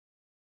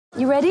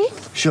You ready?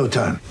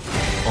 Showtime.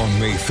 On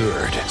May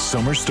 3rd,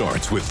 summer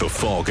starts with The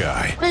Fall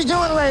Guy. Let's do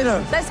it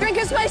later. Let's drink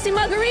a spicy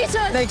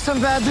margarita. Make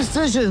some bad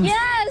decisions.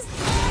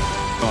 Yes!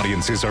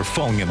 Audiences are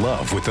falling in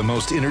love with the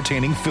most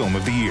entertaining film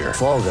of the year.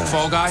 Fall Guy.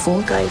 Fall Guy?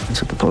 Fall guy.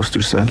 That's what the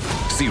poster said.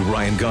 See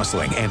Ryan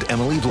Gosling and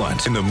Emily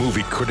Blunt in the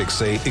movie critics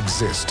say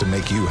exists to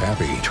make you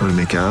happy. Trying to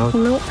make it out?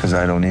 Nope. Because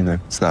I don't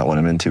either. It's not what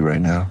I'm into right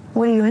now.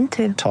 What are you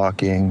into?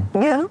 Talking.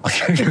 Yeah.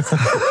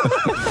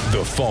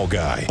 The Fall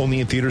Guy.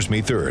 Only in theaters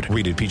May 3rd.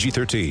 Rated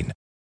PG-13.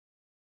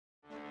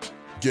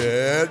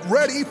 Get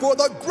ready for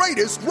the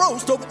greatest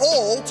roast of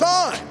all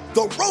time.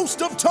 The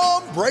Roast of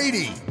Tom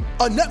Brady.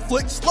 A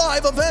Netflix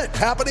live event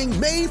happening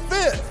May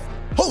 5th.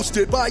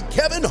 Hosted by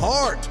Kevin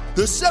Hart.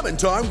 The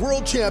 7-time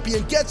world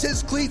champion gets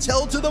his cleats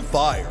held to the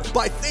fire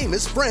by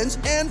famous friends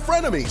and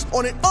frenemies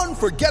on an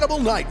unforgettable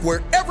night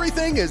where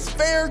everything is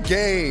fair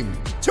game.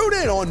 Tune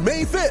in on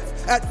May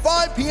 5th at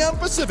 5 p.m.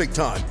 Pacific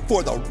time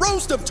for the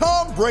Roast of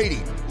Tom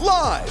Brady.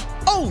 Live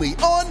only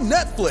on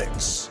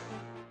Netflix.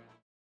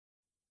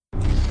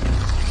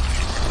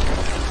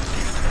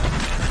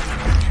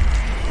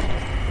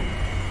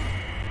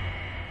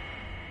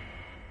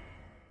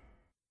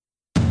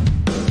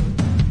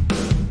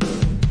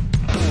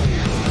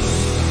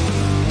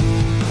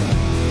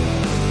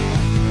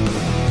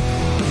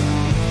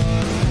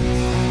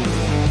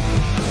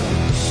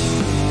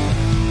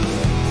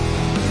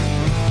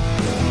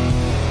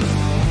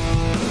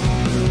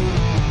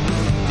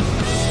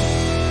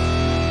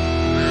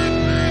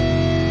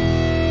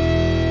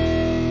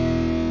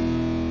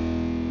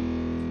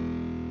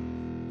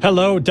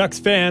 Hello, Ducks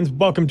fans.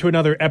 Welcome to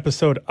another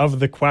episode of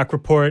the Quack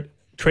Report,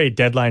 trade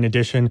deadline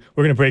edition.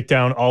 We're going to break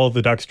down all of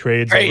the Ducks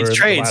trades.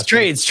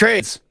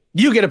 Trades.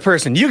 You get a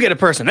person.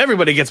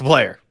 Everybody gets a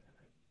player.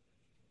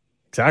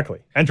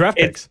 Exactly. And draft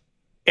picks.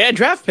 And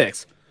draft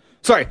picks.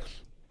 Sorry.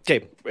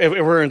 Okay, if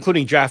we're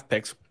including draft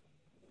picks.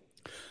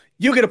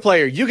 You get a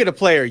player,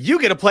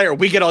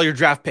 we get all your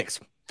draft picks.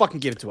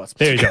 Fucking give it to us.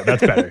 There you go.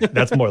 That's better.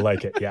 That's more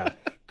like it. Yeah.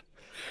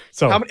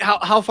 So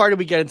how far did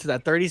we get into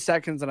that? 30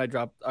 seconds and I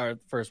dropped our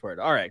first word.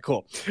 All right,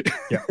 cool.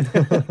 Yeah.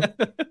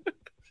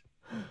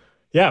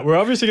 Yeah, we're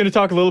obviously going to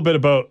talk a little bit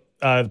about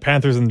the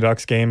Panthers and the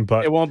Ducks game,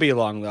 but it won't be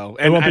long though.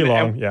 It won't be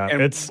long.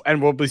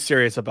 And we'll be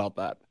serious about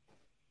that.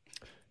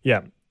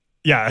 Yeah.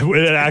 Yeah,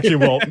 it actually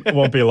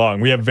won't be long.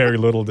 We have very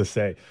little to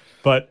say.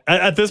 But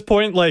at this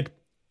point, like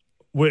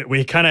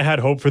we kind of had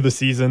hope for the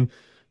season.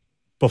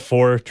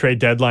 Before trade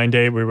deadline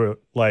day, we were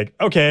like,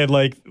 okay,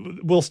 like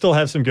we'll still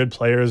have some good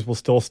players. We'll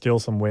still steal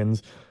some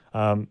wins.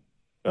 And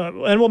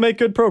we'll make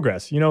good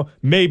progress. You know,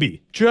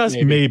 maybe,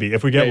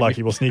 if we get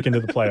lucky, we'll sneak into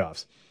the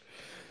playoffs.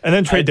 And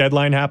then trade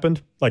deadline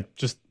happened. Like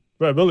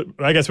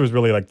I guess it was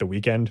really like the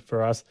weekend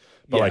for us.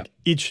 But like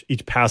each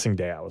passing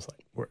day, I was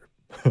like,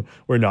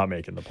 we're not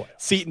making the playoffs.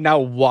 See, now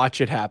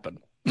watch it happen.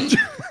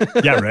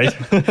 Yeah, right.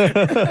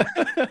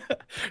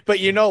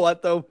 But you know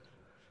what though?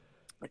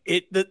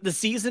 The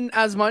season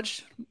as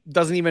much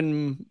doesn't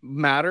even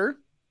matter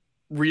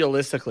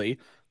realistically.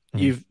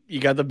 You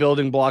got the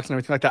building blocks and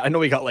everything like that. I know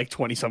we got like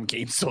 20 some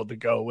games still to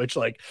go, which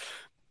like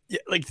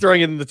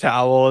throwing in the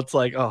towel, it's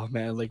like, oh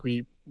man, like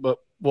well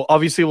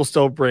obviously we'll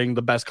still bring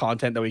the best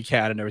content that we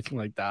can and everything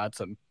like that.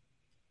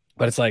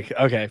 But it's like,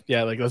 okay,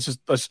 yeah, like let's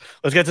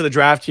get to the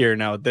draft here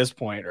now at this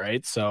point,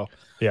 right? So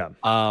yeah.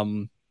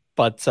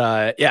 But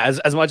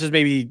as much as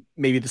maybe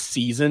the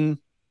season,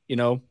 you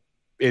know,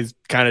 is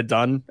kind of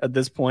done at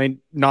this point,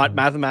 not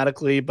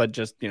mathematically, but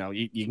just, you know,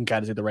 you can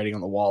kind of see the writing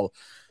on the wall.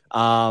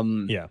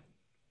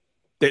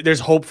 There's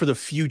hope for the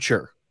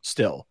future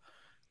still,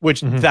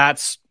 which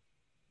that's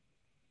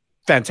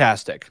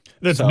fantastic.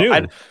 That's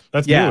new.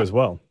 That's new as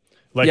well.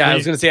 Like, I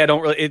was going to say,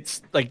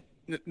 it's like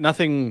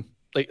nothing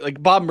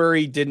like Bob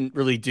Murray didn't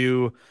really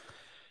do.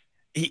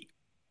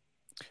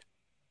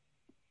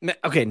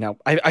 Now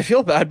I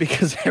feel bad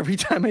because every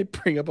time I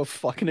bring up a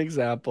fucking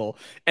example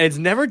and it's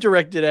never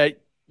directed at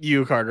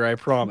you, Carter, I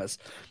promise.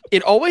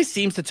 It always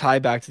seems to tie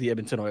back to the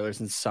Edmonton Oilers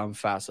in some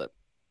facet.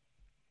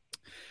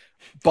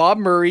 Bob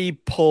Murray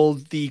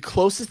pulled the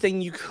closest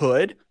thing you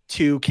could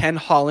to Ken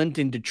Holland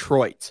in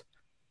Detroit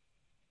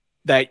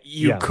that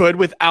you could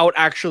without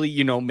actually,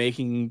 you know,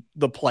 making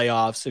the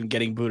playoffs and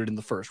getting booted in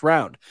the first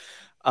round.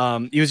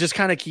 He was just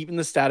kind of keeping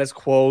the status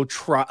quo,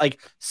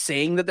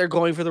 saying that they're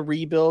going for the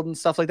rebuild and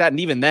stuff like that. And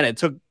even then it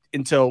took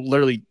until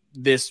literally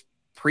this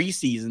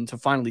preseason to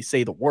finally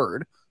say the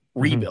word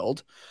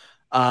rebuild.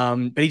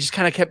 But he just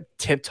kind of kept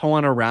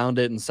tiptoeing around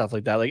it and stuff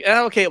like that. Like,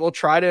 okay, we'll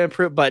try to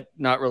improve, but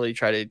not really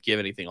try to give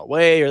anything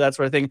away or that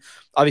sort of thing.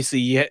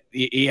 Obviously,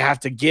 you have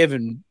to give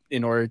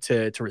in order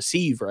to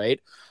receive, right?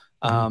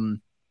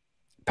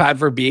 Pat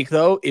Verbeek,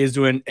 though, is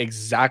doing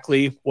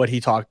exactly what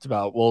he talked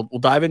about. We'll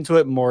dive into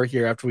it more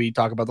here after we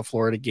talk about the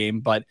Florida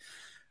game. But,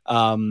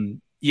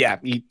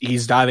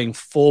 he's diving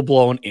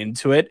full-blown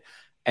into it.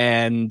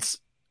 And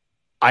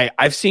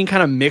I've seen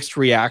kind of mixed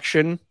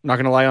reaction, not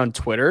going to lie, on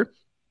Twitter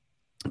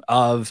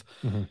of,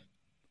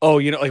 oh,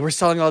 you know, like we're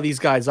selling all these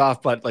guys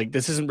off, but like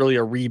this isn't really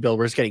a rebuild.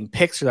 We're just getting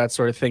picks or that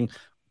sort of thing.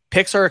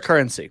 Picks are a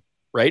currency.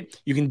 right?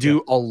 You can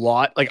do a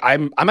lot. Like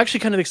I'm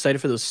actually kind of excited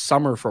for the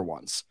summer for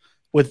once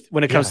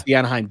when it comes to the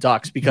Anaheim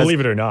Ducks, because believe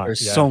it or not,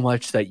 there's so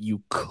much that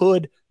you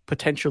could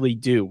potentially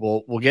do.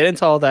 We'll get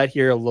into all that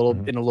here in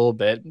a little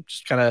bit.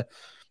 Just kind of,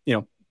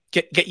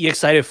 get you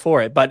excited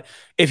for it. But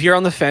if you're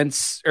on the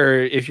fence, or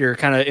if you're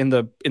kind of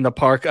in the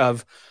park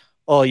of,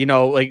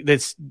 like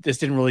this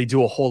didn't really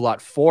do a whole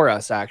lot for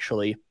us,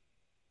 actually,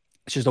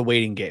 it's just a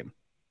waiting game.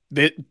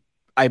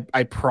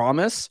 I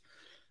promise,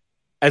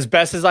 as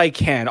best as I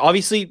can.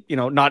 Obviously,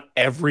 not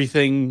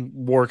everything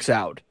works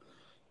out,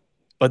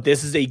 but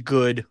this is a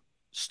good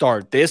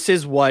start. This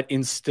is what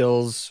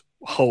instills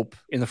hope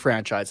in the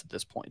franchise at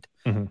this point.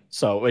 Mm-hmm.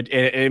 So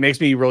it makes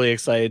me really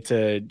excited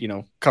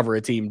to, cover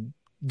a team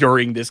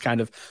during this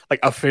kind of like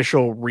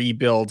official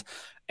rebuild,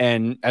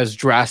 and as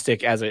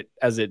drastic as it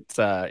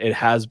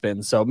has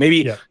been. So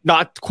maybe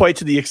not quite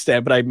to the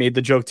extent, but I made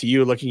the joke to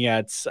you looking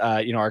at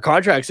our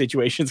contract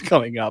situations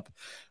coming up,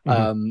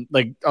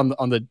 like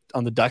on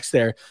the Ducks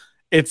there.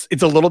 It's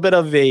a little bit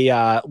of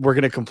a we're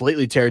going to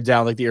completely tear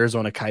down like the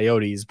Arizona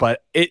Coyotes,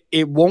 but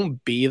it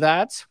won't be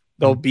that.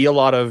 There'll be a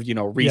lot of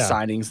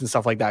re-signings and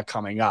stuff like that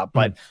coming up,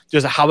 but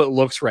just how it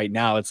looks right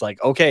now, it's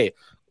like, okay,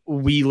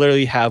 we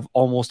literally have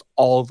almost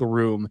all the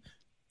room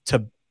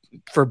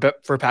for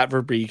Pat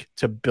Verbeek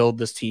to build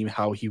this team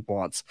how he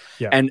wants.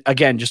 Yeah. And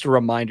again, just a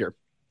reminder,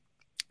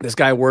 this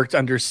guy worked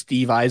under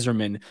Steve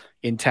Yzerman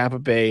in Tampa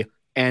Bay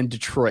and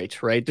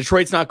Detroit, right?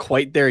 Detroit's not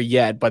quite there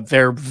yet, but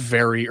they're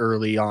very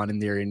early on in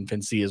their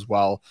infancy as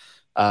well.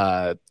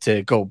 To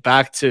go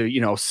back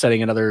to,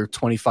 setting another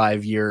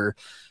 25-year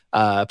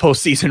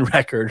postseason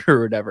record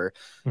or whatever.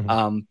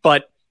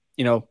 But,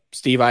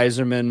 Steve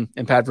Yzerman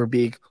and Pat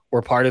Verbeek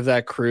were part of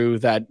that crew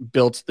that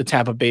built the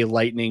Tampa Bay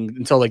Lightning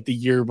until like the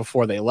year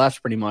before they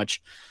left, pretty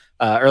much.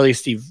 Early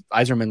Steve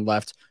Yzerman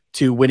left,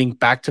 to winning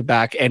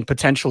back-to-back and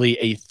potentially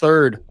a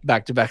third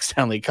back-to-back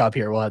Stanley Cup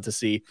here. We'll have to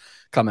see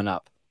coming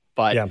up.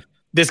 But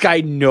this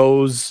guy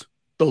knows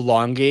the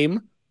long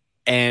game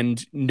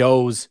and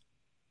knows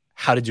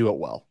how to do it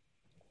well.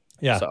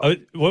 Yeah. So.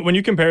 When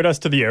you compared us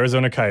to the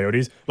Arizona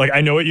Coyotes, like,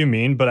 I know what you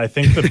mean, but I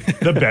think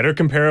the better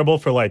comparable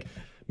for like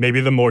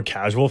maybe the more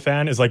casual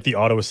fan is like the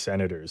Ottawa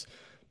Senators,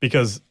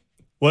 because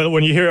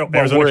when you hear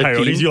Arizona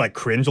Coyotes, you like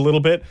cringe a little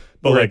bit.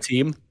 But we're a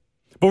team.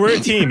 But we're a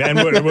team, and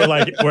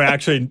we're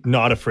actually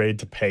not afraid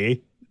to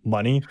pay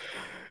money.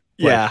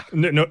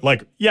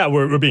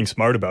 We're being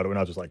smart about it. We're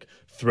not just like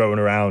throwing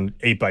around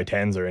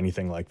 8x10s or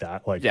anything like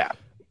that.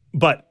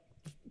 But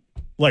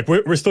like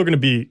we're still going to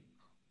be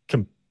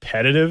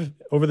competitive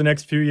over the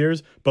next few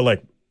years. But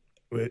like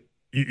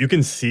you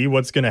can see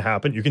what's going to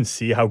happen. You can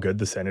see how good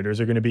the Senators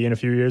are going to be in a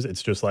few years.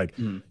 It's just like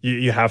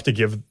you have to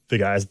give the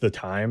guys the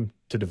time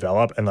to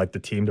develop and like the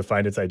team to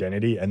find its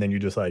identity, and then you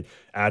just like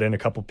add in a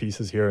couple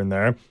pieces here and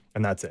there,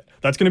 and that's it.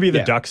 That's going to be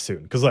the Ducks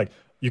soon, because like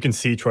you can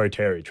see Troy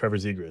Terry, Trevor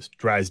Zegras,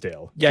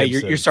 Drysdale. Yeah,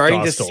 Gibson, you're starting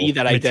Dostal, to see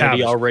that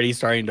identity McTavish. already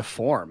starting to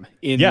form.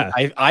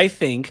 I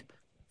think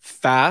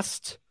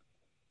fast,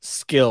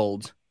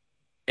 skilled,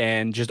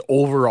 and just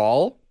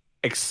overall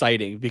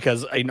exciting,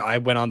 because I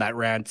went on that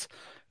rant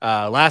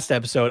last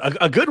episode,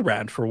 a good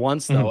rant for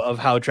once though, of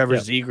how Trevor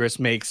Zegras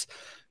makes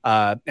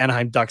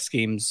Anaheim Ducks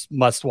games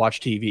must-watch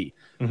TV.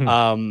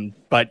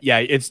 But yeah,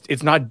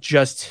 it's not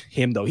just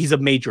him though. He's a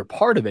major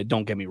part of it.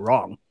 Don't get me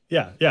wrong.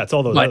 Yeah, it's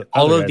all those. But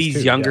all of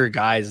these younger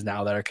guys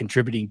now that are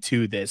contributing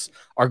to this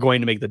are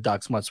going to make the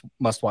Ducks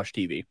must-watch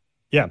TV.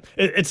 Yeah,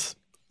 it's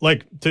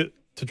like to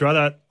draw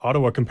that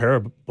Ottawa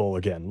comparable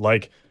again.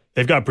 Like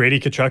they've got Brady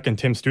Tkachuk and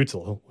Tim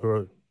Stützle, who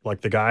are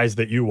like the guys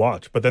that you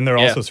watch, but then they're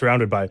also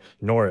surrounded by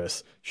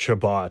Norris,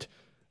 Chabot,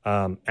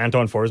 Anton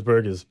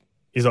Forsberg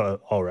he's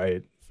all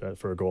right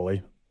for a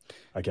goalie,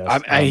 I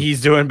guess. He's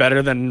doing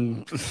better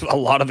than a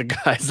lot of the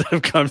guys that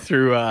have come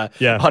through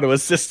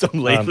Ottawa's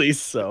system lately.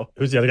 So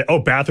who's the other guy?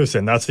 Oh,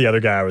 Batherson. That's the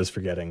other guy I was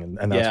forgetting,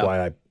 and that's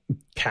why I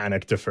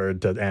panic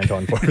deferred to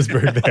Anton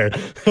Forsberg there.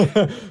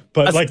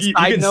 But like you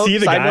can see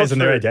the guys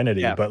and their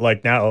identity, but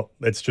like now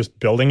it's just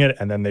building it,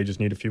 and then they just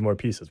need a few more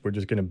pieces. We're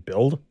just going to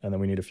build, and then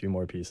we need a few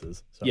more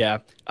pieces.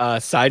 So.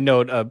 Side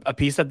note, a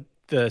piece that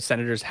the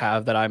Senators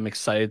have that I'm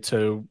excited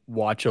to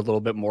watch a little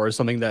bit more is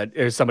somebody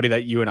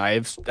that you and I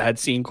have had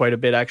seen quite a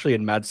bit actually,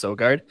 in Mads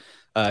Søgaard,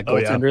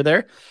 goaltender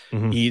there.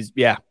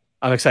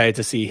 I'm excited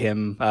to see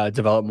him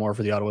develop more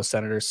for the Ottawa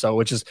Senators. So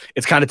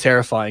it's kind of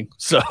terrifying.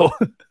 So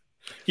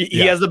he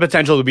has the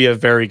potential to be a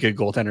very good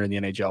goaltender in the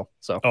NHL.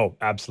 So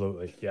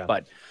absolutely, yeah.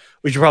 But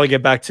we should probably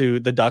get back to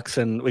the Ducks,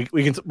 and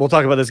we'll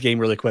talk about this game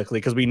really quickly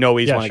because we know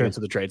we want to get into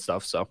the trade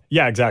stuff. So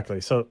yeah,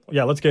 exactly. So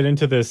yeah, let's get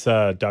into this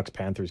Ducks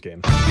Panthers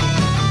game.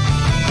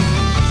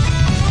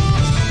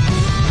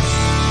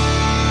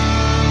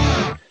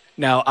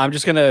 Now, I'm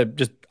just gonna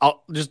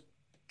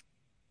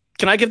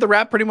can I give the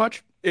wrap pretty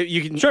much?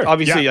 You can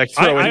obviously. Yeah.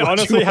 I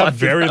honestly have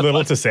very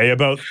little to say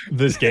about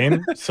this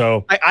game,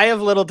 so I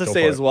have little to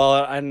say as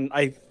well, and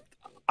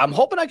I'm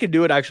hoping I can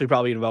do it actually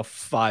probably in about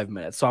 5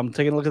 minutes. So I'm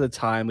taking a look at the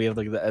time. We have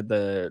like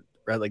the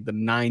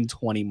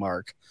 9:20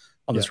 mark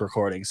on this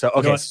recording. So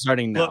okay, what?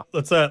 starting now.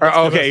 Let's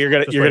okay, you're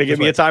gonna give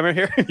me a timer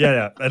here.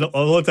 Yeah.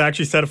 Let's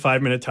actually set a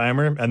 5-minute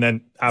timer, and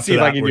then after see if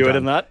that, I can do done. it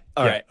in that.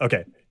 All right.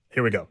 Okay.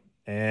 Here we go.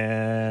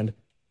 And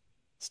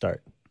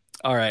start.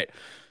 All right.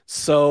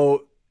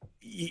 So,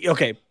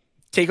 okay,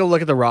 take a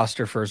look at the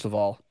roster first of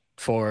all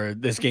for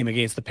this game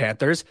against the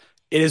Panthers.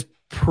 It is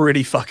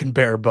pretty fucking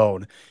bare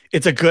bone.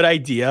 It's a good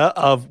idea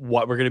of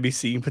what we're going to be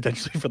seeing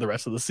potentially for the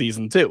rest of the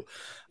season too.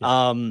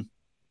 Yeah.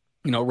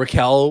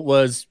 Raquel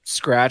was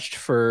scratched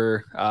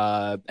for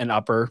an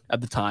upper at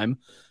the time.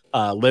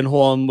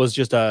 Lindholm was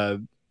just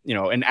an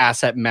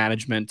asset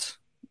management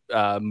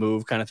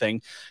move kind of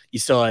thing. You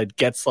still had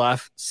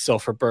Getzlaf,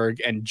 Silfverberg,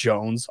 and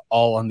Jones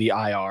all on the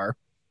IR,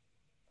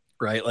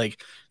 right?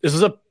 Like this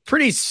was a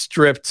pretty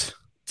stripped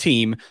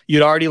team.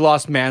 You'd already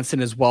lost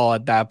Manson as well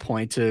at that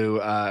point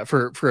to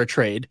for a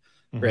trade,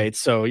 right?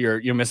 So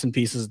you're missing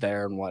pieces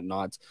there and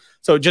whatnot.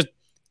 So just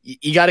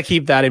you got to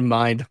keep that in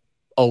mind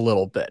a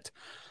little bit.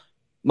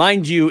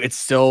 Mind you, it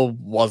still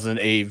wasn't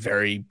a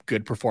very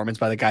good performance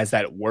by the guys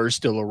that were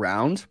still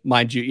around.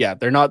 Mind you, yeah,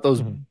 they're not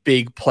those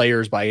big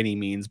players by any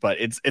means, but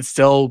it's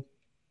still,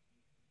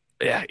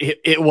 yeah,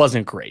 it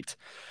wasn't great.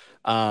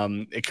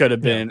 It could have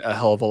been a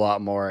hell of a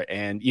lot more.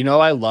 And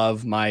I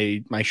love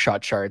my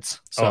shot charts,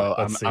 so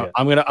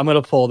I'm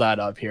gonna pull that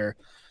up here.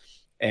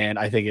 And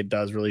I think it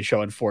does really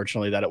show,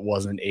 unfortunately, that it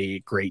wasn't a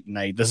great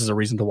night. This is a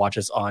reason to watch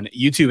us on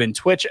YouTube and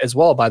Twitch as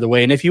well, by the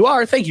way. And if you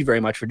are, thank you very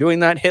much for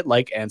doing that. Hit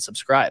like and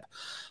subscribe.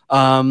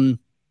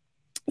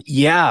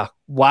 Yeah,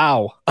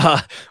 wow.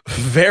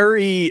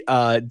 Very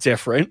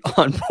different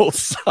on both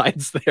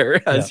sides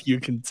there, as you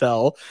can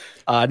tell.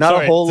 A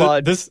whole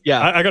lot.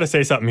 I got to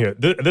say something here.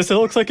 This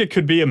looks like it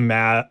could be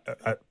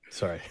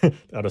sorry, I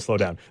got to slow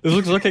down. This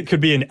looks like it could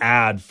be an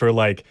ad for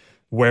like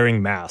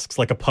wearing masks,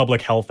 like a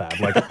public health ad.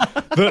 Like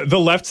the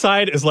left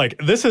side is like,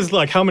 this is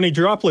like how many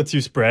droplets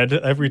you spread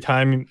every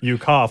time you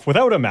cough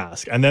without a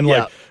mask. And then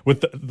like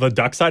with the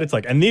duck side, it's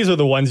like, and these are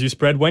the ones you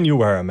spread when you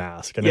wear a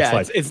mask. And it's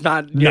like, it's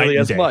not nearly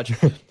as much.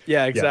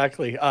 Yeah,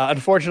 exactly.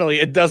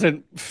 Unfortunately, it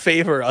doesn't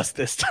favor us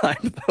this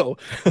time though.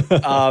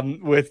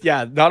 With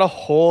not a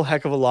whole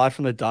heck of a lot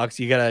from the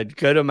Ducks. You got a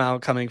good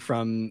amount coming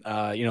from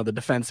the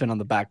defenseman on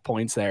the back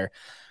points there.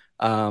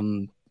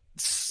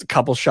 A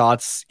couple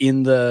shots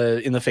in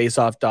the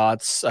face-off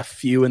dots, a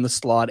few in the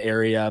slot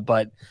area,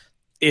 but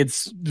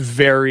it's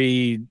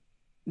very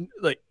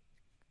like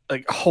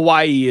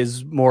Hawaii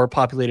is more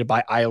populated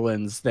by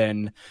islands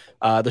than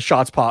than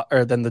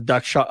the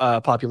Ducks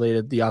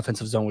populated the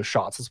offensive zone with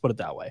shots. Let's put it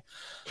that way.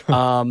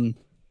 On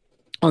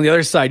the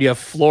other side, you have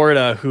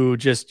Florida, who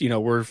just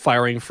were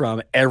firing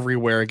from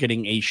everywhere,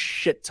 getting a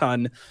shit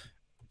ton.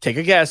 Take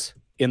a guess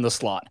in the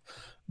slot,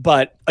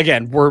 but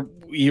again,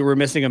 you were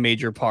missing a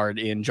major part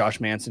in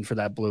Josh Manson for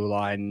that blue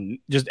line.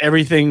 Just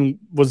everything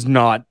was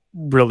not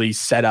really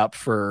set up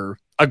for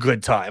a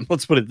good time.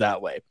 Let's put it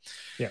that way.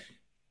 Yeah.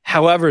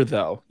 However,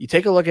 though, you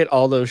take a look at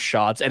all those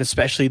shots, and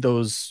especially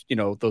those,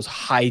 those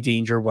high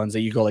danger ones that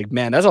you go like,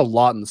 man, that's a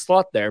lot in the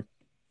slot there.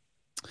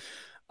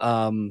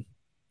 You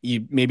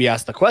maybe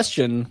ask the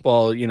question,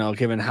 well,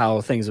 given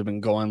how things have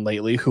been going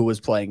lately, who was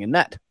playing in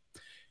net?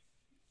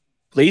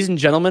 Ladies and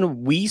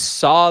gentlemen, we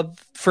saw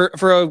for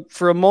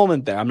a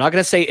moment there. I'm not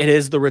going to say it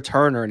is the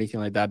return or anything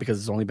like that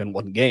because it's only been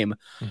one game,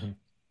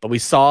 but we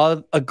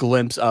saw a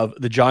glimpse of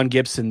the John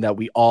Gibson that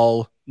we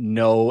all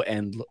know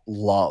and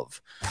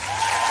love.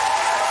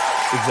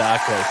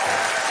 Exactly.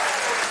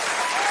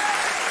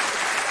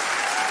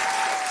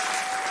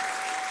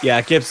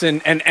 Yeah,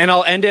 Gibson, and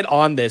I'll end it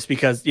on this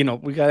because we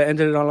got to end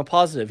it on a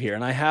positive here,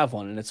 and I have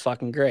one, and it's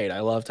fucking great. I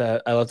love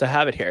to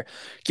have it here.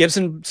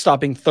 Gibson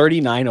stopping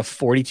 39 of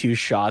 42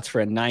 shots for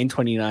a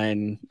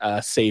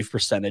 .929 save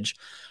percentage.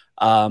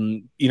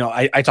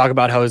 I talk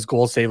about how his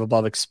goal save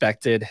above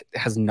expected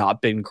has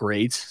not been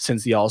great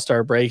since the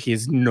All-Star break.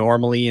 He's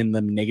normally in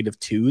the negative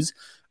twos.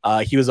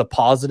 He was a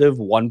positive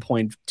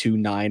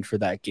 1.29 for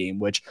that game,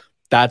 which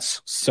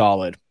that's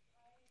solid.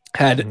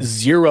 Had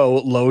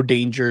 0 low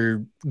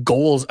danger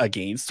goals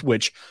against,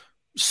 which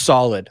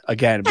solid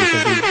again,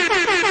 because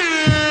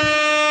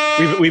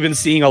we've been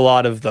seeing a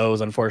lot of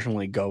those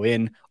unfortunately go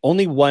in.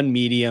 Only 1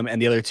 medium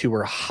and the other 2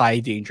 were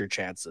high danger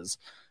chances.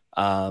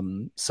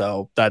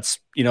 So that's,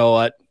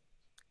 what,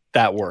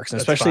 that works,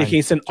 and especially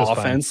against an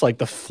offense like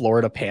the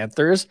Florida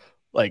Panthers,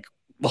 like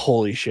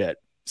holy shit.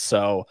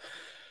 So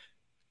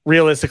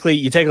realistically,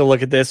 you take a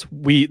look at this,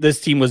 this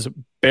team was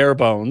bare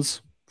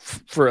bones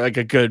for like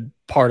a good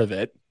part of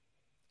it.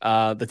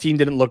 The team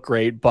didn't look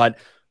great, but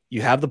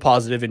you have the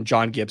positive in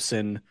John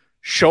Gibson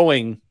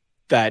showing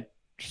that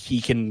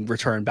he can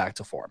return back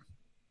to form.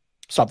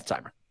 Stop the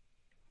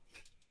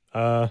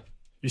timer.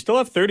 You still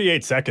have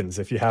 38 seconds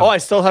if you have. I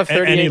still have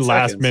 38 any seconds.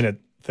 last minute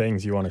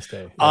things you want to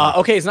say.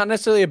 Okay, it's not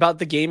necessarily about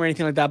the game or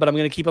anything like that, but I'm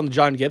going to keep on the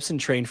John Gibson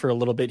train for a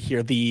little bit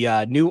here.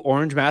 The new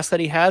orange mask that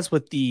he has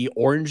with the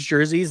orange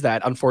jerseys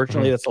that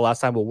unfortunately that's the last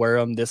time we'll wear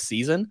them this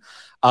season.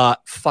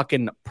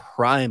 Fucking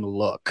prime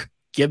look.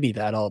 Give me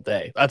that all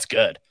day. That's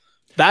good.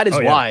 That is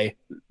why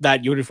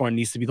that uniform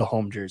needs to be the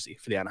home jersey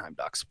for the Anaheim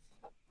Ducks.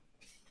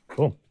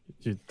 Cool.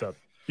 You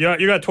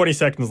You got 20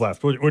 seconds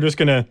left. We're just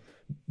gonna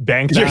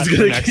bank You're that just for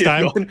gonna next keep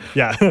time. going?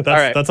 Yeah,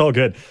 right. that's all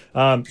good.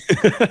 Look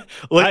at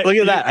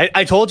that.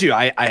 I told you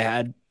I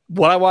had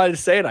what I wanted to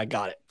say and I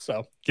got it.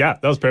 So Yeah,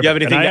 that was perfect. you have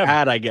anything And to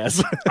add, I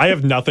guess. I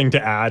have nothing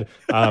to add,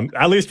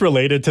 at least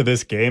related to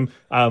this game.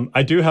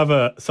 I do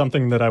have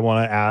something that I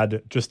want to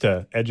add just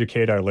to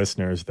educate our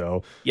listeners,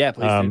 though. Yeah,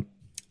 please.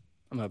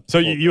 So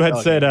you had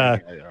said,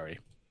 already.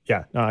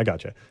 yeah, no, I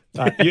got you.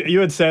 You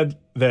had said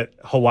that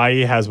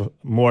Hawaii has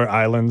more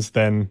islands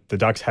than the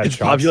Ducks had It's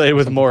shots. populated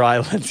with more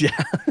islands. Yeah.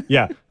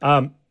 Yeah.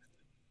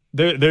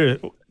 There.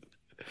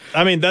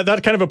 I mean,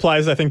 that kind of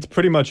applies, I think, to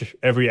pretty much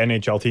every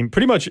NHL team,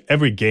 pretty much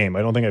every game.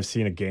 I don't think I've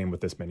seen a game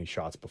with this many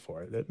shots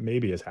before. That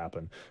maybe has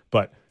happened.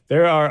 But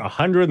there are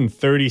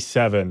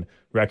 137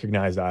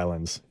 recognized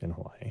islands in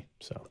Hawaii.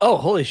 So. Oh,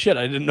 holy shit.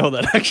 I didn't know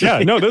that, actually.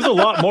 Yeah, no, there's a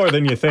lot more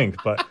than you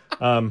think. But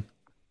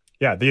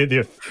yeah,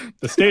 the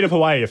state of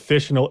Hawaii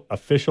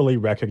officially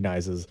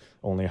recognizes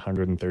only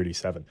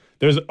 137.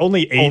 There's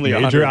only 8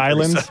 major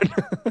islands.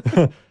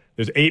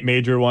 There's 8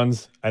 major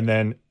ones. And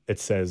then it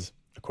says,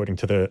 according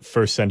to the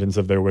first sentence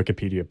of their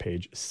Wikipedia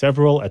page,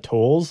 several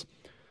atolls,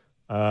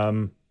 which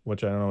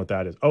I don't know what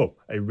that is. Oh,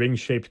 a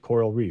ring-shaped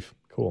coral reef.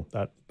 Cool.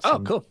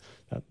 Cool.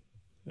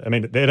 I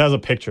mean, it has a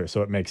picture,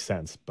 so it makes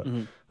sense. But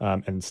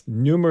and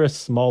numerous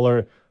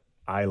smaller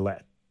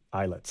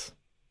islets,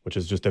 which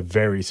is just a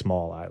very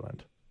small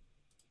island.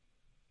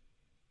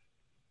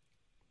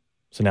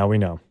 So now we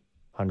know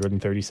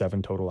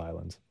 137 total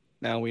islands.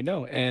 Now we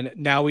know. And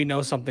now we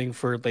know something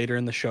for later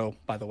in the show,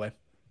 by the way.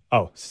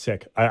 Oh,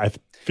 sick. I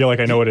feel like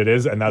I know what it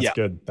is, and that's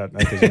good. That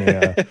gives me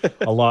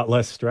a lot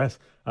less stress.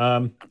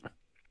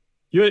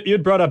 You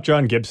had brought up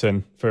John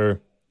Gibson for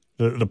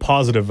the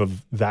positive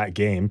of that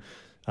game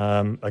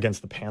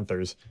against the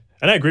Panthers.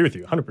 And I agree with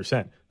you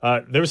 100%.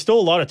 There was still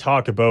a lot of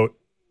talk about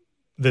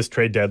this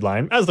trade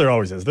deadline, as there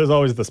always is. There's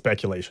always the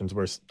speculations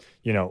where,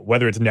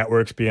 whether it's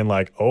networks being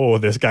like, oh,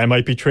 this guy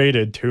might be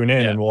traded, tune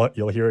in and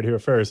you'll hear it here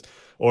first.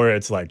 Or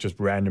it's like just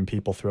random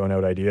people throwing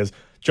out ideas.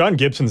 John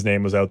Gibson's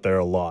name was out there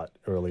a lot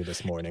early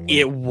this morning.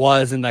 It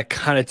was, and that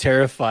kind of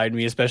terrified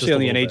me, especially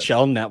on the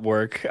NHL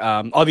network.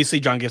 Obviously,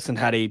 John Gibson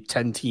had a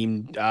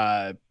 10-team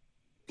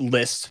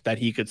list that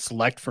he could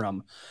select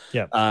from.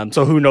 Yeah.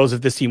 So who knows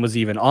if this team was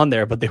even on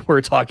there, but they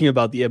were talking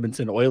about the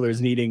Edmonton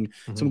Oilers needing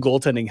some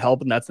goaltending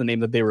help, and that's the name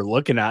that they were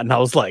looking at. And I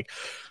was like,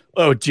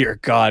 oh, dear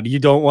God, you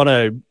don't want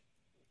to...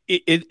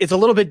 It's a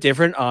little bit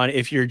different on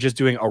if you're just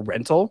doing a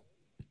rental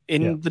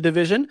in the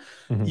division.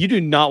 You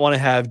do not want to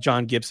have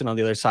John Gibson on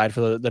the other side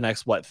for the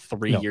next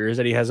 3 years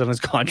that he has on his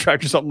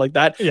contract or something like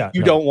that.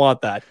 You don't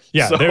want that.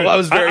 So I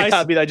was very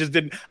happy that I just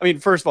didn't. I mean,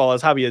 first of all, I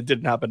was happy it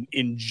didn't happen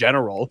in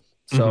general.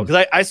 So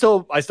because I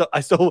still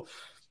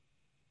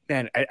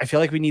man, I feel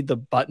like we need the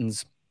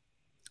buttons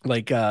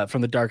like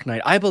from the Dark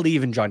Knight. I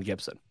believe in John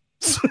Gibson.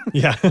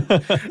 Yeah.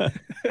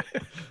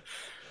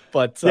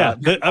 But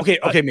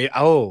maybe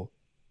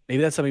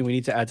that's something we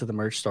need to add to the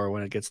merch store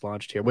when it gets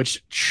launched here,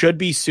 which should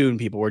be soon,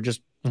 people. We're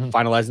just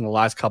finalizing the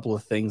last couple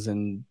of things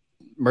and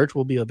merch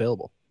will be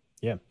available.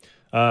 Yeah.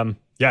 No,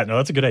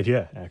 that's a good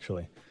idea,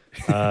 actually.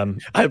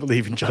 I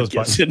believe in John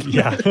Gibson.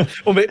 Yeah.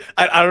 Well, maybe,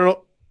 I don't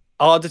know.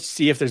 I'll have to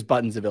see if there's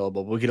buttons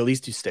available, but we could at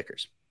least do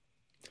stickers.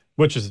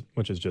 Which is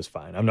just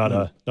fine. I'm not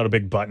a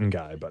big button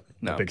guy, but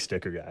a big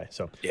sticker guy.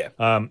 So yeah.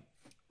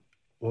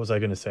 What was I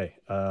going to say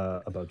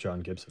about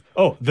John Gibson?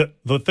 Oh,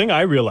 the thing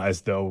I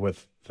realized though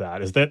with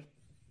that is that,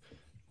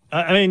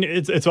 I mean,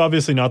 it's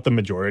obviously not the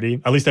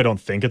majority. At least I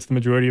don't think it's the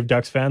majority of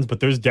Ducks fans,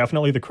 but there's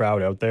definitely the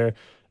crowd out there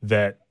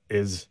that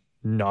is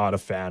not a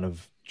fan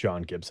of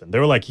John Gibson. They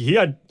were like, he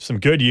had some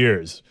good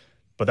years,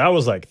 but that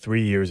was like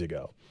 3 years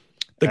ago.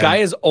 The guy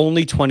is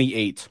only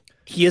 28.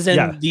 He is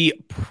in the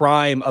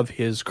prime of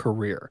his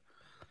career.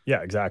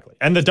 Yeah, exactly.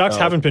 And the Ducks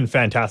haven't been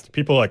fantastic.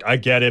 People are like, I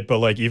get it, but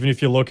like even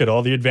if you look at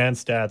all the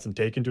advanced stats and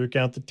take into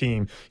account the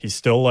team, he's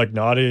still like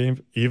not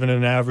even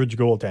an average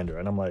goaltender.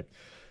 And I'm like,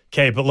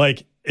 okay, but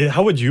like,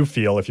 how would you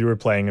feel if you were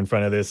playing in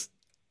front of this,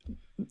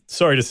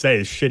 sorry to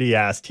say, shitty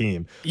ass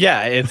team?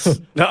 Yeah, it's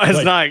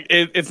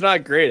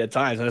not great at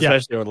times, and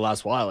especially over the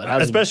last while. It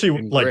hasn't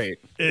been great.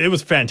 It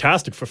was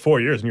fantastic for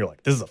 4 years, and you're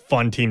like, this is a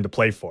fun team to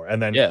play for, and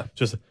then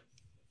just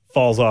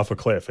falls off a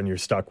cliff, and you're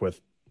stuck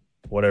with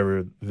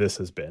whatever this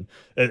has been.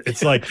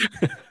 It's like,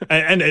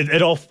 and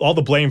it all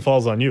the blame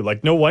falls on you.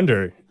 Like, no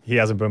wonder he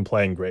hasn't been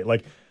playing great.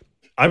 Like,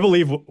 I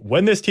believe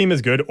when this team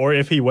is good, or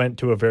if he went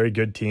to a very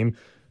good team,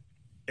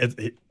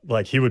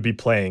 like he would be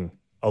playing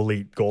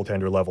elite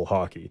goaltender level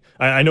hockey.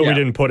 I know we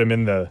didn't put him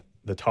in the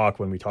talk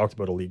when we talked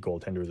about elite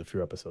goaltenders a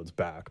few episodes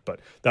back, but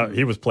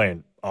he was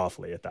playing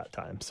awfully at that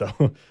time. So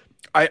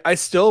I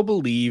still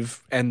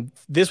believe, and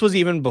this was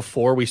even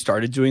before we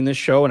started doing this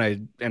show,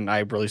 and I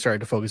really started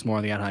to focus more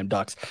on the Anaheim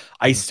Ducks.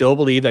 I still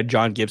believe that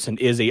John Gibson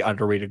is a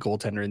underrated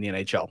goaltender in the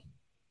NHL.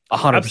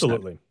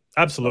 100%.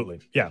 Absolutely.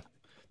 Yeah.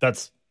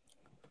 That's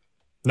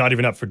not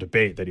even up for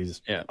debate that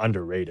he's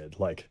underrated.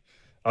 Like,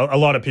 a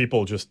lot of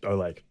people just are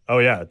like, oh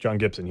yeah, John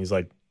Gibson, he's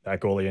like that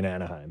goalie in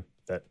Anaheim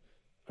that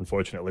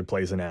unfortunately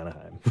plays in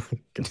Anaheim.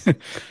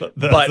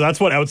 That's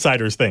what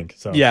outsiders think.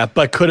 So yeah,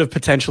 but could have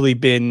potentially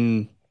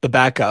been the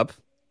backup.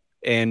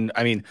 And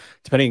I mean,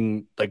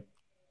 depending like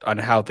on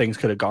how things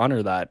could have gone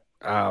or that,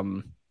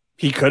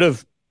 he could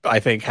have, I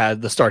think,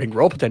 had the starting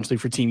role potentially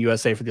for Team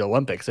USA for the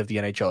Olympics if the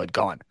NHL had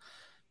gone.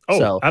 Oh,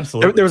 so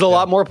absolutely. There was a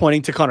lot more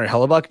pointing to Connor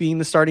Hellebuck being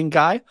the starting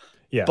guy.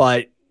 Yeah.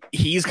 But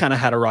he's kind of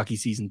had a rocky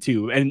season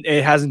too. And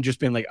it hasn't just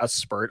been like a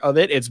spurt of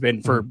it. It's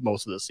been for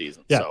most of the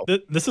season. Yeah. So.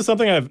 This is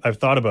something I've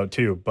thought about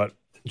too, but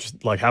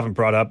just like haven't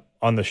brought up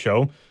on the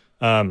show.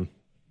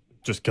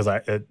 Just because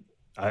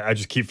I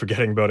just keep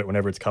forgetting about it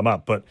whenever it's come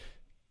up. But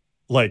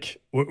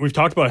like we've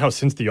talked about how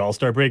since the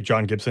All-Star break,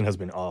 John Gibson has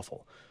been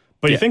awful.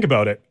 But you think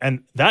about it,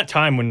 and that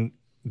time when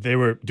they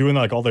were doing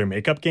like all their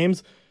makeup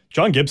games,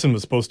 John Gibson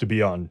was supposed to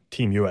be on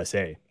Team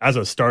USA as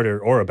a starter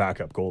or a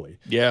backup goalie.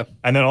 Yeah.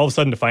 And then all of a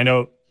sudden to find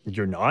out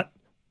you're not,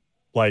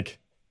 like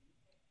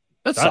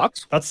that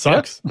sucks. That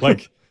sucks. Yeah.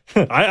 Like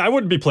I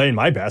wouldn't be playing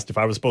my best if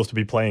I was supposed to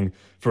be playing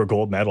for a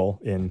gold medal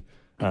in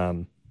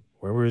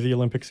where were the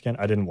Olympics again?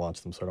 I didn't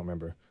watch them, so I don't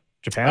remember.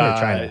 Japan or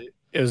China?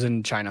 It was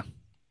in China.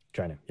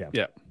 China, yeah.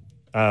 Yeah.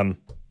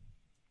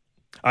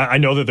 I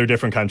know that they're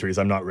different countries.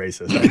 I'm not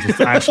racist.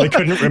 I actually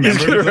couldn't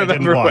remember. I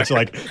didn't watch.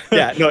 Like,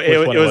 yeah, no,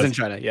 it was in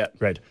China. Yeah,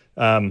 right.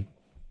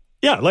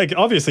 Yeah, like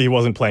obviously he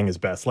wasn't playing his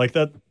best. Like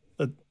that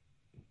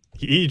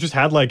he just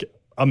had like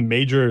a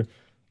major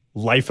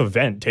life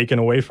event taken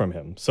away from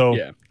him. So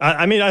yeah.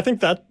 I mean, I think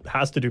that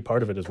has to do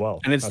part of it as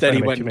well. And instead,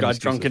 he went and got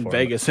drunk in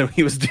Vegas, and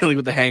he was dealing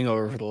with the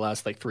hangover for the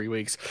last like 3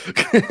 weeks.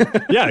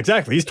 Yeah,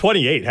 exactly. He's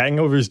 28.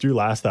 Hangovers do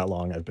last that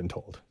long, I've been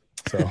told.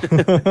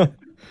 So.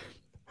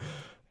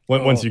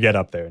 Once you get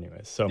up there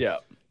anyways. So yeah.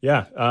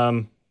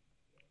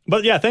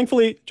 But yeah,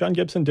 thankfully John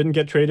Gibson didn't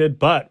get traded,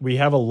 but we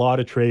have a lot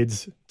of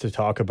trades to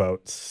talk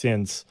about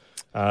since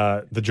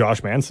the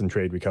Josh Manson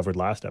trade we covered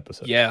last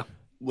episode. Yeah.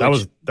 That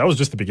was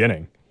just the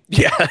beginning.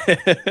 Yeah.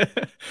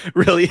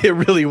 It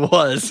really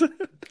was.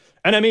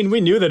 And I mean, we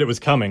knew that it was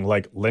coming.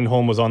 Like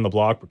Lindholm was on the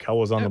block, Raquel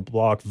was on the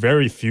block.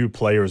 Very few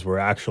players were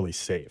actually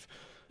safe.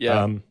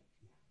 Yeah.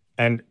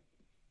 And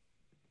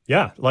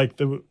yeah, like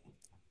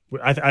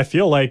I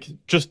feel like,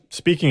 just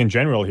speaking in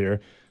general here,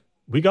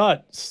 we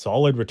got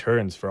solid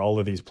returns for all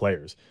of these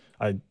players.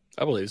 I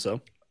believe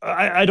so.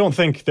 I don't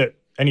think that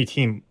any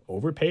team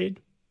overpaid.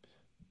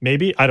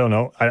 Maybe. I don't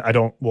know. I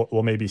don't.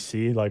 We'll maybe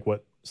see like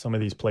what some of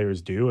these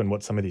players do and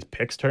what some of these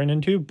picks turn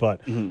into.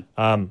 But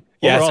overall,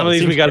 some of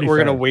these we're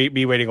going to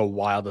be waiting a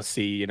while to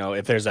see, you know,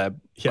 if there's a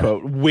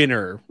quote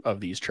winner of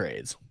these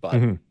trades.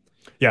 But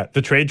yeah,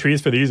 the trade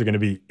trees for these are going to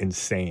be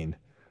insane.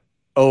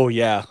 Oh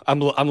yeah, I'm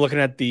looking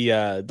at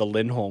the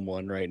Lindholm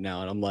one right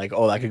now, and I'm like,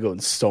 oh, that could go in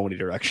so many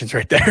directions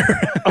right there.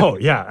 Oh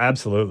yeah,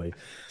 absolutely.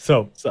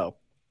 So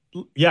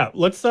yeah,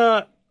 let's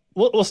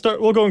we'll start.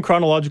 We'll go in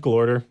chronological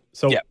order.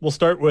 So we'll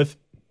start with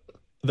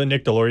the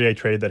Nick Delorier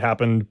trade that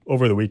happened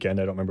over the weekend.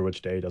 I don't remember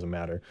which day. It doesn't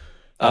matter.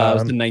 It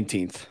was the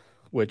 19th,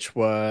 which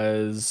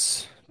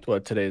was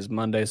what today's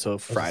Monday, so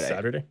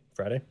Friday.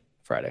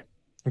 Friday.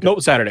 Okay. No,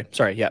 Saturday.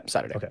 Sorry, yeah,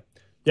 Saturday. Okay.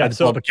 Yeah,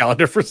 so pull up a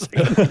calendar for a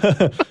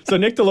second. So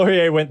Nick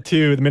Delorier went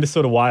to the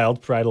Minnesota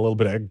Wild, provide a little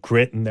bit of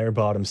grit in their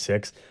bottom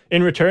six.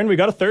 In return, we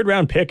got a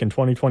 3rd-round pick in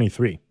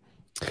 2023.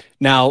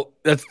 Now,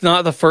 that's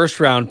not the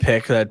 1st-round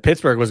pick that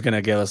Pittsburgh was going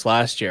to give us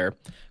last year,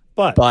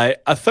 but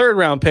a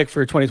 3rd-round pick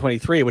for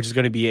 2023, which is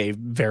going to be a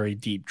very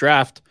deep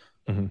draft.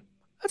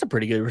 That's a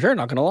pretty good return,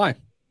 not going to lie.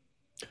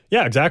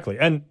 Yeah, exactly.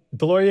 And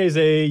Delorier is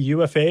a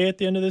UFA at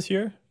the end of this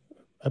year,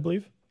 I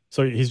believe.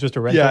 So he's just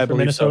a rental for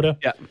Minnesota.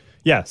 So.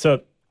 Yeah.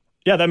 So.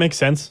 Yeah, that makes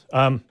sense.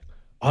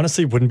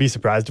 Honestly, wouldn't be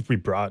surprised if we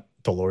brought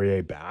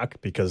Delorier back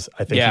because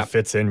I think he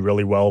fits in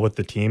really well with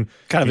the team.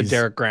 Kind of a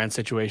Derek Grant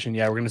situation.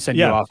 Yeah, we're going to send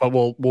you off, but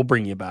we'll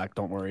bring you back.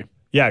 Don't worry.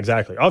 Yeah,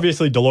 exactly.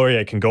 Obviously,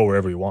 Delorier can go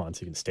wherever he wants.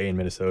 He can stay in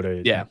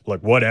Minnesota. Yeah.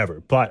 Like,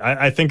 whatever. But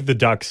I think the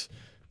Ducks,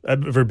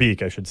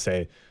 Verbeek, I should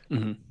say,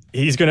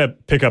 he's going to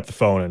pick up the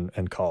phone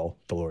and call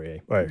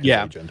Delorier. Or his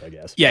agent, I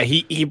guess. Yeah,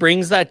 he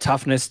brings that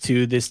toughness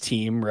to this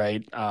team,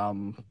 right?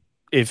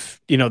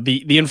 If you know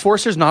the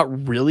enforcer's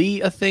not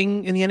really a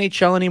thing in the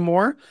NHL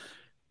anymore,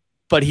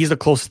 but he's the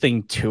closest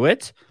thing to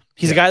it.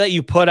 He's a guy that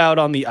you put out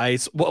on the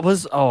ice. There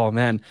was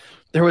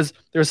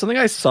something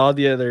I saw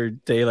the other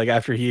day, like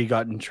after he had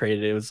gotten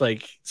traded. It was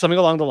like something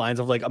along the lines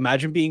of like,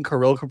 imagine being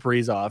Kirill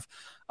Kaprizov.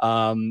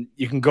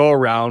 You can go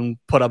around,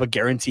 put up a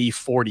guarantee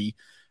 40.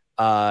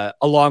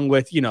 Along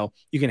with, you know,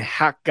 you can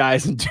hack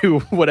guys and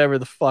do whatever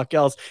the fuck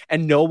else,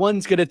 and no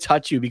one's gonna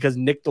touch you because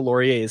Nick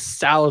Delorier is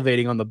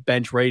salivating on the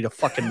bench ready to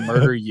fucking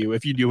murder you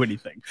if you do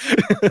anything.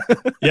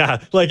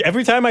 Yeah, like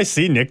every time I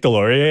see Nick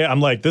Delorier,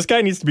 I'm like, this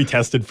guy needs to be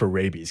tested for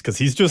rabies because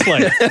he's just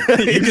like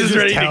he's just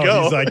ready to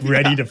go. He's like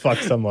ready to fuck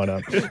someone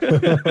up.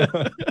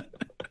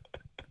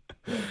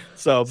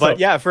 But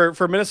yeah,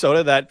 for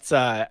Minnesota, that's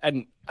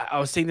and I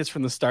was saying this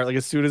from the start, like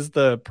as soon as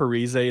the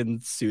Parise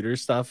and Suter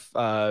stuff,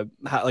 like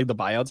the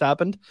buyouts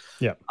happened.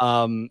 Yeah.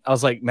 I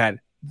was like, man,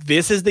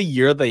 this is the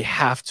year they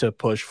have to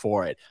push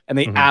for it, and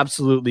they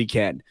absolutely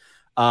can.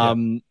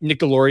 Nick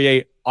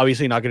Delorier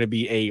obviously not going to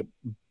be a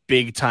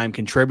big time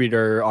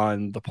contributor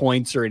on the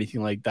points or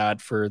anything like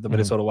that for the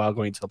Minnesota Wild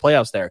going to the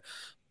playoffs there,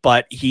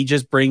 but he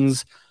just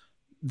brings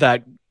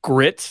that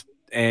grit,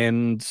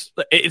 and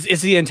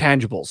it's the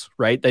intangibles,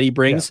 right, that he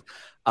brings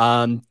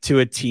to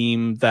a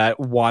team that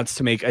wants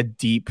to make a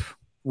deep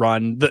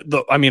run.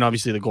 I mean,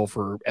 obviously the goal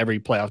for every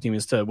playoff team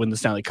is to win the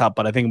Stanley Cup,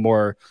 but I think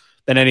more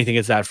than anything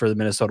it's that for the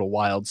Minnesota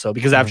Wild. So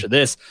because after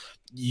this,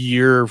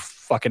 you're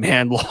fucking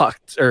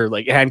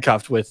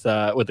handcuffed with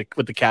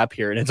the cap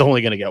here, and it's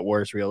only going to get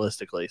worse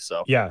realistically.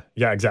 So yeah,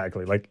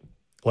 exactly.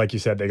 Like you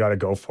said, they got to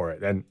go for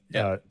it, and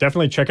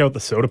definitely check out the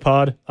Soda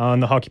Pod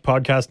on the Hockey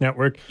Podcast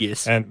Network.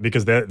 Yes, and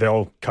because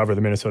they'll cover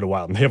the Minnesota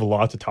Wild, and they have a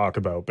lot to talk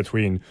about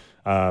between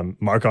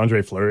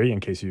Marc-Andre Fleury, in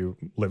case you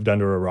lived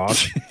under a rock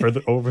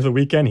over the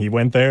weekend, he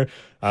went there.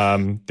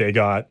 They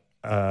got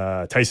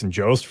Tyson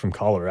Jost from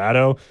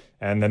Colorado,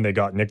 and then they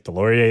got Nick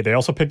Delorier. They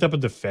also picked up a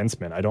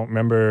defenseman. I don't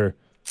remember.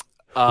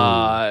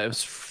 That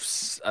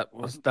was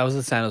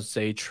the San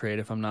Jose trade,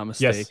 if I'm not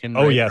mistaken.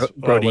 Yes. Oh, yes.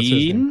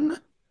 Brodin?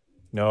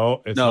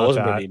 No, it's not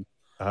that.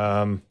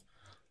 Brodin.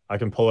 I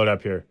can pull it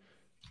up here.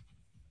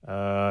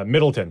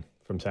 Middleton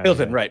from San Jose.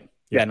 Middleton, right.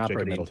 Yeah, not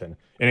Jacob Brodin. Middleton.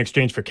 In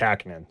exchange for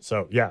Kakinen.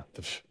 So, yeah.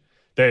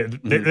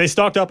 They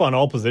stocked up on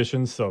all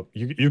positions, so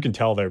you can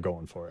tell they're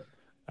going for it.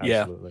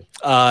 Absolutely.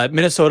 Yeah.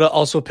 Minnesota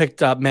also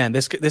picked up, man,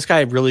 this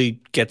guy really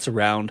gets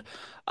around.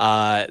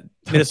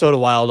 Minnesota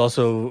Wild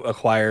also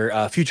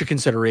acquire future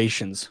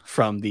considerations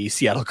from the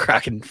Seattle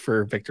Kraken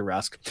for Victor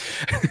Rask.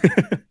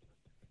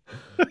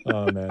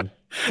 Oh, man.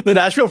 The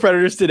Nashville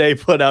Predators today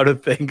put out a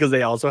thing because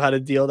they also had a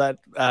deal that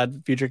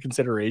had future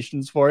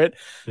considerations for it.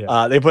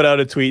 Yeah. They put out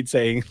a tweet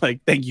saying,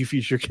 like, thank you,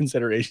 future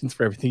considerations,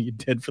 for everything you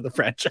did for the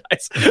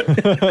franchise.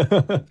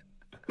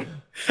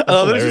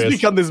 It's just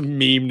become this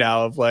meme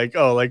now of like,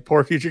 oh, like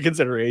poor future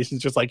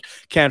considerations, just like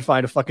can't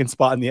find a fucking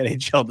spot in the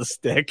NHL to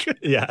stick.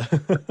 Yeah.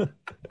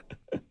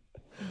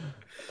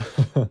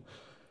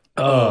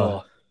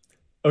 Oh.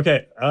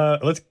 Okay.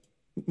 Let's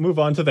move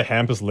on to the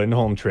Hampus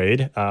Lindholm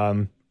trade.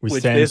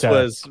 This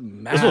was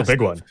massive. This was a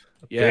big one.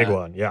 Big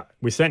one. Yeah.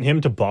 We sent him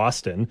to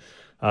Boston,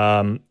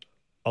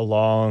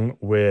 along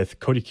with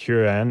Cody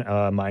Curran,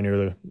 a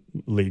minor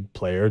league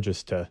player,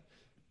 just to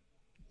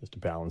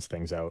balance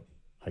things out,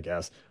 I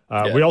guess.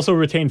 We also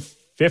retained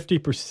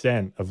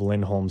 50% of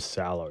Lindholm's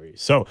salary.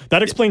 So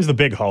that explains the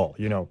big haul,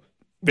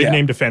 big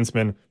name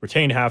defenseman,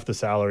 retained half the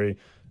salary.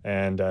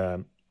 And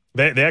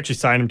they actually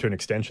signed him to an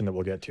extension that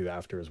we'll get to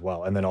after as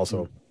well. And then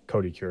also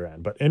Cody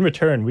Curran. But in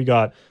return, we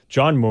got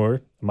John Moore,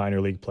 a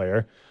minor league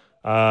player,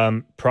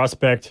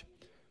 prospect.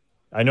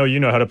 I know you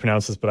know how to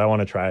pronounce this, but I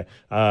want to try.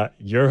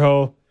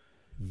 Urho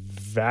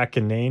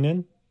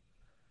Vakanainen?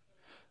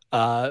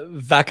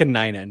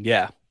 Vakanainen,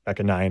 yeah.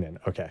 Vakanainen,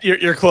 okay.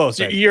 You're close.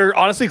 Right. You're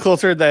honestly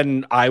closer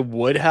than I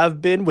would have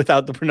been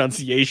without the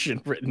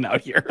pronunciation written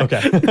out here.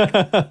 Okay.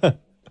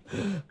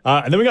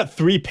 And then we got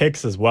 3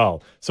 picks as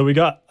well. So we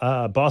got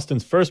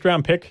Boston's first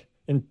round pick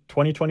in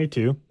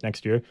 2022,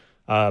 next year.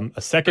 A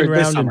second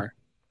round this summer.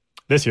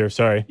 This year,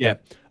 sorry. Yeah.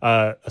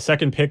 A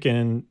second pick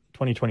in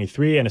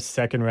 2023 and a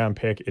second round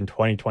pick in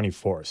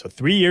 2024. So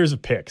 3 years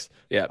of picks.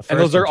 Yeah. And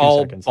those are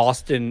all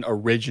Boston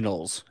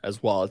originals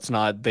as well. It's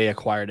not they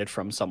acquired it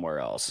from somewhere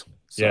else.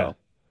 So. Yeah.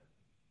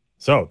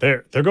 So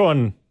they're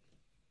going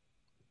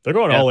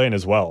all in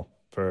as well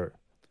for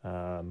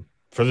the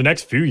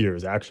next few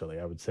years, actually,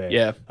 I would say.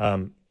 Yeah.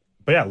 But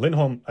yeah,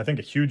 Lindholm, I think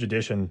a huge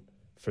addition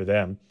for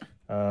them.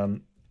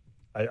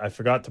 I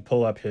forgot to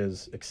pull up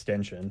his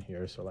extension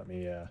here, so let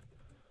me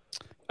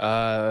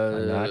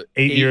 8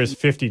 years,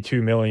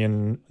 $52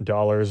 million,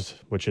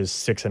 which is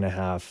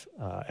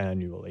 6.5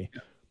 annually.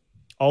 Yeah.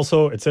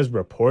 Also, it says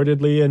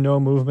reportedly a no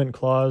movement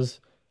clause.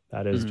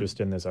 That is just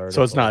in this article.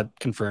 So it's not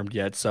confirmed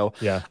yet. So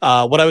yeah.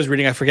 What I was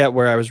reading, I forget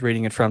where I was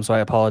reading it from, so I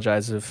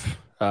apologize if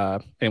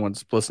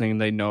anyone's listening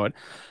and they know it.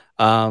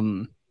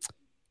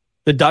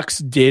 The Ducks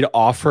did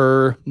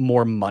offer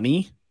more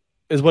money,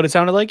 is what it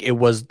sounded like. It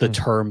was the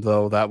term,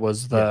 though, that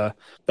was the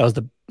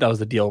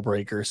deal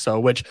breaker. So,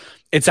 which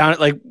it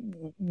sounded like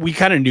we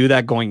kind of knew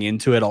that going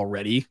into it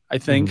already, I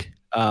think.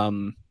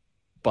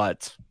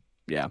 But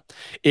yeah,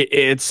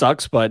 it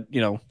sucks. But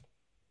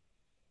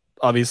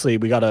obviously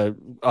we got a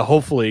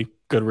hopefully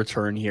good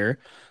return here.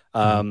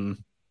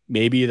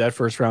 Maybe that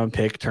first round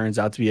pick turns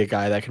out to be a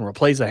guy that can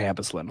replace a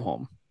Hampus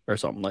Lindholm or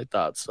something like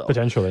that. So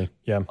potentially,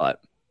 yeah.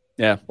 But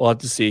yeah, we'll have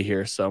to see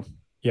here. So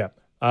yeah,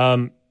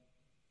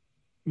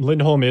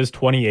 Lindholm is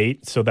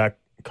 28, so that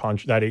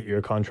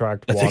 8-year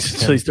contract.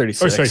 He's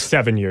 36. Or sorry,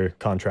 7-year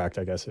contract.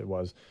 I guess it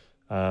was.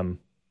 I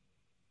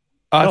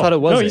thought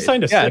it was. No, he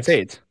signed a 6. It's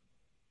 8.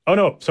 Oh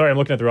no, sorry, I'm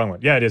looking at the wrong one.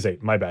 Yeah, it is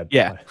 8. My bad.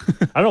 Yeah,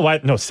 I don't know why.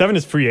 No, 7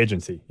 is free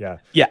agency. Yeah.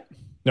 Yeah.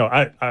 No,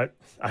 I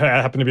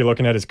happen to be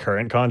looking at his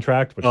current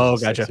contract, which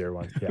is a 6-year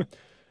one. Yeah.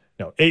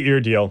 No, 8-year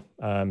deal.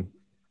 So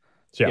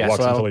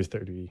walks until he's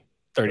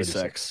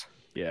 36.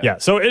 Yeah. Yeah.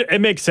 So it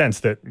makes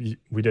sense that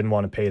we didn't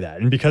want to pay that.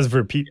 And because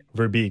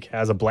Verbeek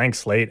has a blank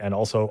slate and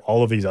also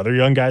all of these other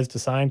young guys to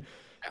sign,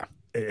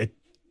 it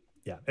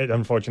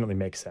unfortunately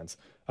makes sense.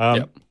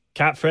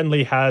 Cap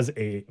Friendly has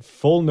a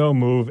full no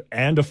move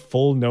and a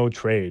full no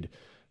trade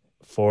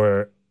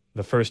for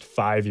the first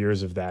 5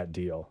 years of that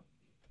deal.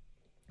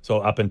 So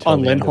up until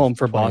on the end Lindholm of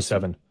for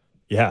 27. Boston.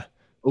 Yeah.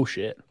 Oh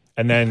shit.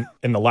 And then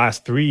in the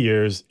last 3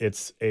 years,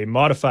 it's a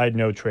modified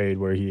no trade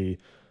where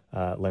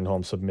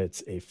Lindholm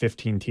submits a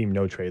 15-team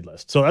no trade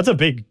list. So that's a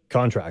big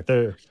contract.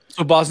 So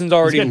Boston's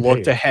already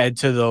looked paid. ahead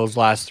to those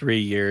last 3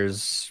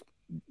 years.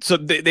 So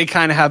they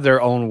kind of have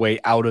their own way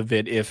out of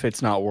it if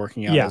it's not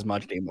working out as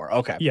much anymore.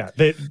 Okay. Yeah,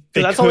 they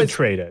that's could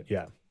trade it.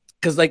 Yeah.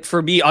 Because like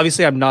for me,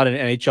 obviously I'm not an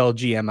NHL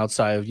GM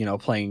outside of,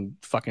 playing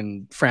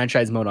fucking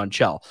franchise mode on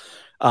Chell.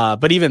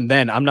 But even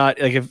then, I'm not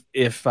like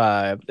if there's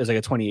like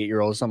a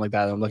 28-year-old or something like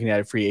that, and I'm looking at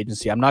a free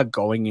agency, I'm not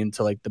going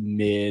into like the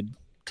mid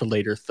to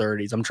later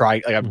 30s. I'm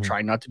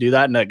trying not to do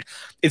that, and like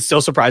it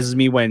still surprises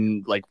me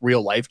when like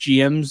real life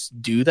GMs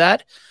do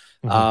that.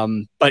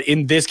 But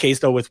in this case,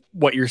 though, with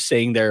what you're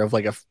saying there of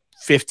like a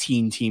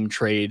 15-team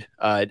trade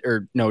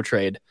or no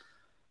trade,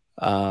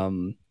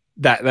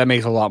 that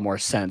makes a lot more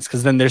sense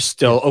because then there's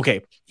still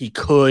he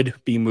could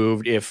be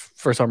moved if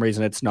for some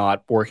reason it's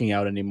not working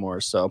out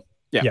anymore. So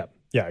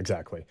Yeah,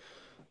 exactly.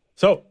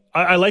 So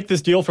I like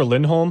this deal for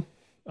Lindholm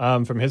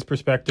from his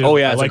perspective. Oh,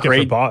 yeah, I it's like a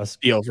great it for Boston.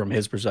 deal from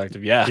his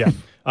perspective. Yeah.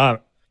 Yeah.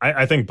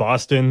 I think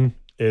Boston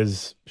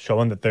is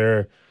showing that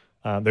they're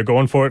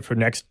going for it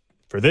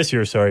for this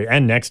year,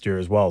 and next year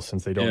as well,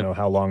 since they don't know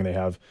how long they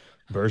have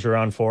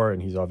Bergeron for,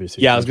 and he's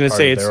obviously I was going to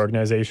say it's their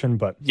organization,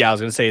 but I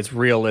was going to say it's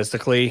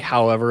realistically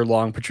however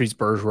long Patrice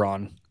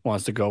Bergeron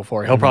wants to go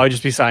for. He'll probably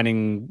just be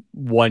signing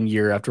 1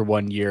 year after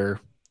 1 year.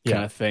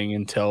 Kind of thing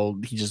until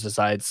he just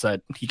decides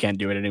that he can't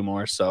do it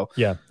anymore. So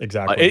yeah,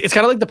 exactly. It's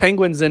kind of like the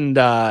Penguins and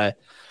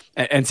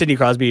Sidney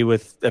Crosby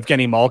with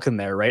Evgeny Malkin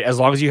there, right? As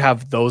long as you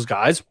have those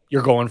guys,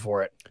 you're going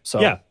for it. So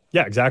yeah,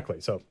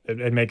 exactly. So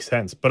it makes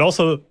sense, but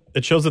also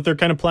it shows that they're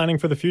kind of planning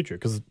for the future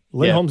because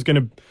Lindholm's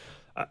going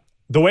to.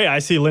 The way I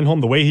see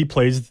Lindholm, the way he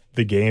plays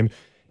the game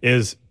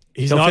is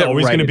he's not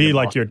always going to be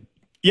like your.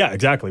 Yeah,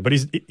 exactly. But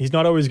he's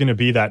not always going to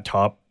be that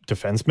top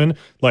defenseman.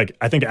 Like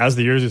I think as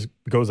the years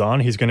goes on,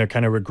 he's going to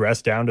kind of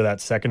regress down to that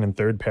second and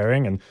third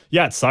pairing. And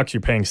yeah, it sucks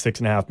you're paying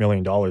 $6.5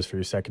 million for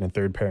your second and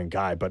third pairing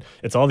guy, but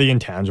it's all the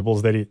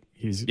intangibles that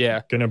he's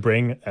going to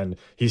bring, and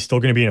he's still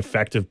going to be an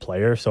effective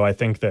player. So I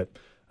think that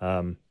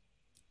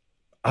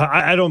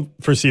I don't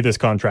foresee this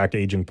contract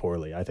aging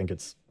poorly. I think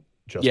it's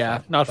just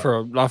not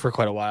for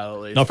quite a while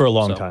at least. Not for a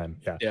long time.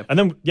 Yeah. And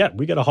then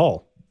we get a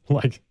haul.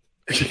 Like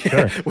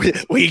sure.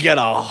 we get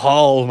a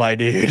haul, my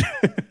dude.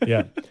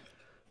 Yeah.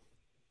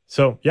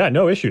 So,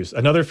 no issues.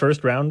 Another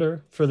first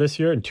rounder for this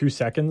year in 2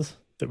 seconds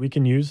that we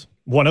can use.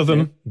 One of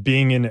them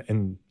being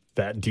in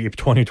that deep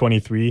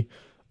 2023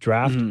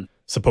 draft,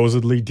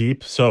 supposedly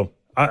deep. So,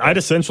 I'd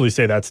essentially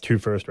say that's 2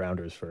 first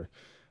rounders for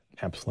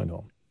Hampus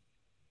Lindholm.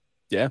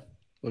 Yeah,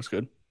 looks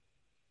good.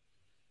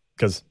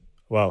 Because,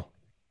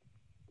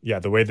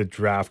 the way the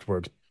draft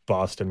works,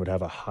 Boston would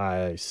have a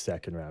high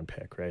second round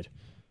pick, right?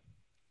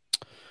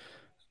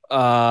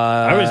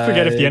 I always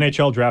forget if the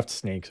NHL drafts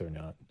snakes or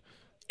not.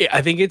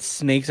 I think it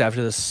snakes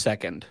after the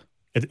second.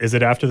 Is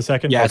it after the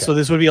second? Yeah, so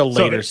this would be a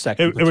later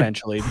second,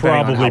 potentially. It would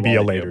probably be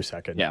a later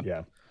second.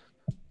 Yeah.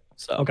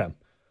 So okay.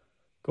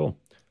 Cool.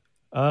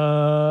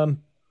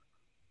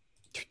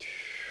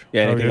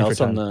 Anything else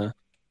on the...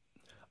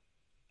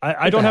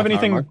 I don't have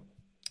anything...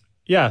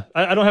 Yeah,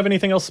 I don't have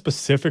anything else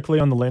specifically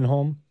on the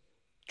Lindholm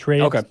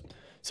trade. Okay.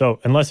 So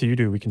unless you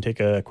do, we can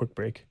take a quick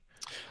break.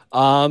 Do you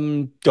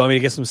want me to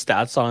get some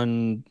stats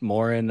on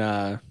more in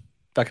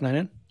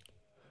Duck9?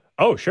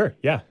 Oh, sure.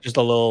 Yeah. Just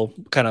a little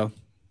kind of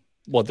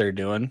what they're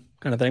doing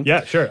kind of thing.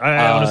 Yeah, sure.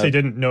 I honestly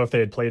didn't know if they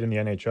had played in the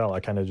NHL. I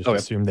kind of just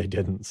assumed they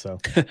didn't. So,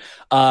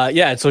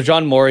 so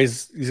John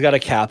Morey's he's got a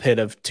cap hit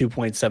of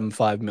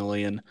 $2.75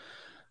 million.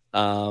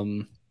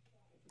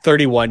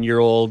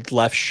 31-year-old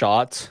left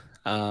shot.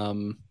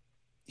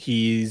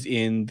 He's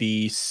in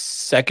the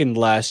second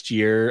last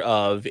year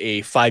of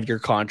a 5-year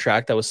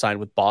contract that was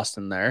signed with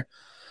Boston there.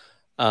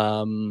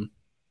 Where's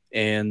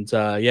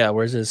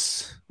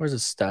his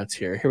stats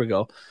here? Here we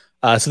go.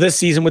 So this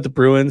season with the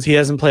Bruins, he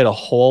hasn't played a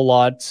whole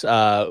lot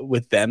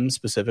with them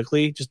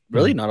specifically, just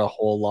really not a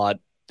whole lot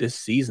this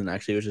season,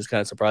 actually, which is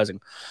kind of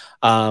surprising.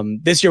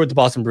 This year with the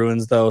Boston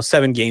Bruins, though,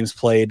 7 games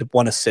played,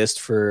 1 assist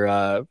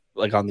for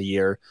on the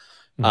year.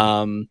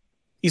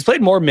 He's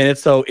played more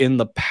minutes, though, in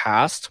the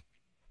past.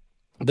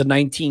 The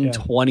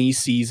 1920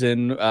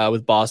 season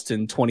with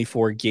Boston,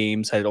 24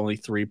 games, had only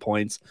 3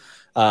 points.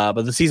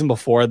 But the season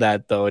before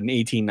that, though, in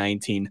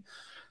 18-19,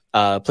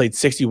 played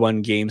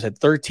 61 games, had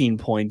 13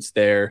 points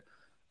there.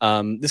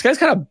 This guy's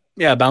kind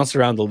of bounced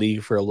around the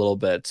league for a little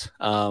bit.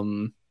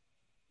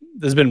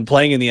 Has been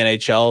playing in the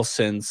NHL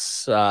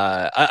since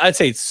I'd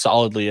say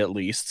solidly at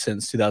least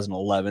since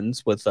 2011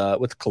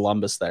 with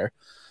Columbus there.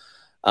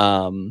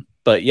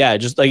 But yeah,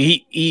 just like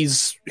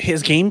his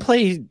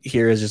gameplay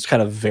here is just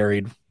kind of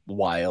varied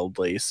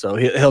wildly. So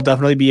he'll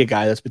definitely be a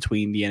guy that's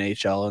between the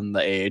NHL and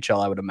the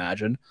AHL, I would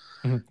imagine.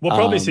 We'll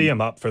probably see him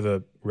up for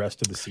the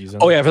rest of the season.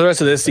 Oh yeah, for the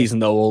rest of this season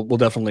though, we'll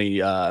definitely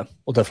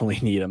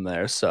need him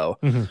there. So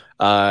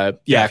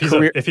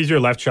if he's your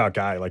left shot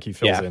guy, like he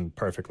fills in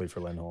perfectly for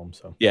Lindholm.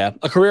 So yeah,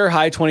 a career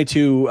high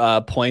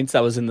 22 points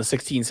that was in the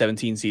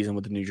 16-17 season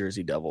with the New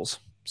Jersey Devils.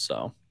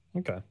 So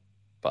okay,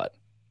 but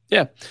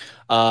yeah,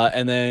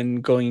 and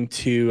then going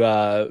to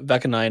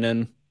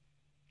Vekanainen.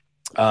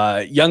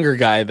 Younger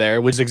guy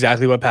there, which is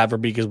exactly what Pat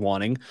Verbeek is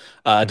wanting.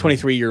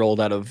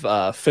 23-year-old out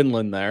of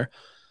Finland there.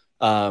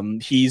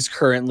 He's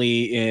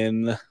currently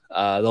in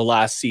the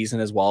last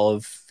season as well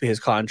of his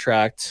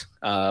contract,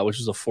 which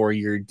is a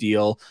 4-year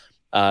deal.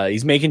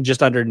 He's making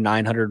just under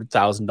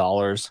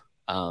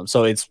 $900,000.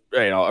 So it's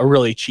a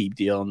really cheap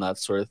deal and that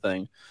sort of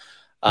thing.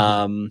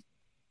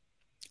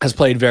 Has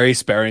played very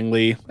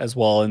sparingly as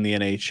well in the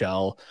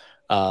NHL,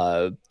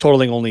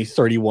 totaling only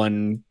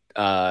 31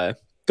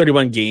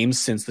 games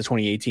since the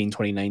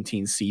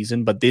 2018-2019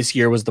 season, but this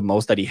year was the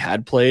most that he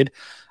had played.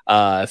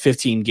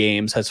 15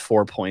 games, has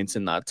 4 points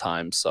in that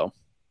time. So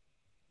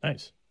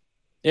nice.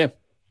 Yeah.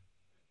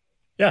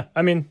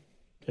 I mean,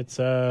 it's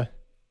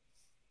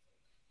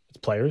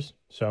players.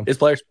 So it's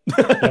players.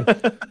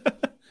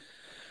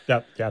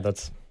 yeah.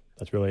 That's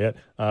really it.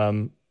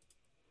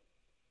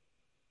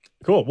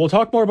 Cool. We'll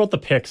talk more about the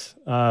picks.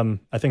 I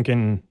think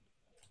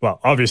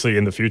obviously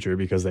in the future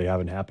because they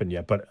haven't happened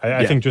yet. But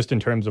I think just in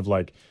terms of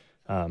like,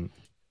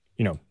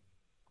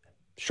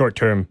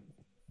 short-term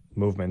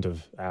movement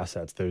of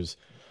assets,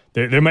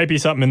 there might be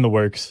something in the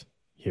works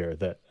here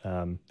that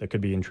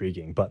could be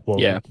intriguing, but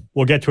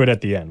we'll get to it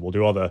at the end. We'll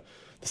do all the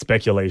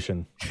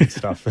speculation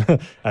stuff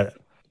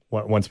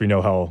once we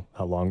know how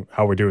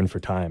we're doing for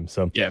time.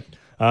 So we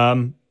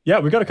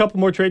got a couple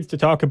more trades to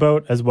talk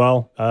about as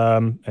well,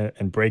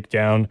 and break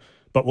down,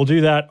 but we'll do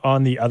that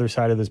on the other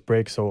side of this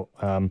break. So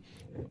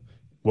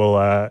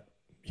we'll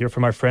hear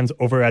from our friends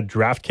over at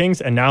DraftKings,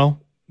 and now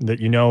that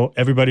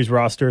everybody's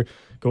roster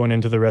going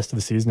into the rest of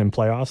the season and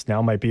playoffs,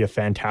 now might be a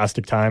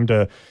fantastic time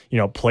to,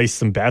 place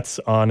some bets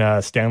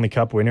on Stanley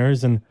Cup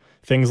winners and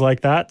things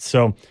like that.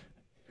 So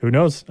who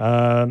knows?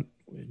 You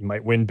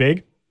might win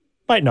big,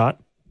 might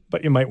not,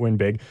 but you might win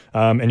big.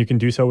 And you can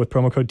do so with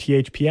promo code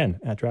THPN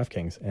at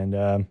DraftKings.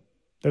 And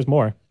there's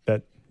more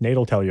that Nate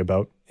will tell you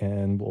about,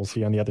 and we'll see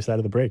you on the other side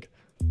of the break.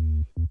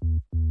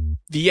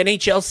 The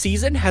NHL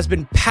season has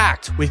been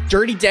packed with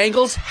dirty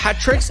dangles, hat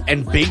tricks,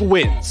 and big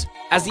wins.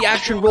 As the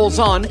action rolls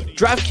on,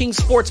 DraftKings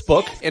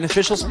Sportsbook, an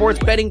official sports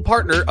betting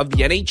partner of the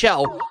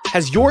NHL,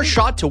 has your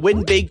shot to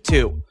win big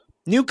too.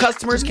 New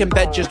customers can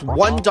bet just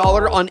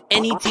 $1 on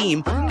any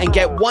team and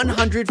get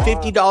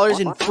 $150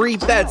 in free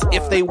bets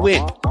if they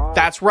win.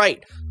 That's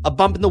right. A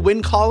bump in the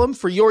win column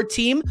for your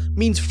team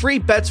means free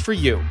bets for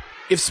you.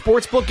 If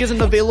Sportsbook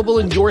isn't available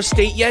in your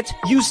state yet,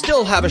 you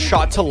still have a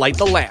shot to light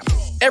the lamp.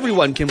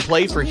 Everyone can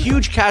play for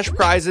huge cash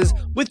prizes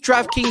with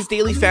DraftKings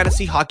daily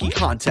fantasy hockey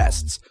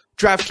contests.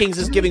 DraftKings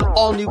is giving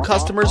all new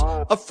customers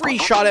a free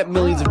shot at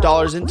millions of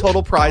dollars in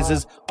total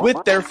prizes with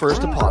their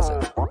first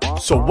deposit.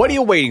 So what are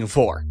you waiting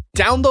for?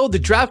 Download the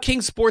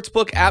DraftKings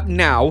Sportsbook app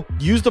now,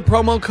 use the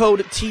promo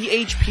code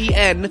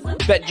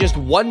THPN, bet just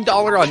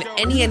 $1 on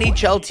any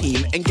NHL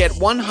team, and get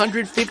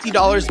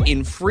 $150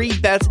 in free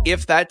bets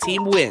if that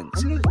team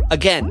wins.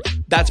 Again,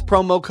 that's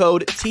promo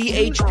code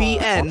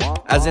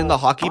THPN, as in the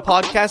Hockey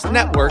Podcast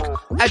Network,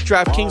 at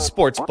DraftKings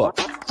Sportsbook,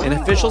 an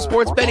official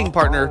sports betting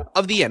partner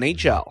of the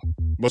NHL.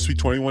 Must be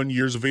 21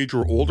 years of age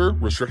or older.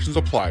 Restrictions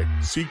apply.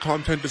 See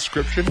content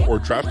description or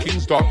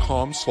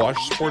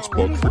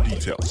DraftKings.com/sportsbook for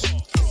details.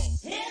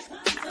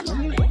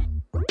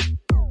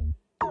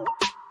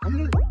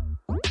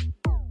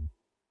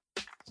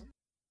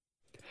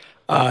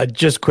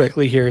 Just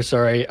quickly here,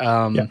 sorry.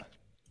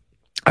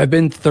 I've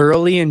been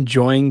thoroughly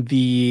enjoying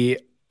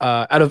the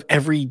out of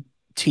every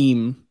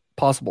team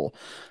possible.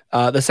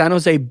 The San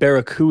Jose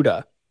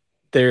Barracuda,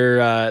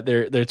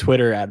 their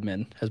Twitter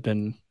admin has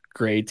been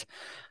great.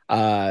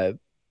 The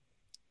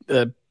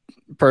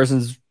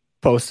person's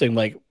posting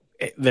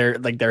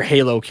their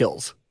Halo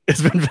kills.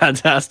 It's been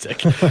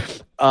fantastic. So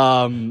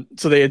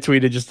they had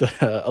tweeted just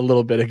a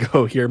little bit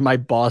ago here, my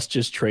boss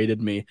just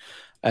traded me.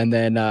 And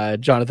then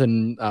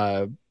Jonathan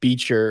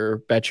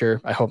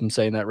Betcher, I hope I'm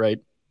saying that right,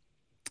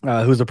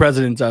 who's the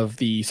president of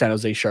the San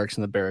Jose Sharks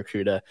and the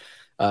Barracuda,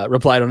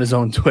 replied on his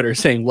own Twitter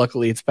saying,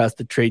 luckily it's past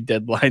the trade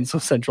deadline, so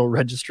Central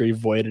Registry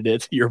voided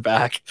it. You're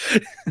back.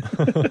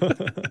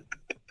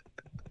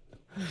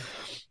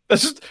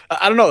 That's just,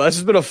 I don't know. That's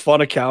just been a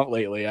fun account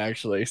lately,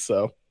 actually.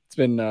 So it's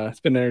been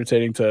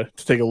entertaining to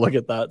take a look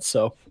at that.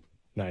 So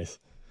nice.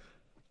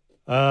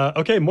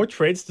 Okay, more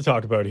trades to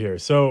talk about here.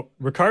 So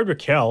Rickard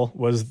Rakell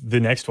was the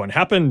next one.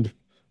 Happened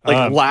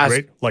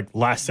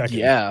last second.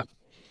 Yeah.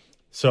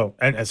 So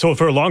and so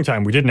for a long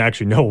time we didn't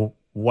actually know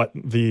what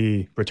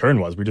the return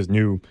was. We just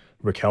knew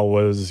Rakell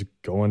was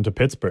going to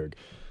Pittsburgh.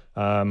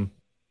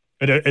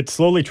 It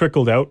slowly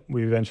trickled out.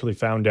 We eventually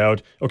found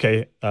out,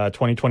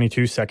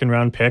 2022 second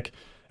round pick.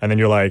 And then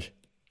you're like,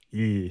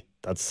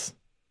 that's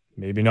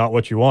maybe not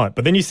what you want.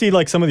 But then you see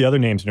like some of the other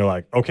names and you're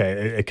like, okay,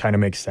 it kind of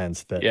makes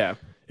sense that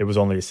it was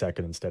only a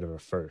second instead of a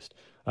first.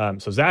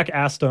 So Zach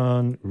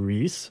Aston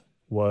Reese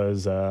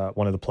was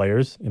one of the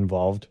players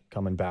involved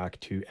coming back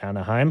to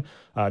Anaheim.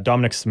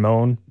 Dominic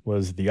Simone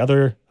was the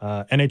other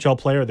NHL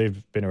player.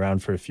 They've been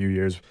around for a few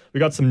years. We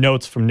got some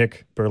notes from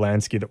Nick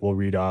Berlansky that we'll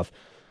read off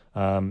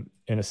in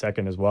a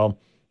second as well.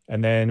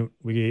 And then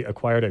we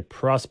acquired a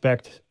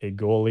prospect, a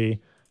goalie,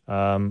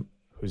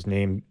 whose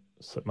name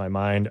slipped my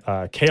mind,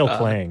 Kale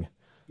Klang.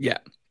 Yeah.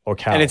 Or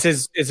Cal. And it's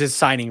his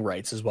signing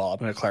rights as well. I'm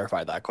going to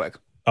clarify that quick.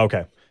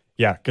 Okay.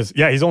 Yeah, because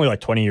he's only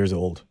like 20 years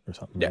old or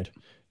something, right?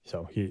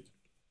 So he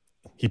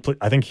played,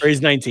 I think. Or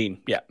he's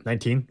 19. Yeah.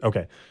 19?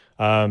 Okay.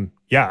 I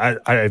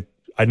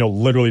know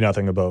literally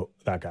nothing about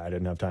that guy. I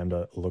didn't have time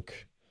to look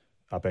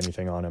up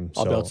anything on him.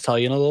 I'll be able to tell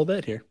you in a little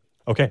bit here.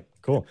 Okay,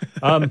 cool.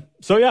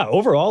 So yeah,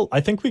 overall,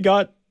 I think we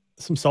got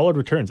some solid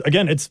returns.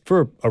 Again, it's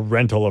for a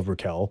rental of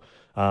Raquel.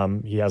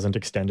 He hasn't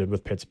extended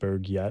with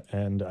Pittsburgh yet,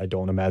 and I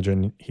don't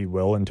imagine he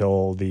will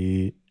until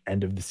the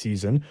end of the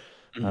season,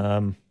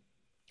 or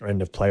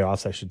end of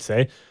playoffs, I should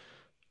say.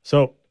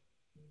 So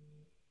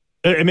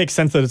it makes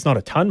sense that it's not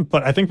a ton,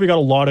 but I think we got a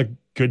lot of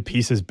good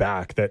pieces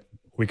back that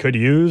we could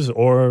use,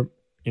 or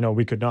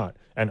we could not.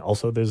 And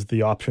also, there's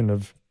the option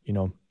of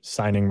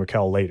signing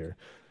Raquel later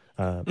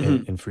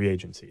in free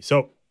agency.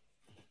 So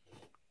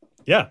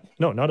yeah,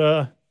 no, not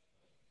a.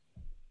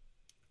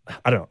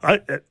 I don't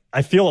know.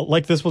 I feel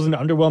like this was an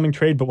underwhelming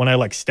trade, but when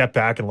I step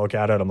back and look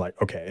at it, I'm like,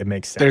 okay, it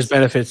makes sense. There's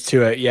benefits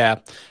to it, yeah.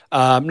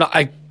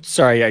 I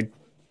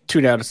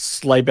tuned out a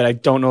slight bit. I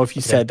don't know if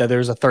you said that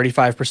there's a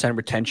 35%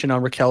 retention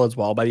on Raquel as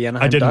well by the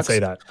Anaheim Ducks. Say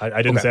that.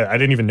 I didn't say that. I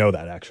didn't even know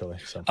that actually.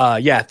 So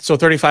so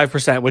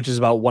 35%, which is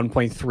about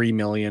 1.3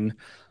 million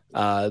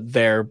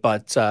there.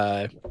 But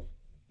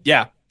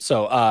yeah.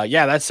 So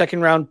that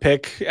second round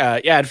pick,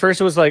 at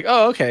first it was like,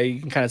 oh, okay, you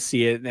can kind of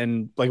see it.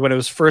 And like when it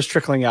was first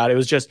trickling out, it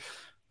was just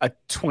a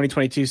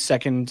 2022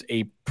 second,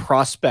 a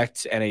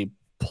prospect, and a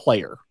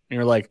player. And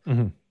you're like,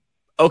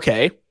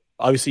 okay,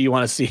 obviously you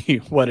want to see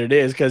what it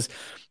is. Because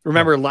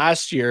remember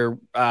last year,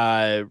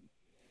 Bob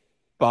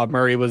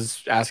Murray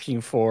was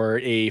asking for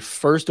a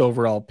first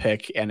overall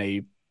pick and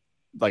a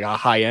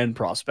high end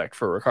prospect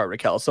for Rickard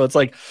Raquel. So it's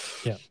like,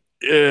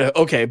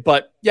 okay,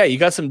 but yeah, you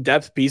got some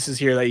depth pieces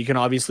here that you can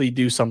obviously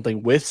do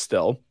something with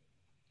still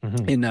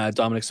in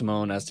Dominic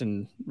Simone,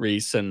 Aston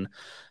Reese, and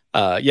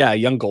a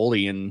young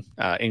goalie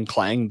in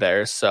Klang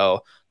there.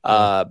 So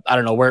I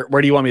don't know, where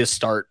do you want me to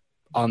start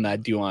on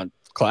that? Do you want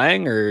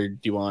Klang, or do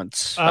you want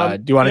to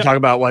talk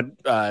about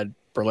what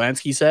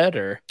Berlansky said,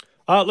 or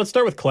let's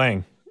start with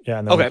Klang,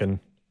 and then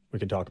we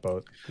can talk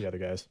about the other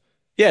guys.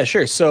 Yeah,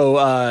 sure. So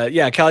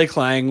Calle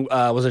Klang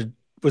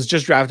was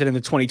just drafted in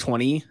the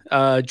 2020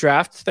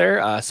 draft there,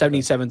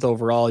 77th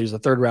overall. He was a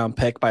third round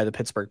pick by the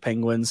Pittsburgh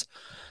Penguins.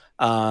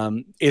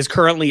 Is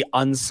currently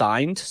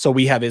unsigned, so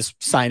we have his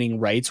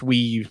signing rights.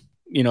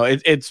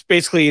 It's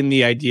basically in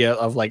the idea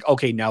of like,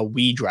 okay, now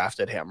we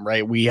drafted him,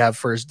 right? We have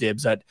first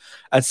dibs at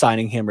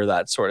signing him, or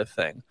that sort of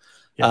thing.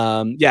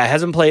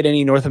 Hasn't played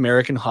any North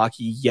American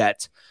hockey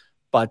yet,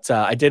 but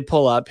I did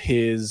pull up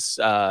his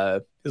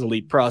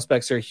elite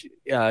prospects are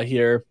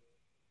here.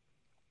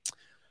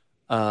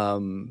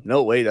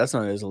 No, wait, that's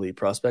not his elite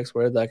prospects.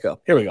 Where did that go?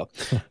 Here we go.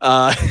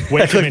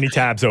 Way too many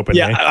tabs open.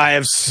 Yeah, I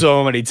have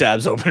so many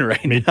tabs open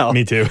right now.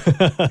 Me too.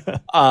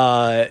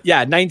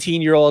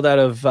 19-year-old out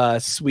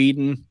of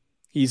Sweden.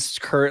 He's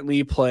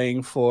currently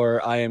playing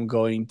for, I am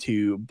going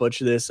to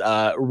butcher this,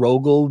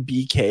 Rogel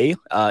BK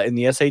in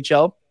the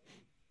SHL.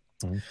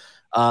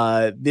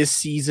 This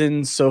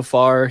season so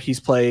far, he's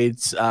played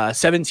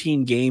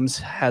 17 games,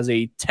 has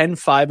a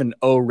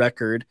 10-5-0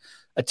 record,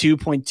 a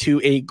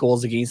 2.28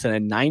 goals against, and a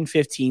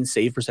 915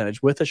 save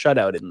percentage with a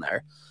shutout in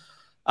there.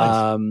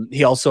 Nice.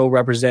 He also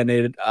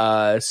represented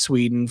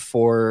Sweden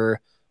for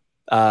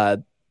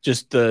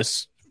just the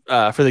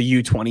for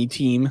the U20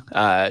 team,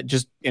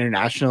 just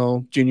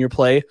international junior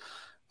play,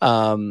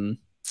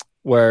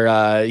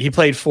 where he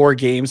played 4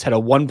 games, had a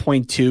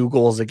 1.2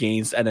 goals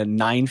against, and a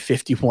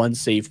 951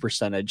 save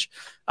percentage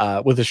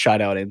with a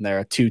shutout in there,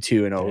 a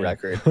 2-2-0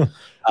 record. So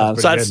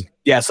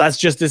that's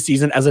just this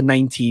season as a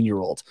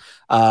 19-year-old.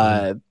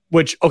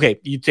 Which, okay,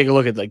 you take a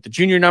look at like the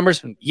junior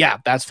numbers, and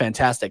that's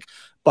fantastic.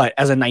 But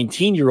as a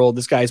 19-year-old,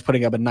 this guy is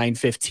putting up a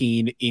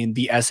 915 in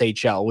the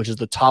SHL, which is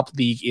the top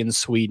league in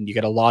Sweden. You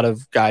get a lot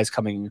of guys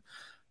coming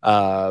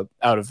out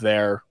of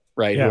there,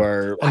 right, who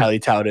are highly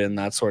touted and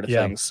that sort of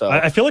thing. So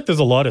I feel like there's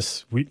a lot of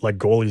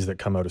goalies that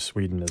come out of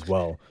Sweden as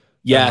well.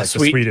 Yeah, the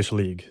Swedish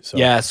league. So.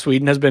 Yeah,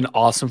 Sweden has been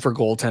awesome for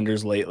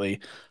goaltenders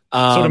lately.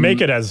 So to make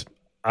it as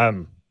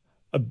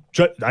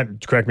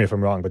correct me if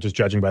I'm wrong, but just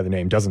judging by the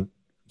name, doesn't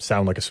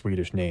sound like a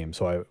Swedish name.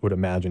 So I would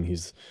imagine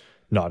he's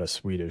not a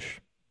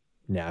Swedish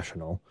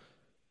national.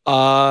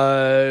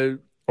 Or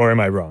am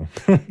I wrong?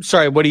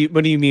 Sorry, what do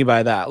you mean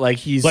by that? Like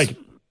he's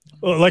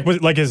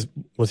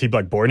was he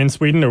like born in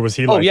Sweden, or was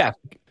he? Oh,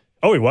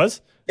 he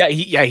was. Yeah,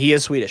 he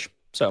is Swedish.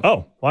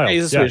 So wow,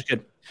 he's a Swedish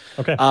kid.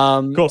 Okay,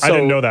 cool. I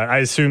didn't know that. I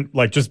assumed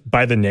just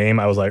by the name,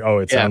 I was like, oh,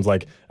 it sounds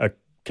like a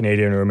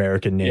Canadian or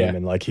American name,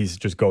 and like he's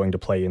just going to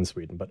play in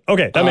Sweden. But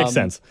okay, that makes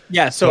sense.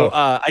 Yeah, so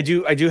I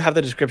do have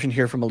the description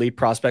here from Elite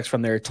Prospects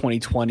from their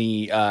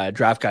 2020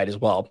 draft guide as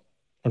well.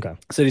 Okay.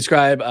 So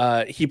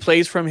describe, he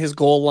plays from his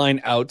goal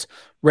line out,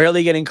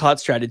 rarely getting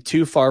caught stranded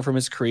too far from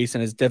his crease,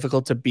 and is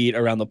difficult to beat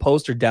around the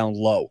post or down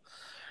low.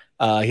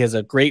 He has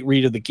a great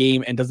read of the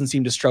game and doesn't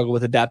seem to struggle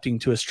with adapting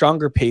to a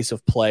stronger pace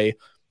of play.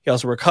 He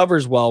also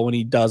recovers well when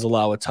he does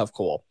allow a tough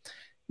goal.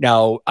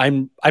 Now,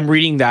 I'm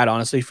reading that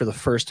honestly for the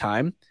first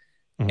time,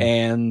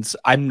 and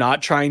I'm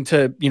not trying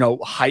to,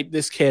 hype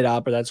this kid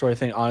up or that sort of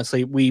thing.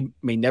 Honestly, we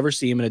may never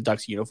see him in a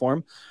Ducks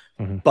uniform,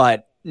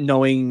 but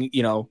knowing,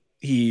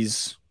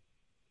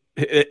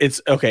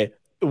 it's okay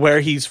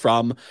where he's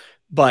from,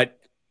 but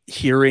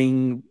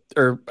hearing,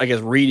 or I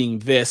guess reading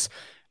this,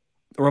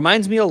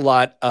 reminds me a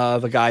lot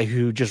of a guy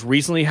who just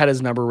recently had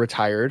his number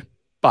retired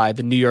by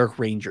the New York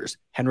Rangers,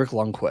 Henrik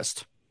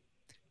Lundqvist.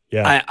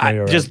 Yeah,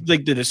 I just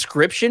like the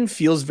description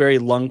feels very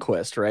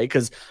Lundqvist, right?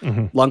 Because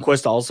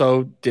Lundqvist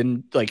also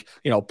didn't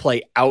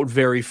play out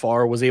very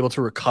far, was able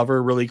to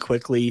recover really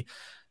quickly.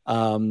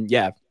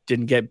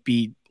 Didn't get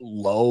beat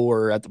low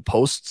or at the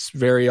posts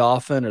very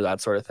often or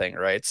that sort of thing,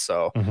 right?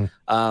 So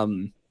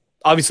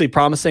obviously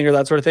promising or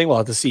that sort of thing. We'll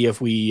have to see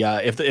if we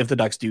if the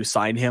Ducks do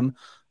sign him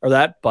or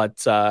that.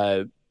 But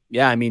a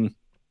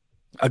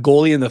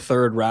goalie in the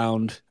third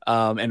round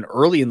and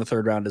early in the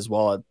third round as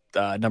well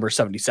at number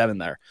 77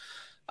 there.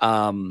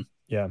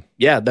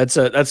 That's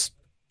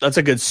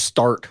a good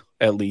start,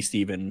 at least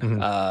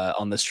even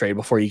on this trade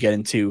before you get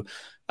into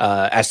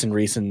Aston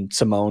Reese and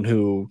Simone,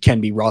 who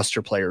can be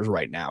roster players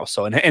right now.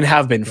 So, and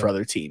have been for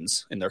other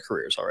teams in their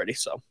careers already.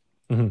 So,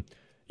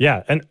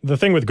 yeah. And the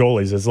thing with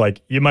goalies is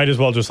like, you might as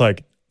well just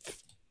like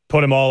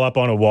put them all up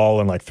on a wall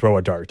and like throw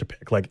a dart to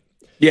pick. Like,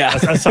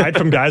 aside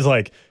from guys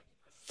like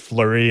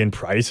Fleury and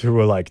Price, who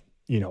are like,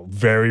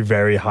 very,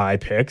 very high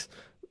picks,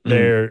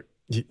 they're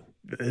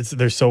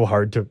so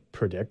hard to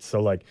predict.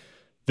 So like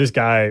this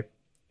guy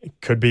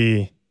could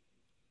be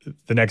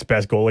the next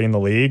best goalie in the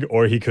league,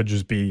 or he could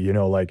just be,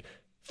 like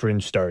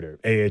fringe starter,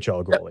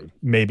 AHL goalie,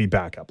 maybe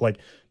backup. Like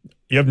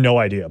you have no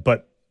idea,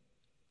 but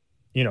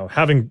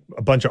having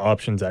a bunch of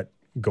options at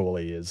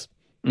goalie is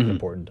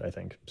important, I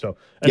think. So,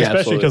 and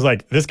especially because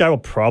like this guy will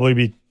probably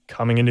be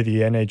coming into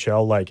the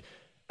NHL like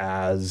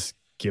as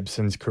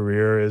Gibson's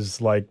career is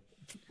like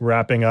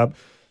wrapping up.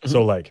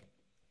 So like,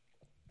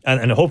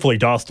 and hopefully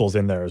Dostal's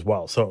in there as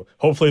well. So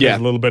hopefully there's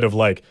a little bit of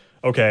like,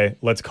 okay,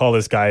 let's call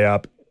this guy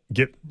up.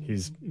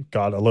 He's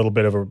got a little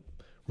bit of a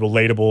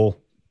relatable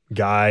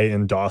guy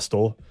in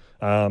Dostal.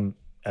 And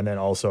then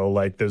also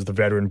like there's the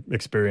veteran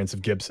experience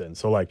of Gibson.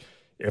 So like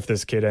if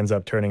this kid ends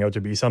up turning out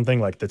to be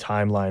something, like the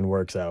timeline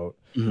works out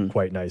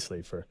quite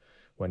nicely for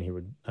when he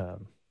would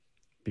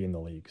be in the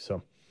league.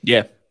 So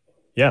yeah.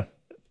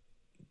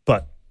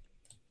 But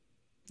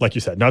like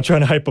you said, not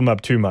trying to hype him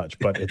up too much,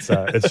 but it's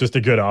just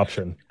a good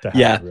option to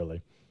have,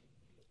 really.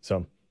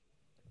 So,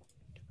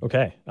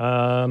 okay.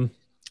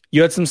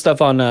 You had some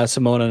stuff on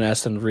Simone and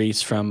Aston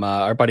Reese from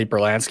our buddy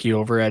Berlansky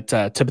over at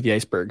Tip of the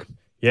Iceberg.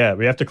 Yeah,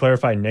 we have to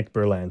clarify Nick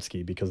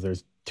Berlansky because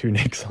there's two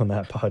Nicks on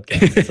that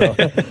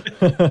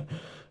podcast.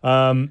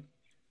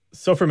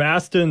 So from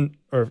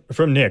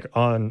Nick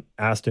on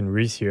Aston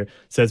Reese here,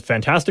 says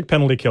fantastic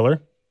penalty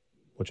killer,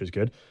 which is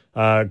good.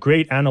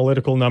 Great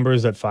analytical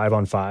numbers at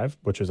 5-on-5,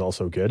 which is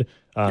also good.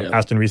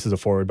 Aston Reese is a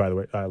forward, by the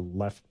way,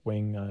 left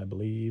wing, I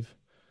believe.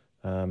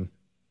 Pretty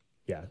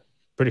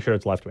sure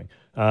it's left wing.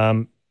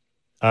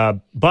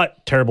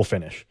 But terrible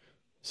finish.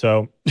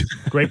 So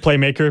great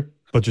playmaker,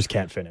 but just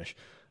can't finish.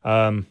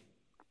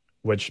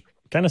 Which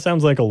kind of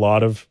sounds like a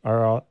lot of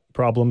our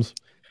problems,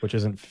 which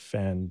isn't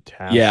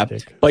fantastic. Yeah,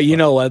 but you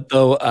know what,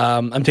 though?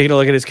 I'm taking a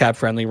look at his cap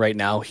friendly right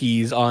now.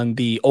 He's on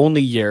the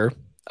only year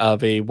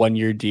of a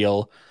 1-year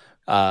deal,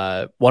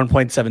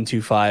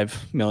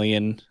 $1.725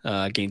 million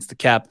against the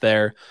cap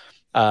there.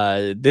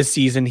 This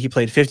season, he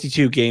played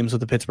 52 games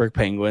with the Pittsburgh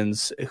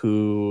Penguins,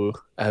 who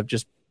have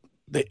just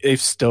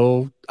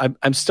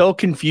I'm still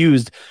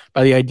confused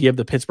by the idea of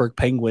the Pittsburgh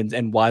Penguins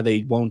and why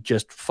they won't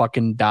just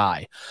fucking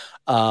die.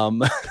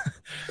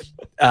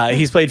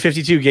 He's played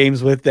 52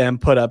 games with them,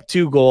 put up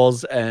 2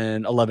 goals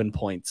and 11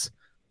 points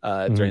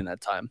during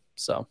that time.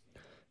 So,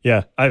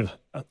 yeah,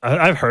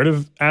 I've heard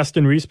of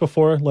Aston Reese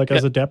before, like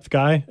as a depth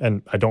guy,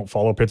 and I don't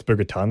follow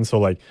Pittsburgh a ton, so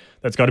like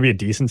that's got to be a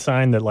decent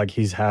sign that like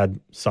he's had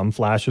some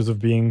flashes of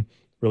being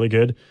really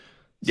good.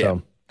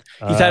 So.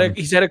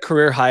 He's had a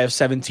career high of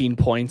 17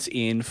 points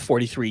in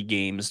 43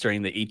 games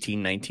during the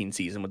 18-19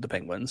 season with the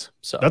Penguins.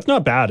 So that's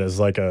not bad as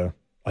like a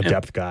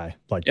depth guy,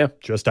 like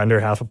just under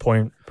half a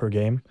point per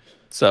game.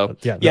 So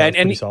and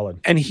pretty solid.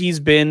 And he's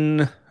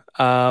been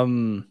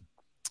throughout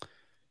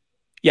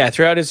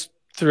his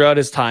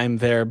time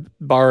there,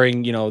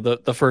 barring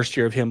the first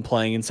year of him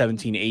playing in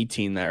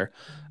 17-18 there,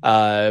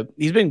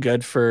 he's been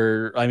good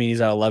for. I mean, he's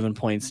at 11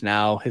 points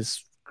now.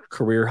 His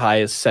career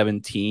high is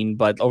 17,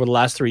 but over the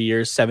last 3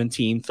 years,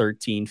 17,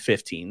 13,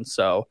 15.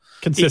 So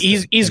consistent.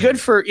 He's good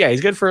for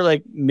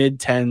like mid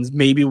 10s.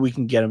 Maybe we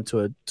can get him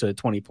to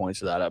 20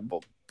 points of that.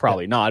 Well,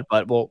 probably not,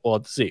 but we'll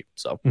have to see.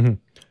 So, and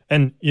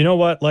And you know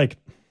what? Like,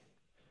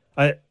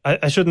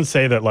 I shouldn't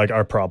say that like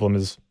our problem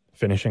is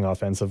finishing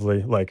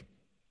offensively, like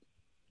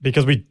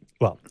because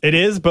it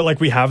is, but like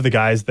we have the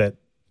guys that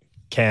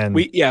can.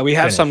 We have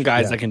finish. some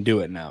guys that can do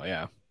it now.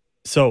 Yeah.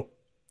 So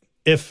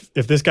if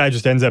this guy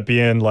just ends up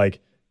being like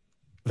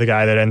the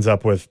guy that ends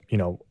up with, you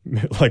know,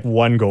 like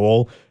 1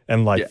 goal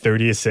and like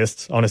 30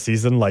 assists on a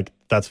season, like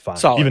that's fine.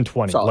 Solid. Even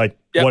 20, Solid. like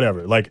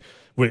whatever. Like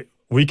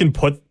we can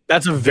put.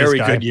 That's a very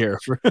good year.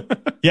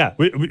 Yeah,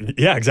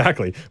 yeah,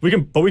 exactly. We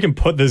can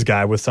put this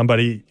guy with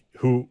somebody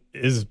who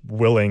is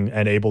willing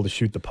and able to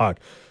shoot the puck,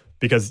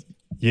 because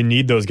you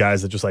need those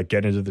guys that just like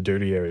get into the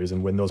dirty areas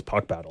and win those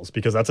puck battles,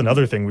 because that's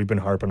another thing we've been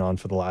harping on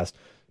for the last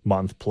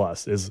month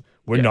plus is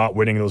we're not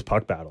winning those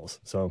puck battles.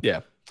 So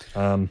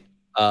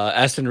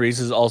Aston Reese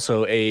is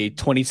also a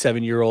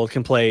 27-year-old,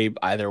 can play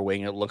either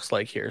wing, it looks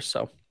like here.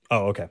 So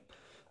okay.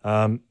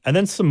 And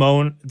then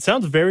Simone, it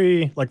sounds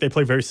very like they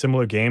play very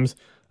similar games.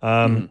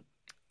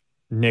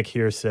 Nick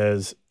here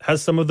says,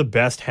 has some of the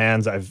best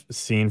hands I've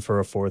seen for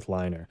a fourth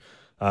liner.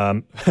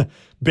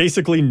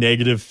 Basically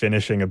negative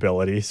finishing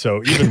ability,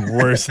 so even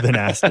worse than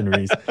Aston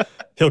Reese.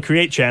 He'll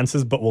create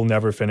chances, but will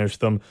never finish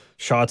them.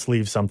 Shots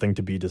leave something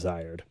to be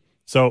desired.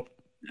 So,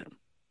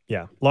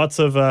 yeah, lots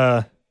of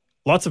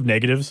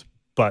negatives,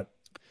 but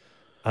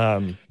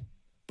really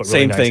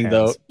same nice thing hands,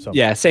 though. so.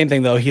 Yeah, same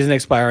thing though. He's an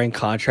expiring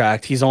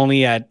contract. He's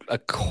only at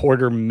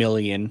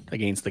 $250,000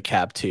 against the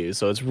cap too,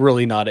 so it's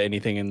really not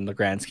anything in the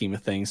grand scheme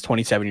of things.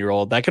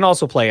 27-year-old that can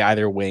also play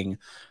either wing,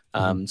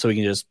 so we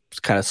can just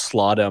kind of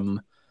slot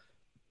him.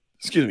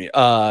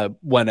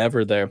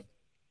 Whenever there.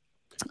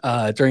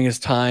 During his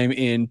time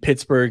in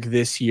Pittsburgh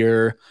this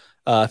year,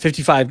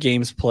 55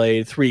 games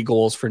played, 3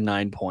 goals for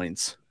 9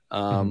 points.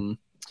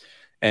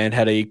 And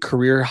had a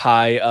career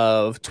high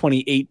of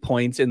 28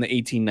 points in the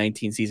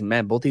 18-19 season.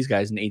 Man, both these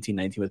guys in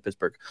 18-19 with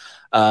Pittsburgh.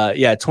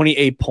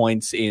 28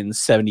 points in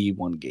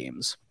 71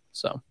 games.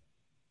 So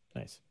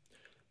nice.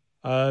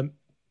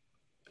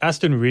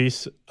 Aston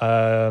Reese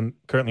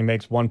currently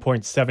makes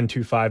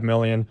 $1.725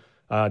 million.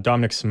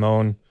 Dominic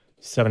Simone,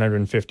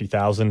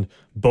 $750,000.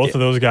 Both of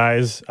those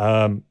guys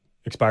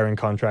expiring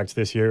contracts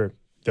this year.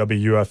 They'll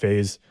be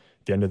UFAs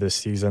at the end of this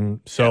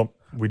season. So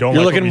we don't.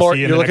 You're looking more.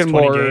 You're looking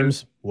more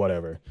games.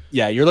 Whatever.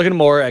 Yeah, you're looking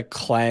more at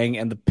Klang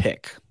and the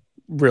pick,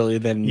 really,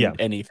 than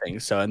anything.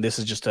 So, and this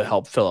is just to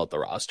help fill out the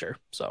roster.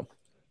 So,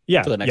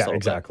 for the next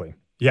exactly. Bit.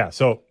 Yeah,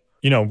 so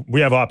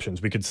we have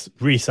options. We could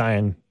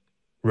re-sign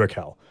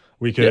Raquel.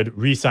 We could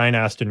re-sign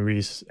Aston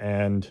Reese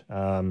and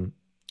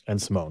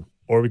Simone,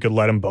 or we could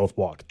let them both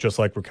walk, just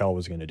like Raquel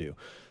was going to do.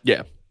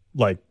 Yeah,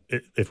 like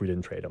if we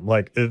didn't trade him,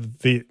 like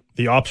the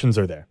options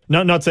are there.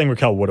 Not saying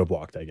Raquel would have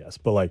walked, I guess,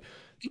 but like.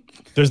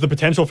 There's the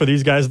potential for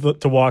these guys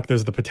to walk.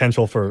 There's the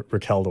potential for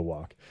Raquel to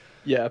walk.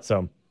 Yeah.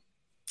 So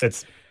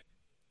it's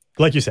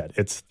like you said,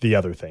 it's the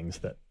other things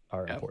that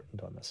are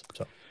important on this.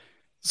 So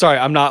sorry,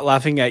 I'm not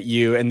laughing at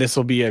you. And this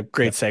will be a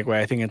great segue,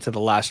 I think, into the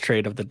last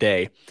trade of the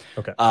day.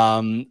 Okay.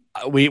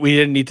 We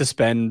didn't need to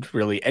spend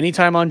really any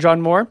time on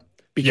John Moore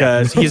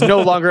because he's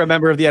no longer a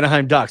member of the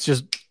Anaheim Ducks,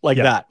 just like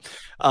that.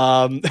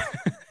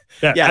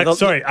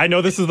 Sorry, I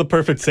know this is the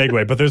perfect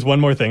segue, but there's one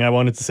more thing I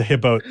wanted to say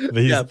about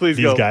these guys. Please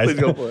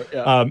go for it.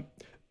 Yeah.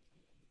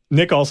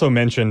 Nick also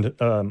mentioned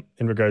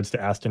in regards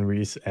to Aston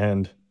Reese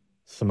and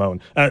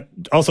Simone.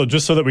 Also,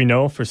 just so that we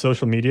know for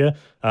social media,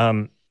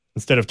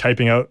 instead of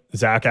typing out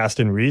Zach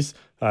Aston Reese,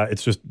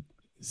 it's just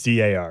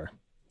ZAR.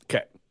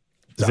 Okay.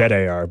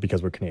 ZAR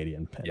because we're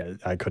Canadian. And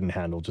I couldn't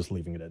handle just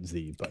leaving it at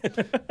Z,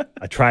 but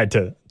I tried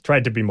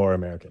to be more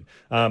American.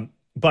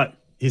 But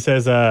he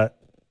says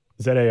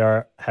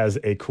ZAR has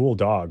a cool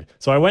dog.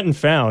 So I went and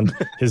found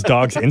his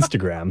dog's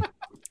Instagram,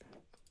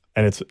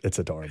 and it's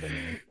adorable.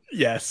 Man.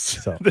 Yes.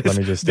 So let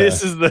me just.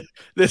 This is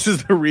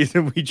the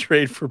reason we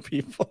trade for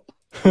people.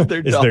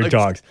 Their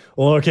dogs.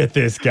 Look at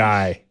this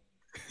guy.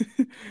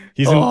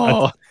 He's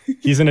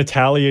an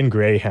Italian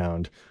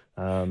greyhound.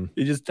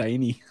 He's just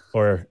tiny.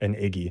 Or an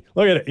Iggy.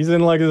 Look at it. He's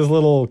in like this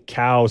little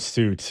cow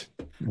suit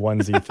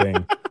onesie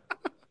thing,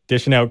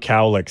 dishing out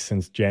cowlicks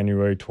since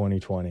January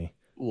 2020.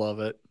 Love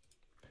it.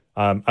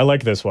 I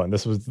like this one.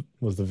 This was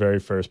the very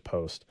first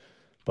post.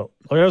 But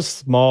look how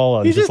small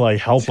and just like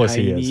helpless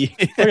tiny. He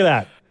is. Look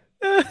at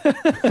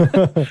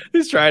that.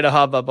 He's trying to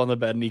hop up on the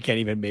bed and he can't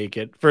even make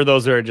it. For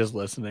those who are just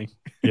listening.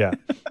 Yeah.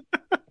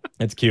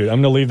 It's cute.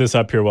 I'm going to leave this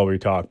up here while we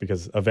talk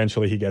because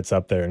eventually he gets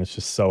up there and it's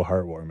just so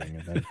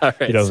heartwarming. And then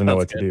he doesn't know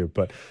what to do.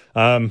 But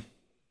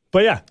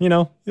yeah,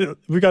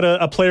 we got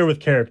a player with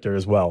character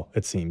as well,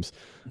 it seems,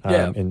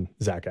 in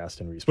Zach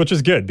Aston Reese, which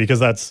is good because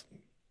that's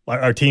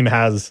our team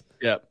has.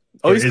 Yeah.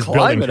 Oh, he's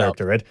climbing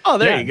character, right? Oh,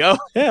 there you go.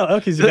 Yeah,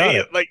 look, he's got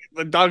it. Like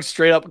the dog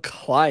straight up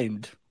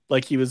climbed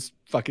like he was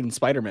fucking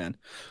Spider-Man.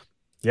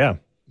 Yeah.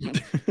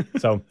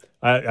 So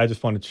I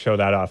just wanted to show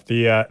that off.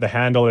 The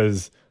handle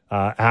is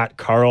at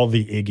Carl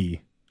the Iggy.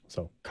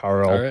 So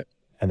Carl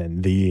and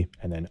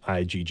then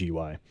IGGY.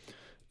 Right.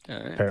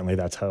 Apparently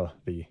that's how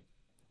the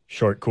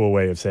short, cool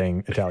way of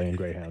saying Italian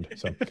greyhound.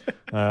 So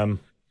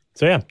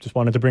yeah, just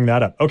wanted to bring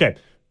that up. Okay.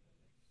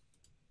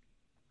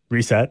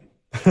 Reset.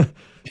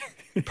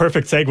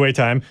 perfect segue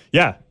time.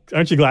 Yeah.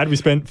 Aren't you glad we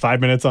spent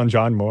 5 minutes on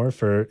John Moore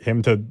for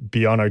him to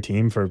be on our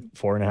team for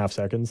 4.5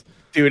 seconds?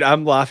 Dude,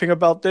 I'm laughing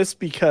about this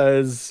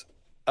because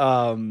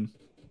I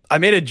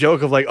made a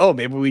joke of like, oh,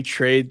 maybe we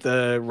trade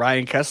the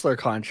Ryan Kessler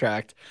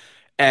contract,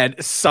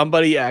 and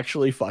somebody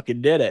actually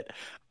fucking did it.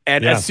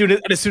 And as soon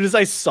as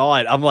I saw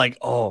it, I'm like,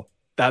 oh,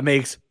 that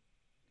makes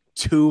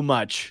too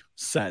much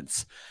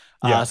sense.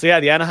 So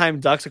the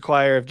Anaheim Ducks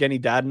acquire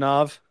Evgeny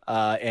Dadonov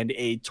and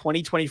a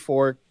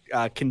 2024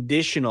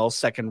 conditional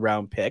second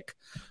round pick.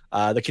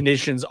 The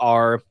conditions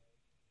are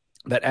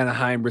that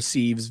Anaheim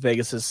receives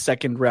Vegas's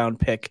second round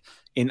pick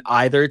in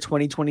either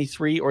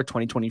 2023 or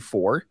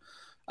 2024.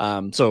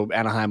 So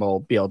Anaheim will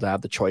be able to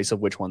have the choice of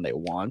which one they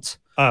want.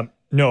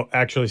 No,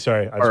 actually,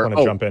 sorry. I just want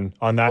to jump in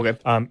on that.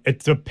 Okay. It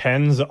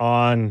depends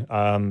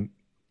on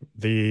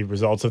the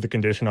results of the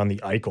condition on the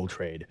Eichel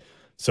trade.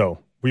 So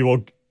we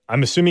will,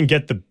 I'm assuming,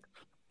 get the...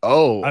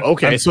 Oh,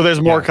 okay. So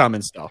there's more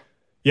coming still.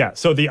 Yeah.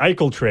 So the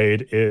Eichel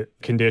trade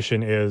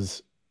condition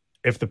is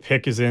if the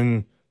pick is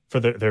in for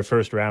their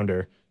first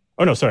rounder.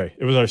 Oh, no, sorry.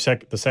 It was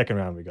the second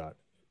round we got.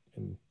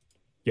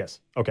 Yes.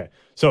 Okay.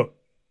 So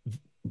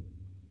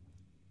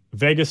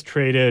Vegas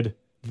traded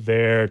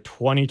their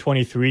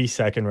 2023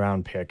 second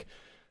round pick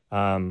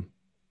to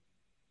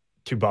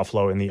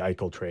Buffalo in the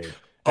Eichel trade.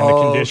 And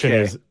the condition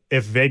is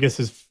if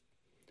Vegas's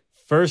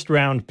first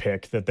round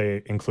pick that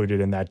they included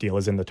in that deal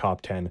is in the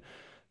top 10,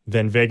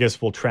 then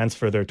Vegas will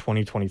transfer their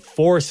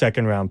 2024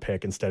 second round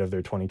pick instead of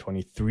their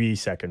 2023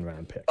 second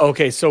round pick.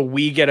 Okay, so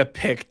we get a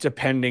pick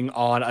depending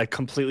on a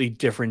completely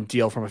different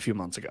deal from a few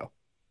months ago.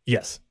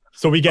 Yes.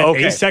 So we get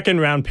a second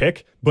round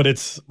pick, but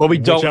we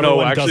don't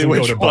know actually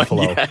which one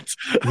Buffalo yet.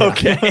 Yeah.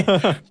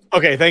 Okay.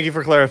 Okay, thank you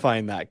for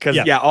clarifying that. Because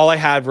all I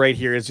have right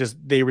here is just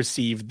they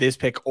receive this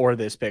pick or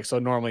this pick. So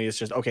normally it's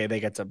just they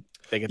get to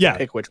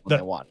pick which one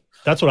they want.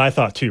 That's what I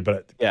thought too,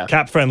 but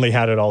Cap Friendly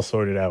had it all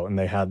sorted out and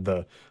they had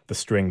the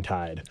string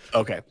tied.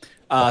 Okay.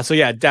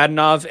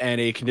 Dadonov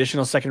and a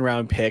conditional second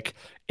round pick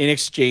in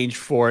exchange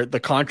for the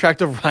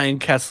contract of Ryan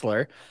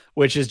Kessler,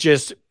 which is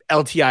just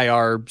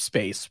LTIR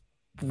space.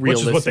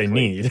 Which is what they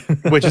need.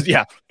 Which is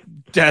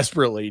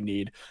desperately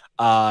need.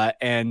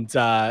 And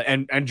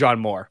John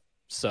Moore.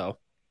 So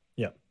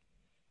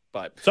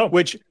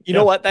which you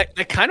know what,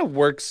 that kind of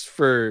works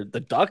for the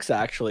Ducks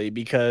actually,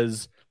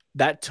 because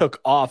that took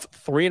off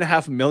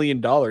 $3.5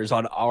 million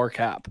on our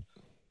cap.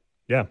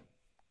 Yeah.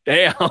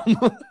 Damn.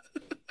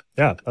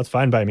 Yeah, that's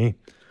fine by me.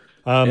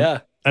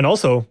 And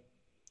also,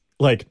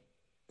 like,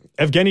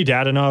 Evgeny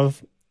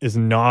Dadonov is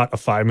not a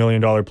 $5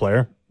 million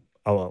player.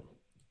 Oh, well,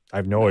 I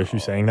have no issue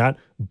saying that,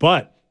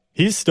 but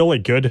he's still a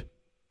good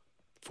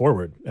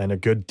forward and a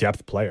good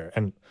depth player.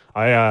 And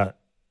I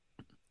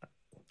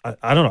don't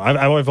know.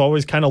 I've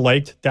always kind of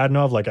liked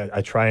Dadonov. Like,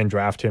 I try and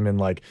draft him in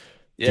like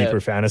deeper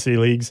fantasy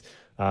leagues.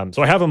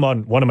 So I have him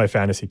on one of my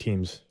fantasy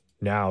teams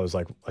now as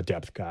like a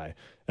depth guy.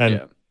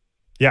 And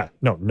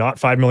not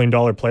 $5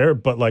 million player,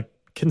 but like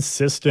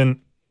consistent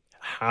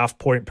half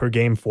point per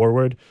game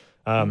forward.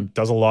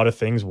 Does a lot of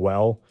things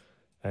well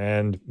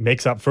and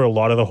makes up for a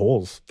lot of the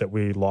holes that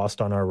we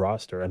lost on our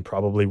roster and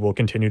probably will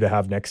continue to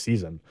have next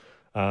season.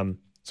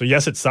 So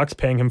yes, it sucks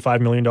paying him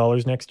 $5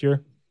 million next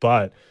year,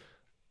 but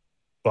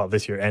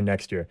this year and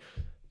next year.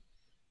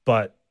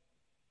 But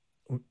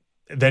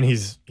then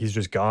he's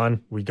just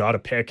gone. We got a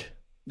pick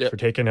for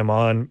taking him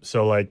on.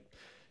 So like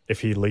if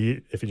he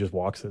just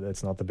walks,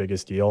 it's not the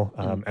biggest deal.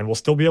 And we'll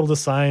still be able to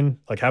sign,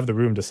 like have the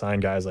room to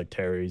sign guys like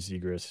Terry,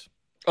 Zegras.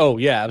 Oh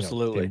yeah,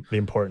 absolutely. The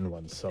important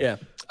ones. So. Yeah.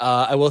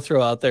 I will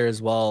throw out there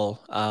as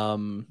well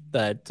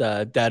that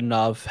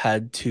Dadonov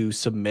had to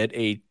submit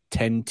a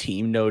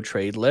 10-team no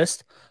trade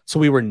list. So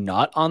we were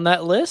not on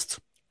that list.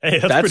 Hey,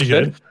 that's pretty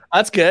good.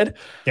 That's good.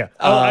 Yeah.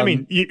 I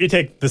mean, you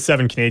take the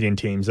 7 Canadian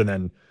teams and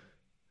then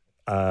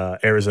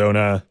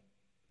Arizona,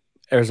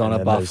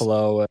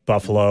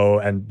 Buffalo,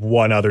 and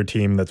one other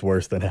team that's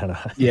worse than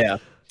Anaheim. Yeah.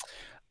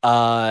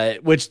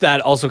 Which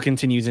that also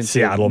continues into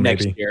Seattle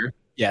next maybe. year.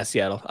 Yeah,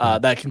 Seattle.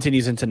 That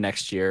continues into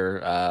next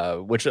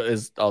year, which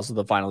is also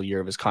the final year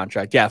of his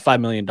contract. Yeah, $5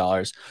 million.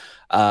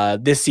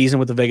 This season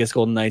with the Vegas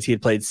Golden Knights, he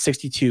had played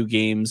 62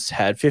 games,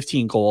 had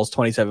 15 goals,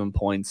 27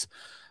 points.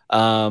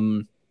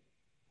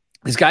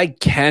 This guy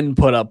can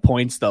put up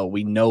points, though.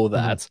 We know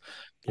that.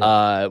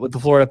 Yeah. With the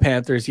Florida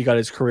Panthers, he got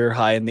his career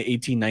high in the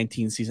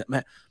 18-19 season.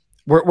 Man,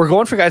 we're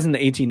going for guys in the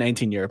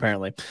 18-19 year,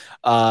 apparently.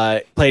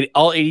 Played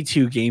all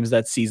 82 games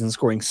that season,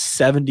 scoring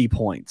 70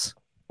 points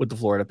with the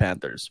Florida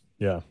Panthers.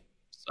 Yeah.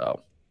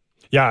 So,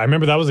 yeah, I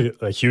remember that was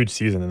a huge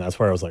season, and that's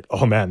where I was like,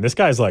 "Oh man, this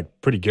guy's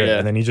like pretty good." Yeah.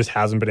 And then he just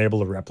hasn't been able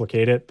to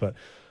replicate it. But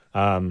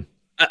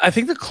I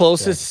think the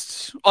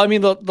closest, I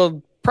mean,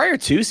 the prior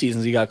 2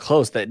 seasons he got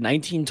close. That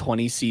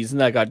 19-20 season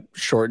that got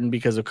shortened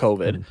because of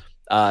COVID.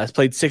 Has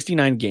played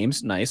 69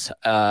 games, nice,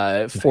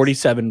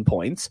 47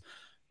 points.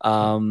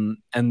 And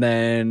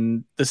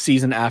then the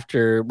season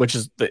after, which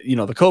is the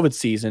COVID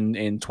season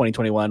in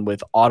 2021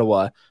 with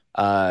Ottawa.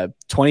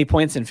 20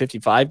 points in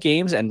 55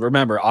 games, and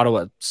remember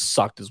Ottawa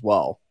sucked as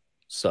well.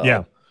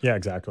 So Yeah,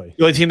 exactly.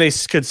 The only team they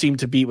could seem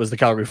to beat was the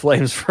Calgary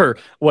Flames for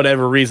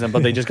whatever reason,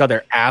 but they just got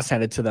their ass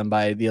handed to them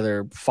by the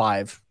other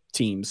 5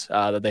 teams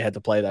that they had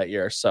to play that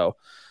year. So,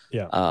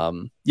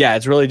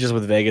 it's really just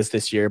with Vegas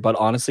this year. But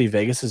honestly,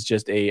 Vegas is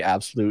just a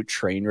absolute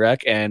train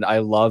wreck, and I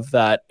love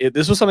that.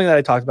 This was something that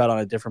I talked about on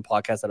a different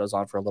podcast that I was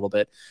on for a little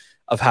bit,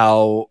 of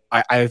how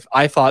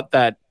I thought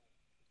that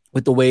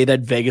with the way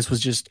that Vegas was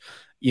just,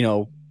 we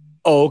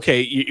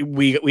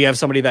have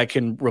somebody that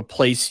can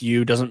replace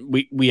you.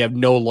 We have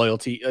no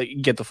loyalty.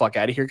 Get the fuck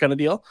out of here, kind of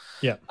deal.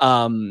 Yeah.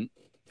 And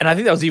I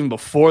think that was even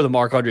before the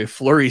Marc-Andre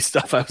Fleury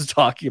stuff. I was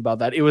talking about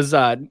that. It was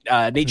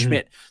Nate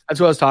Schmidt. That's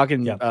what I was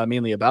talking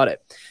mainly about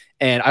it.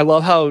 And I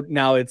love how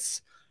now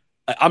it's.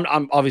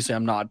 I'm obviously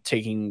I'm not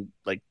taking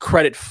like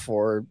credit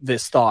for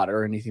this thought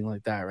or anything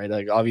like that, right?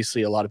 Like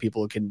obviously a lot of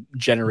people can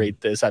generate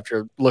this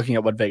after looking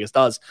at what Vegas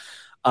does.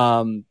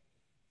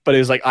 But it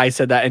was like I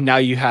said that, and now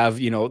you have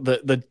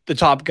the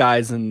top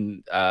guys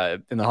in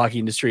the hockey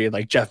industry,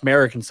 like Jeff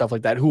Merrick and stuff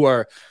like that, who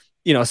are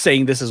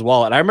saying this as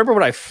well. And I remember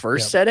when I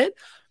first said it,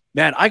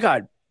 man, I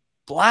got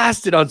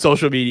blasted on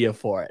social media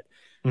for it,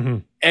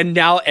 and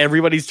now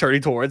everybody's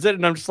turning towards it,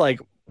 and I'm just like,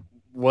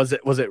 was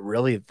it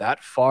really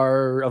that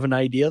far of an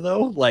idea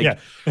though? Like,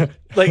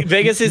 like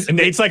Vegas is. And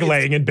Nate's like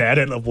laying in bed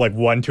at like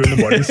 1, 2 in the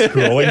morning,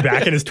 scrolling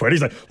back at his Twitter.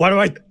 He's like, "Why do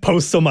I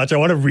post so much? I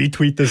want to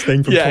retweet this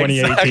thing from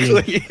 2018."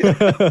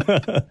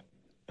 Exactly.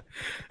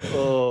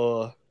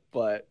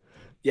 But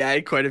yeah, I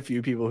had quite a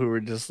few people who were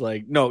just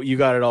like, "No, you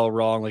got it all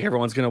wrong. Like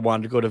everyone's gonna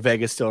want to go to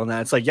Vegas still." And that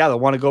it's like, yeah, they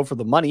want to go for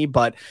the money,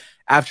 but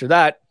after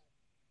that,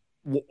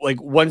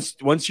 like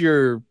once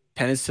your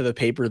pen is to the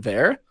paper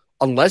there,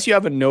 unless you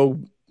have a no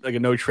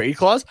trade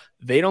clause,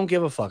 they don't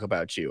give a fuck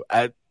about you.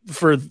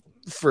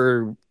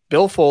 For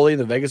Bill Foley,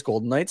 the Vegas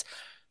Golden Knights,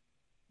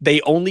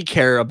 they only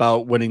care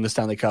about winning the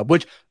Stanley Cup,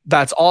 which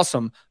that's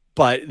awesome.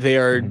 But they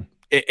are.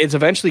 It's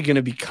eventually going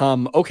to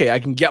become okay. I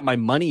can get my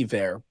money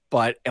there,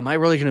 but am I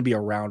really going to be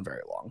around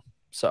very long?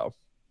 So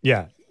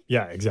yeah,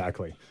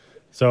 exactly.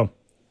 So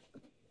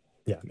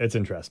yeah, it's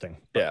interesting.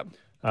 Yeah.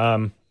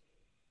 I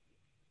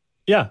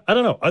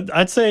don't know.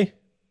 I'd say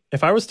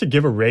if I was to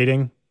give a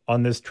rating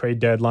on this trade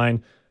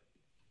deadline.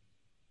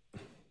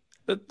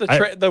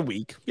 The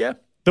week,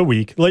 the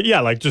week,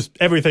 like just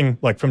everything,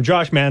 like from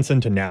Josh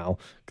Manson to now.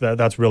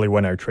 That's really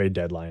when our trade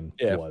deadline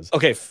was.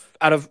 Okay,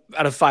 out of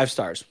 5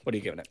 stars, what are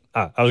you giving it?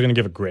 I was going to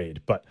give a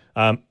grade, but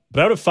out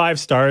of 5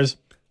 stars,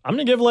 I'm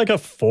going to give like a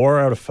 4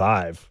 out of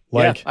 5.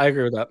 Like, I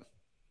agree with that.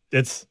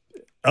 It's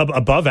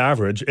above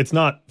average. It's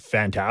not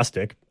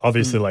fantastic,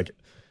 obviously. Like,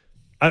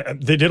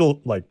 they did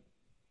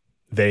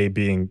they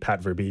being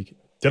Pat Verbeek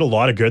did a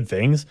lot of good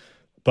things,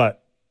 but.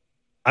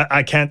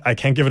 I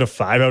can't give it a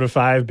 5 out of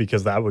 5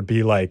 because that would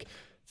be like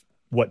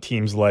what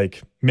teams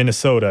like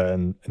Minnesota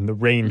and the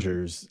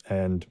Rangers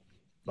and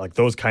like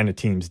those kind of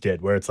teams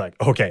did, where it's like,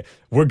 okay,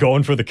 we're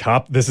going for the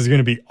cup. This is going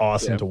to be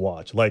awesome to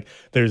watch. Like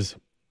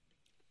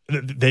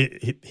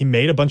he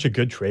made a bunch of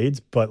good trades,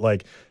 but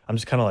like I'm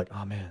just kind of like,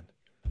 oh man,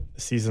 the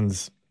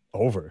season's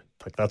over.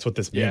 Like that's what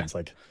this means.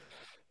 Like,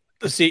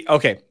 see,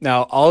 okay,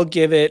 now I'll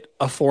give it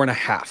a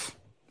 4.5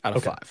 out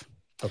of 5.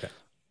 Okay,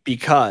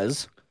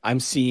 because I'm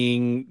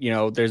seeing,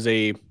 there's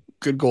a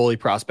good goalie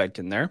prospect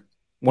in there.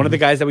 One of the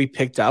guys that we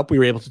picked up, we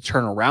were able to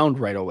turn around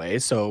right away.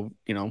 So,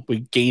 we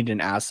gained an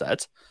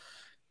asset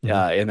in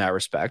that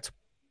respect.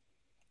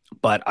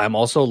 But I'm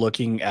also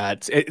looking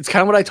at, it's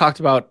kind of what I talked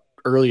about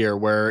earlier,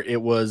 where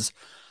it was,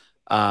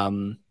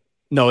 no,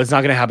 it's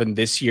not going to happen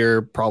this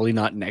year, probably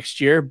not next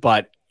year,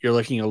 but you're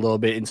looking a little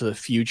bit into the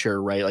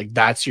future, right? Like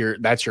that's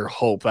your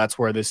hope. That's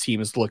where this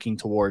team is looking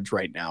towards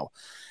right now.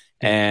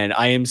 And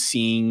I am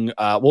seeing,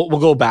 we'll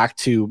go back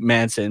to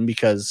Manson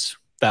because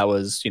that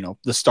was,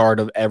 the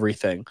start of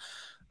everything.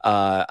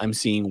 I'm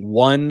seeing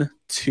 1,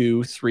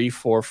 2, 3,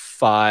 4,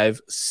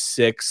 5,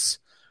 6,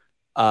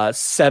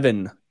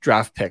 7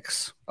 draft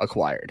picks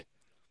acquired.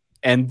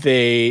 And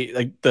they,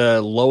 like, the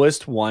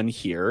lowest one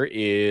here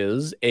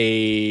is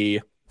a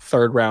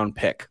 3rd round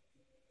pick.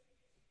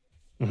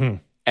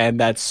 And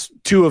that's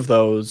 2 of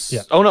those.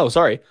 Yeah. Oh, no,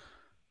 sorry,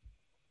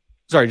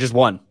 just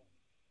 1.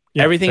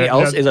 Yeah, everything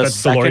else is a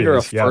second or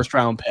a first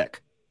round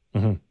pick.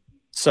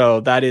 So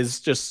that is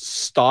just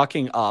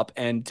stocking up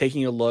and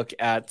taking a look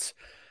at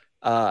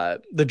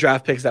the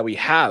draft picks that we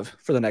have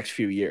for the next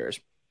few years.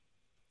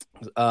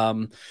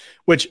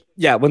 Which,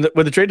 when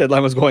the trade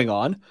deadline was going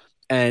on,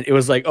 and it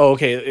was like, oh,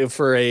 okay,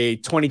 for a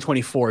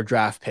 2024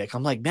 draft pick,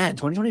 I'm like, man,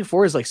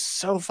 2024 is like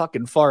so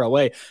fucking far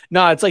away.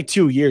 No, it's like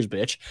 2 years,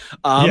 bitch.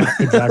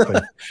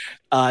 Exactly.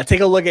 Take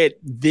a look at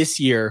this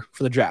year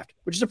for the draft,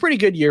 which is a pretty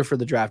good year for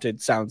the draft.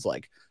 It sounds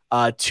like.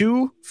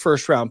 2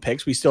 first round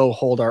picks. We still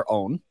hold our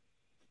own.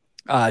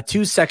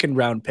 2 second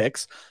round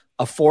picks,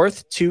 a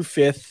 4th, 2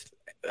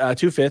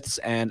 fifths,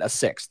 and a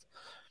 6th.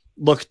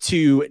 Look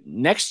to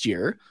next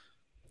year.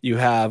 You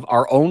have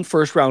our own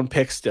first round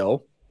pick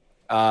still.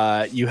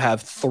 You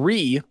have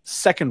 3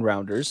 second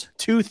rounders,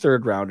 2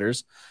 third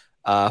rounders,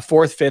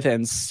 4th, 5th,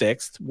 and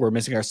 6th. We're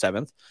missing our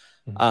 7th.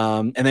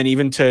 And then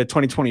even to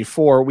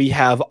 2024, we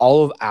have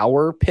all of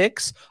our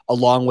picks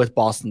along with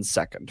Boston's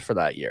 2nd for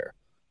that year.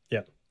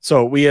 Yeah.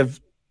 So we have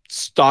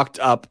stocked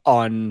up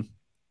on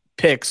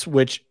picks,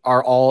 which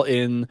are all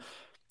in,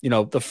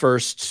 the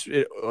first,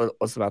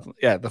 what's the math?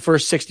 Yeah, the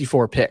first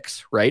 64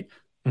 picks, right?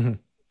 Mm-hmm.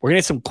 We're going to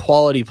get some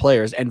quality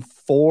players. And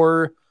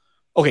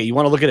you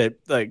want to look at it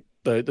like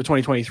the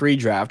 2023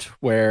 draft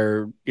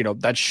where,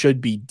 that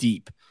should be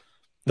deep.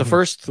 The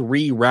first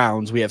 3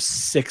 rounds, we have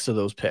 6 of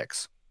those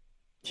picks.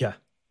 Yeah.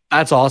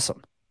 That's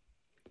awesome.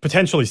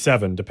 Potentially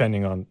 7,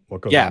 depending on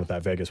what goes on with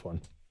that Vegas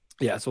one.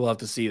 Yeah, so we'll have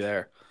to see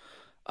there.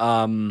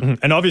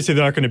 And obviously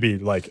they're not going to be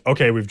like,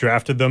 okay, we've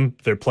drafted them,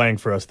 they're playing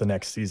for us the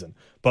next season.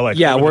 But like,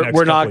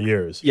 we're not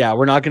years. Yeah,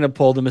 we're not going to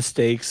pull the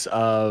mistakes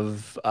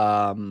of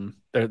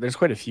there's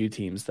quite a few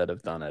teams that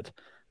have done it.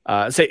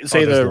 Say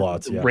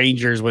the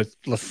Rangers with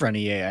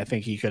Lafreniere. I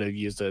think he could have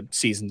used a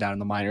season down in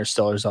the minors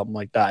still or something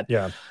like that.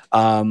 Yeah.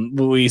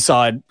 We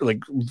saw it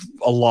like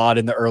a lot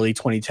in the early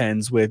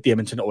 2010s with the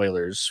Edmonton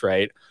Oilers,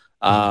 right?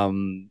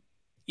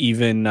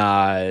 Even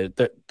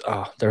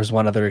there's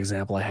one other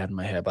example I had in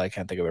my head, but I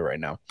can't think of it right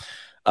now.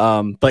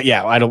 But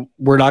yeah,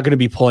 we're not going to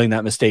be pulling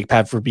that mistake.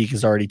 Pat Verbeek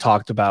has already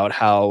talked about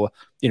how,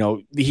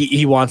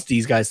 he wants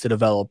these guys to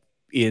develop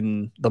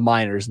in the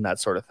minors and that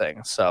sort of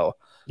thing. So,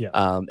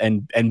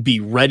 and be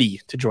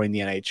ready to join the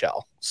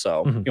NHL.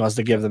 So he wants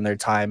to give them their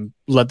time,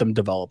 let them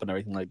develop and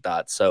everything like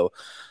that. So,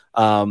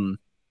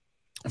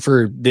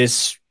 for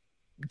this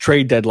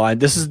trade deadline,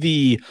 this is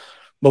the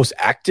most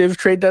active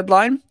trade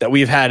deadline that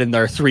we've had in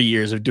our 3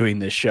 years of doing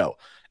this show.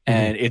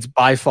 And it's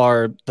by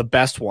far the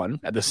best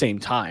one at the same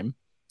time.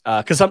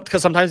 Because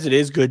sometimes it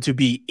is good to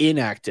be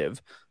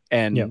inactive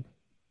and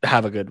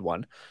have a good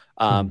one.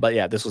 But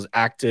yeah, this was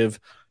active.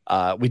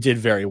 We did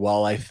very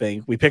well, I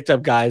think. We picked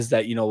up guys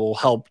that, will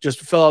help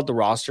just fill out the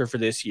roster for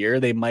this year.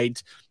 They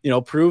might,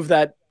 prove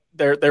that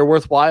they're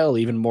worthwhile,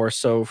 even more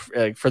so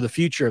for the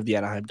future of the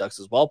Anaheim Ducks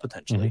as well,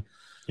 potentially.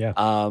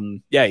 Yeah.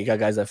 You got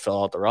guys that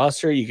fill out the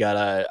roster. You got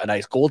a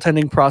nice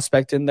goaltending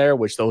prospect in there,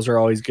 which those are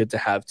always good to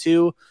have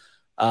too.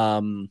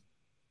 And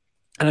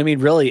I mean,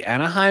 really,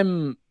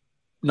 Anaheim,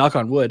 knock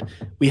on wood,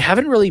 we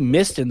haven't really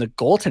missed in the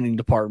goaltending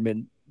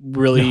department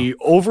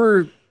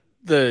over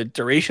the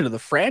duration of the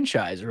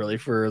franchise, really,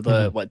 for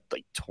the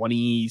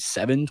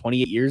 27,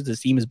 28 years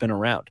this team has been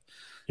around.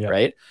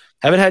 Right?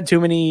 Haven't had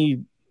too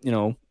many,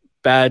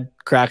 bad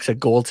cracks at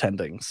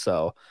goaltending.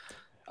 So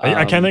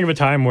I can't think of a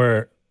time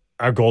where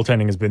our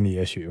goaltending has been the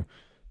issue.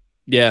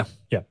 Yeah.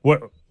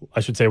 What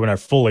I should say, when our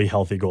fully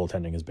healthy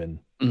goaltending has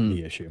been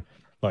the issue.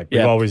 Like,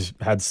 we've always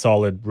had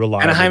solid,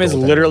 reliable Anaheim has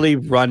literally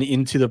run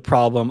into the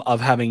problem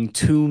of having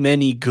too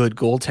many good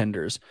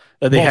goaltenders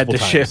that they had to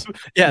ship.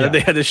 That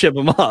they had to ship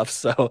them off.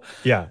 So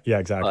yeah,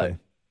 exactly.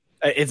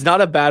 It's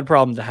not a bad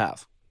problem to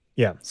have.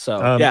 Yeah. So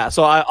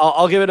so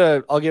I'll give it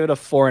a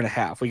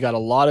 4.5. We got a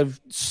lot of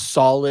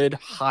solid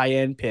high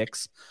end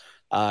picks.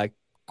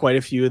 Quite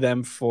a few of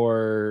them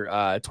for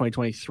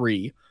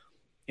 2023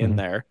 in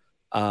there.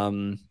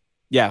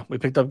 We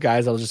picked up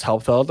guys that'll just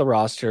help fill out the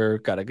roster.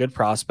 Got a good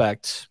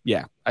prospect.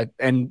 Yeah.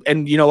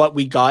 And you know what?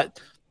 We got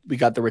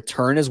the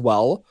return as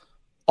well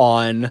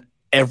on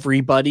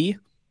everybody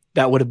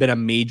that would have been a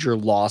major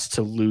loss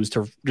to lose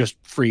to just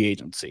free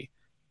agency.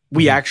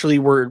 We actually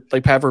were,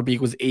 like, Pat Verbeek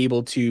was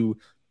able to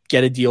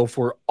get a deal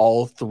for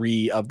all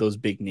 3 of those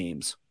big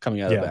names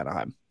coming out of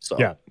Anaheim.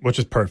 So which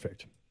is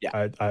perfect.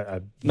 Yeah.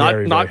 I'm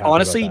not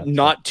honestly,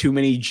 not too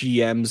many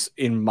GMs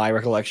in my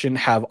recollection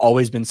have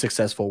always been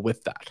successful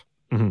with that.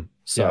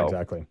 So yeah,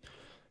 exactly.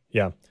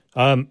 Yeah.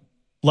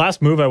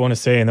 Last move I want to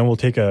say, and then we'll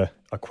take a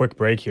quick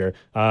break here.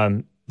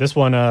 This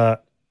one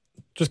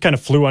just kind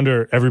of flew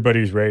under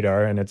everybody's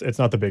radar, and it's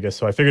not the biggest,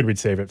 so I figured we'd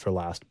save it for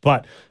last.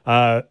 But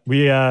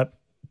we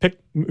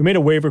made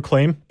a waiver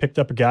claim, picked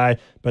up a guy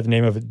by the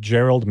name of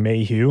Gerald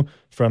Mayhew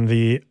from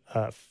the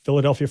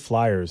Philadelphia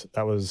Flyers.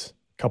 That was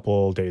a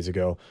couple days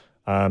ago.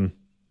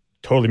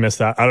 Totally missed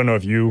that. I don't know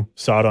if you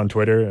saw it on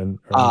Twitter.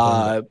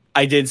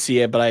 I did see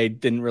it, but I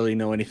didn't really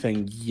know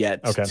anything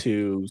yet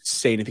to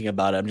say anything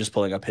about it. I'm just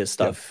pulling up his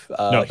stuff.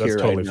 No, that's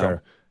totally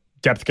fair.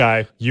 Depth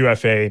guy,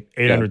 UFA,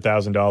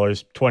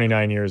 $800,000,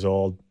 29 years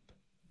old.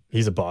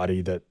 He's a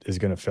body that is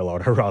going to fill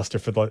out our roster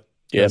for the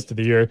rest of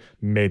the year.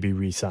 Maybe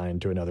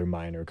re-signed to another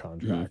minor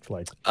contract.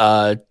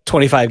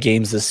 25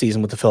 games this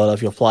season with the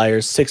Philadelphia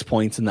Flyers, 6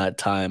 points in that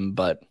time.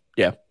 But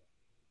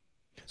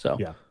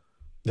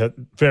that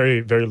very,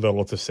 very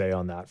little to say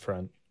on that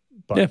front.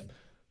 But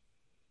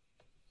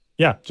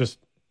just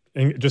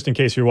in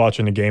case you're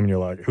watching the game and you're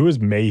like, who is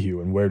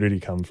Mayhew and where did he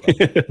come from?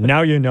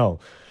 Now you know.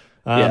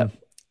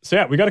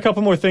 So we got a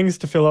couple more things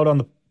to fill out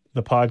on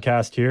the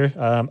podcast here.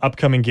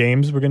 Upcoming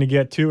games we're going to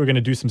get to. We're going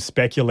to do some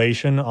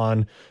speculation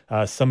on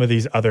some of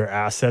these other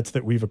assets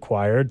that we've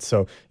acquired.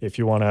 So if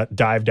you want to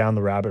dive down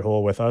the rabbit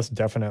hole with us,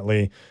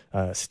 definitely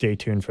stay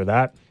tuned for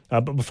that.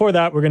 But before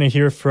that, we're going to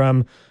hear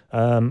from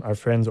our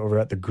friends over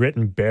at the Grit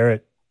and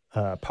Barrett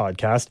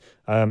podcast.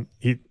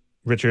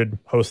 Richard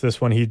hosts this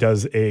one. He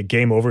does a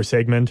game over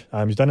segment.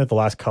 He's done it the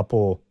last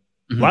couple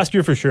Last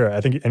year for sure, I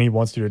think, and he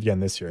wants to do it again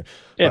this year.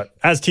 Yeah. But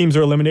as teams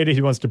are eliminated,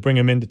 he wants to bring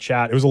him in to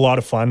chat. It was a lot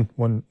of fun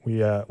when we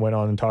went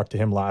on and talked to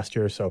him last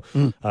year. So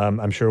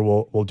I'm sure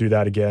we'll do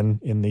that again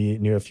in the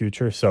near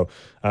future. So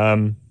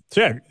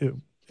yeah,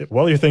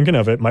 while you're thinking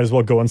of it, might as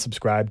well go and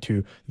subscribe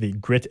to the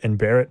Grit and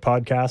Barrett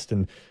podcast,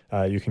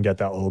 and you can get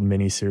that little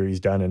mini series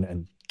done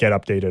and get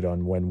updated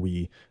on when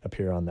we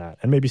appear on that,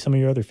 and maybe some of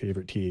your other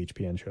favorite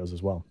THPN shows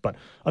as well. But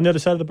on the other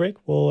side of the break,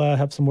 we'll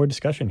have some more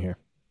discussion here.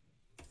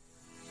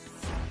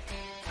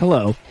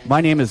 Hello,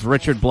 my name is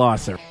Richard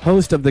Blosser,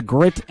 host of the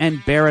Grit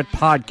and Barrett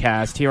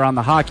podcast here on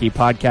the Hockey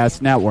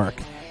Podcast Network,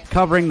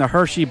 covering the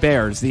Hershey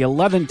Bears, the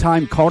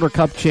 11-time Calder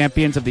Cup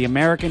champions of the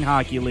American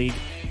Hockey League,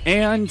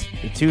 and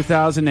the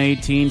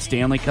 2018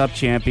 Stanley Cup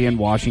champion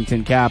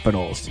Washington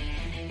Capitals.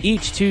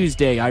 Each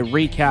Tuesday, I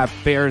recap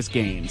Bears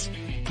games,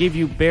 give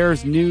you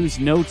Bears news,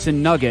 notes,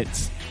 and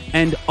nuggets,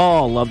 and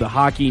all of the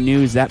hockey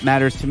news that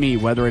matters to me,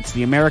 whether it's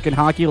the American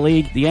Hockey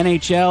League, the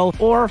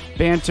NHL, or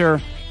banter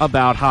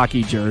about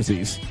hockey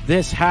jerseys.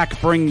 This hack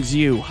brings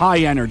you high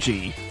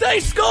energy. They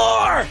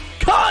score!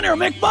 Connor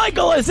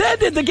McMichael has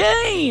ended the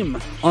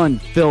game!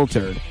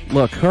 Unfiltered.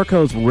 Look,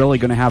 Herco's really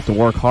going to have to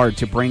work hard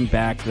to bring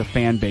back the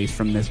fan base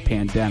from this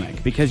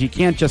pandemic, because you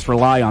can't just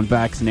rely on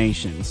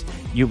vaccinations.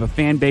 You have a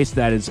fan base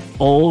that is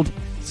old,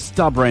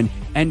 stubborn,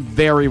 and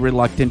very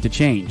reluctant to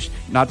change.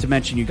 Not to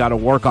mention you got to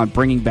work on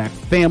bringing back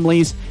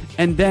families,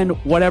 and then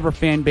whatever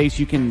fan base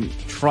you can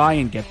try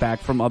and get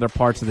back from other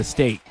parts of the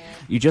state.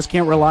 You just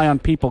can't rely on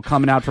people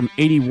coming out from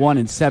 81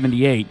 and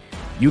 78.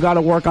 You got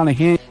to work on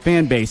a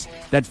fan base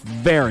that's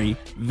very,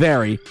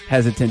 very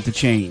hesitant to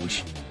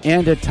change,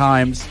 and at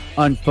times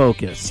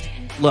unfocused.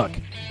 Look,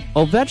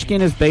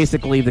 Ovechkin is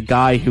basically the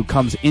guy who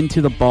comes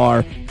into the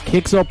bar,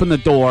 kicks open the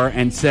door,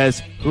 and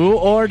says, "Who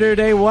ordered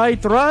a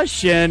White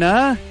Russian,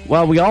 huh?"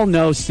 Well, we all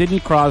know Sidney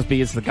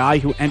Crosby is the guy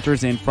who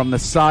enters in from the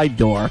side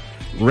door,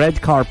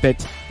 red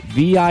carpet,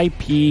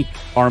 VIP,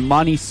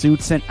 Armani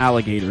suits, and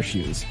alligator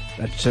shoes.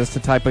 That's just the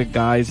type of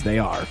guys they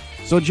are.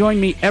 So join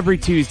me every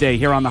Tuesday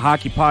here on the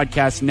Hockey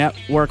Podcast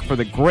Network for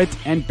the Grit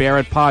and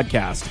Barrett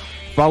podcast.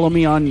 Follow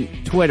me on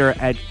Twitter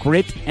at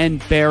Grit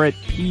and Barrett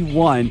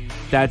P1.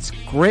 That's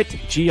Grit,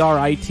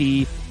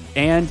 Grit,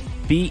 and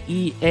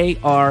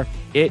BEAR,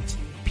 it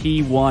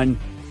P1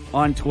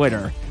 on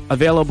Twitter.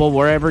 Available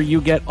wherever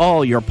you get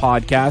all your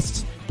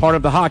podcasts, part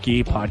of the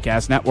Hockey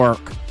Podcast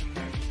Network.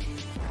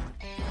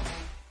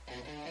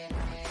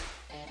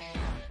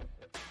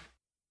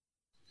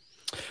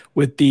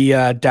 With the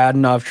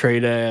Dadonov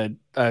trade,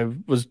 I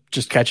was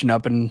just catching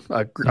up in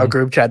a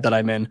group chat that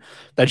I'm in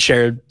that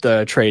shared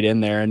the trade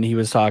in there, and he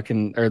was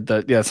talking,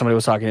 somebody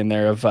was talking in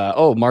there of,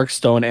 Mark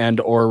Stone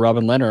and or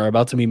Robin Lehner are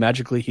about to be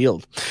magically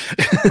healed.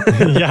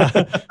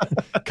 Yeah,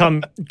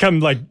 come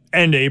like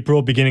end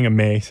April, beginning of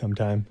May,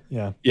 sometime.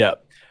 Yeah.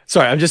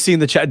 Sorry, I'm just seeing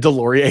the chat.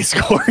 Delorier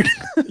scored.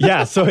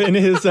 Yeah, so in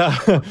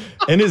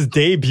his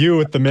debut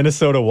with the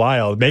Minnesota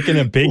Wild, making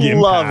a big impact.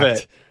 Love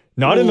it.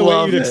 Not in the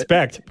way you'd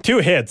expect. 2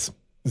 hits.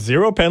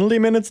 0 penalty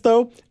minutes,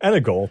 though, and a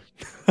goal.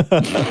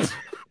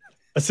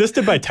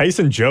 Assisted by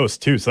Tyson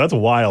Jost, too, so that's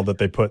wild that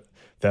they put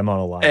them on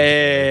a line.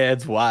 Hey,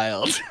 it's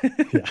wild.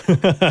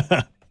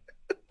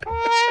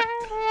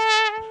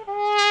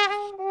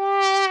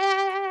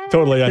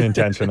 Totally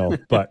unintentional,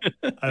 but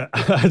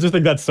I just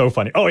think that's so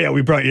funny. Oh, yeah,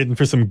 we brought you in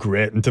for some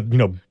grit and to,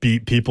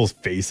 beat people's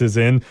faces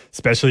in,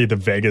 especially the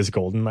Vegas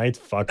Golden Knights.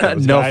 Fuck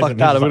those guys. Fuck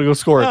that. I'm going to go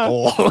score a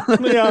goal.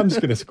 Yeah, I'm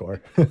just going to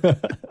score.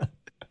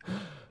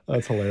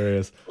 That's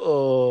hilarious.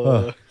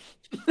 I'm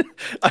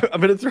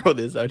gonna throw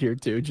this out here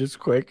too, just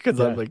quick,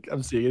 because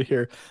I'm seeing it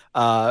here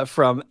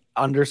from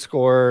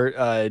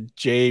 _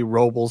 J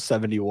Roble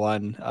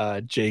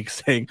 71. Jake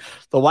saying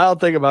the wild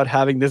thing about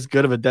having this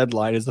good of a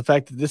deadline is the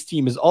fact that this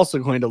team is also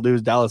going to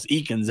lose Dallas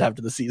Eakins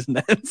after the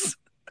season ends.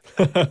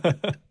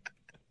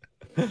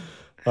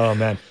 Oh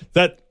man,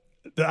 that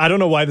I don't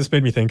know why this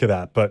made me think of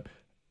that, but.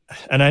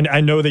 And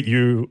I know that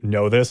you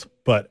know this,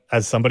 but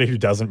as somebody who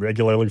doesn't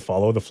regularly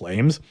follow the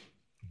Flames,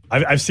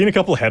 I've seen a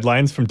couple of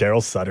headlines from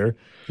Daryl Sutter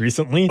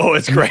recently. Oh,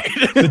 it's great.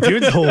 The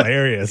dude's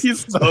hilarious.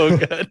 He's so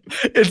good.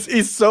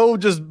 He's so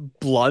just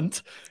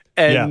blunt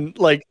and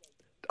not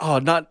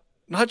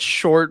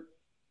short.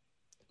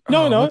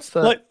 No.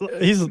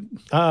 He's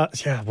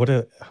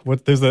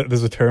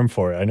there's a term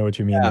for it. I know what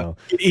you mean now.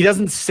 He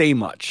doesn't say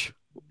much,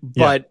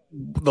 but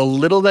the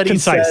little that he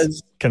says,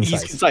 he's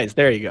concise.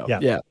 There you go.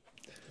 Yeah.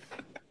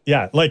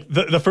 Yeah, like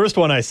the first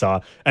one I saw,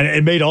 and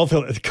it made all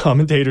the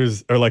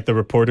commentators or like the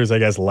reporters, I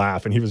guess,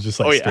 laugh. And he was just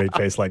like straight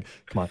face, like,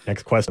 "Come on,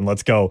 next question,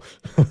 let's go."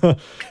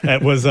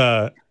 It was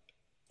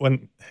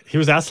when he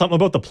was asked something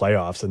about the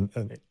playoffs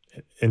and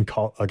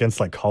against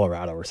like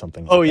Colorado or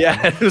something. Oh like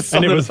yeah, it was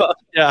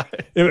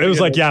It was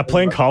like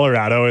playing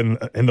Colorado in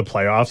the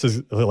playoffs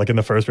is like in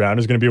the first round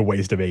is going to be a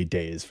waste of 8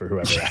 days for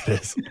whoever that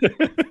is.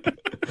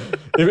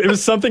 It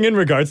was something in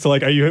regards to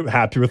like, are you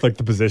happy with like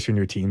the position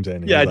your team's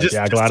in? And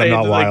glad I'm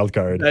not wild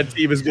card. That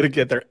team is going to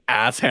get their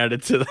ass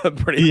handed to them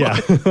pretty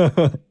much.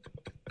 That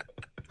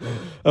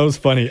was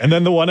funny. And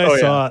then the one I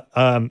saw,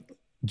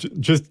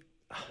 just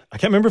I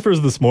can't remember if it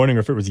was this morning or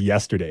if it was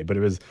yesterday, but it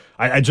was,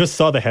 I just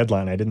saw the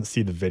headline. I didn't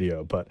see the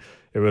video, but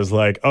it was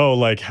like, oh,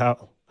 like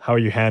how are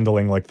you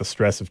handling like the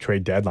stress of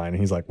trade deadline? And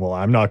he's like, well,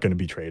 I'm not going to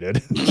be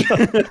traded. He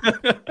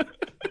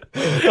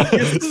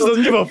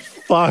doesn't give a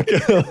fuck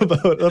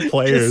about the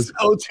players. It's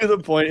so to the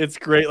point. It's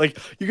great. Like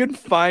you can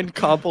find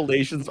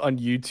compilations on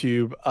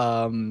YouTube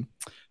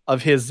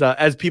of his,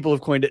 as people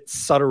have coined it,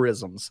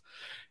 Sutterisms.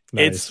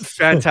 Nice. It's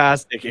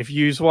fantastic. If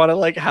you just want to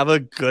like have a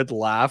good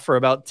laugh for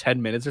about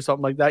 10 minutes or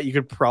something like that, you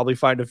could probably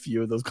find a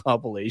few of those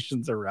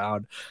compilations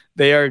around.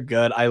 They are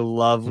good. I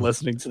love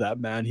listening to that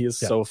man. He is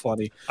so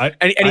funny. I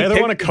either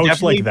want to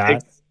coach like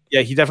that.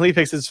 He definitely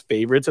picks his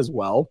favorites as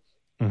well.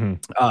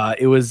 Mm-hmm.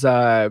 It was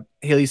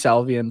Haley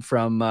Salvian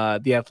from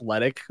The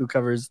Athletic, who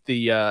covers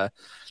the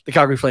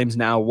Calgary Flames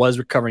now, was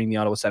covering the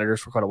Ottawa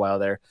Senators for quite a while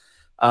there.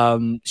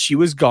 She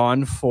was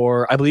gone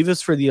for, I believe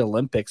it's for the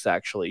Olympics,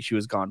 actually. She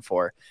was gone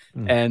for.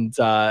 And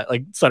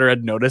like Sutter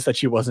had noticed that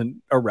she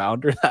wasn't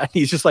around or that.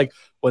 He's just like,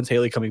 when's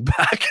Haley coming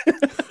back?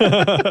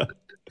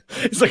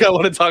 It's like, I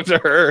want to talk to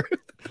her.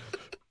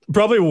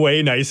 Probably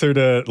way nicer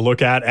to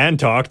look at and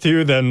talk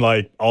to than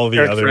like all the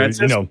Eric other,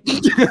 Francis? you know.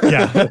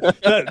 Yeah.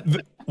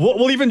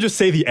 We'll even just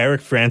say the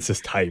Eric Francis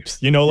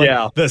types, you know,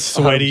 like the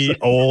sweaty 100%.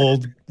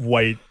 old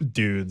white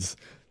dudes.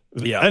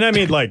 Yeah. And I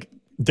mean, like,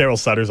 Daryl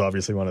Sutter's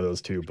obviously one of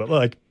those too, but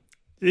like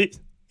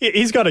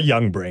he's got a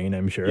young brain,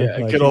 I'm sure. Yeah,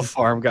 like, good old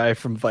farm guy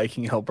from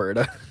Viking,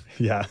 Alberta.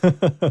 Yeah.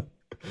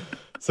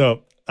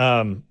 So,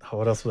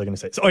 what else was I going to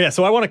say?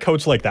 So I want to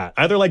coach like that.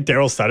 Either like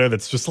Daryl Sutter,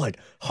 that's just like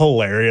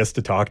hilarious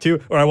to talk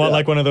to, or I want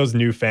like one of those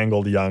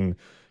newfangled young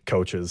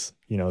coaches,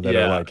 you know, that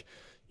are like,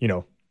 you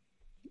know,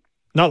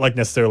 not like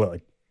necessarily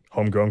like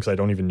homegrown, because I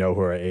don't even know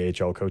who our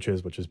AHL coach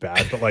is, which is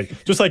bad, but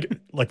like just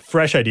like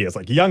fresh ideas,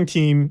 like young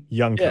team,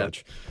 young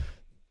coach.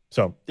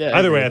 So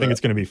either way, I think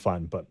it's going to be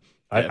fun, but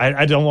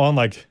I don't want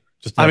like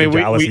just like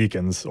Dallas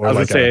Eakins or I was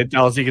like gonna say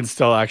Dallas Eakins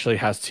still actually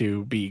has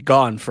to be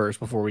gone first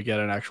before we get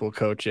an actual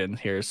coach in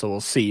here, so we'll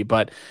see.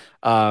 But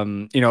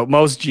you know,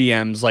 most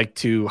GMs like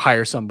to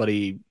hire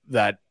somebody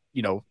that,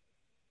 you know,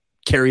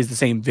 carries the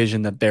same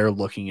vision that they're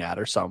looking at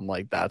or something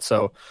like that.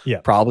 So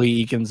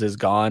probably Eakins is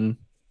gone,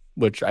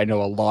 which I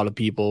know a lot of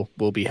people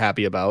will be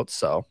happy about.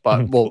 So,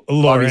 but we'll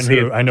Lauren,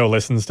 who I know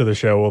listens to the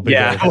show, will be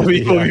we'll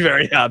be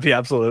very happy.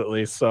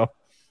 Absolutely. So.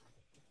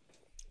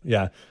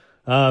 Yeah.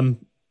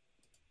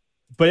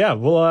 But yeah,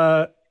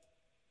 we'll,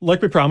 like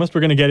we promised,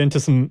 we're going to get into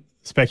some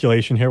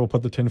speculation here. We'll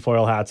put the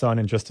tinfoil hats on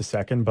in just a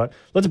second, but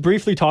let's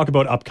briefly talk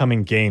about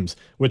upcoming games,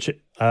 which we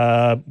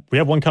have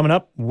one coming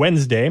up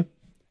Wednesday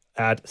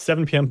at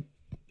 7 p.m.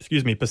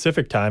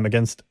 Pacific time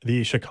against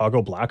the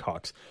Chicago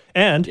Blackhawks.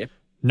 And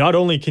not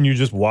only can you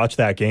just watch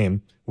that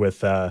game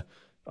with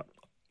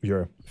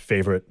your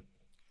favorite,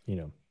 you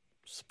know,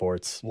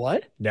 sports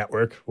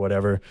network,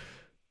 whatever.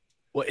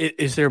 Well,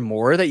 is there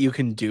more that you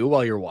can do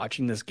while you're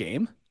watching this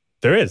game?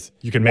 There is.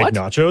 You can make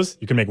nachos.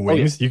 You can make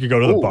wings. You could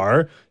go to the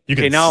bar. You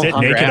can sit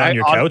naked on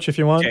your couch if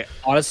you want. Okay.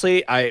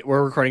 Honestly,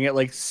 we're recording at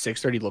like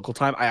 6:30 local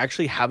time. I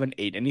actually haven't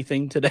ate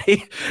anything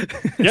today.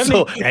 You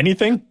haven't eaten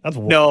anything? That's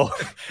no.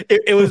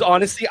 It was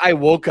honestly, I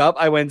woke up,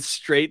 I went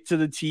straight to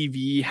the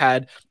TV.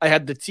 I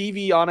had the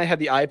TV on, I had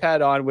the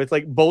iPad on with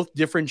like both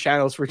different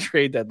channels for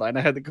trade deadline.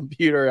 I had the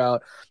computer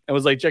out and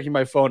was like checking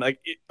my phone.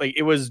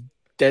 It was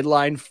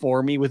deadline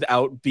for me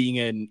without being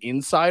an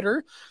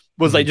insider.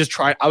 Was I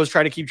was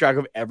trying to keep track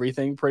of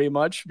everything pretty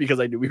much because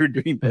I knew we were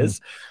doing this.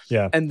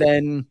 Yeah. And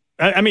then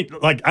I mean,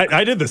 like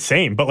I did the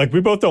same, but like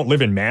we both don't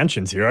live in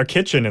mansions here. Our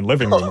kitchen and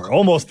living room are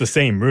almost the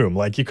same room.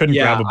 Like you couldn't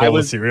grab a bowl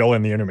of cereal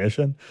in the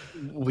intermission.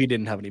 We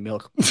didn't have any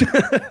milk.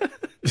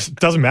 It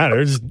doesn't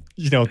matter. Just,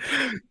 you know,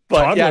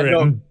 toddler it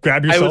and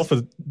grab yourself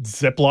a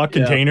Ziploc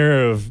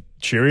container of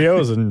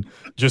Cheerios and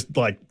just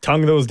like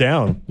tongue those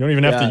down. You don't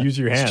even have to use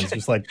your hands.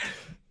 Just like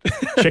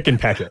chicken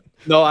peck it.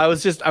 No, I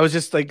was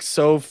just like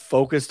so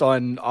focused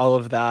on all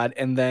of that.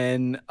 And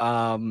then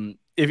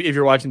if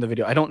you're watching the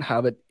video, I don't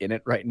have it in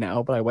it right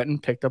now, but I went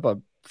and picked up a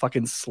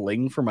fucking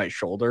sling for my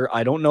shoulder.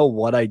 I don't know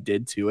what I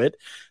did to it.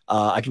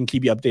 I can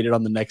keep you updated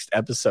on the next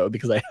episode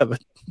because I have an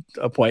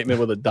appointment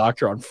with a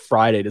doctor on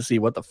Friday to see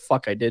what the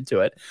fuck I did to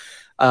it.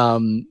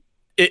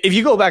 If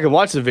you go back and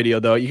watch the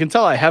video, though, you can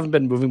tell I haven't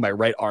been moving my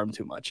right arm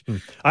too much.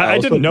 I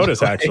didn't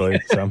notice,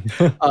 actually. So.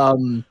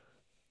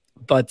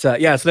 But so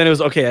then it was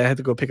okay. I had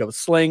to go pick up a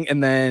sling,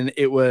 and then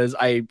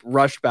I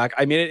rushed back.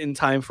 I made it in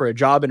time for a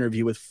job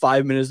interview with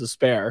 5 minutes to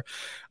spare.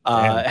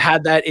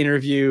 Had that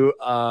interview,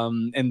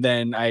 and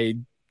then I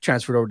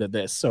transferred over to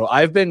this. So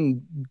I've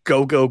been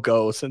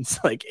go since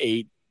like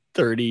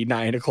 8:30,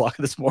 9 o'clock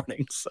this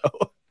morning. So.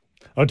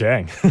 Oh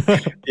dang!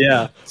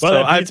 Yeah.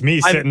 Well, it's me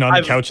sitting on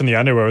the couch in the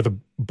underwear with a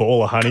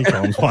bowl of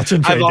honeycombs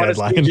watching trade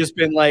deadline. I've just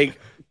been like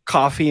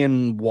coffee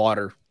and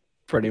water.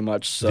 Pretty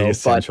much so. The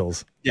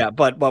essentials.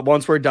 But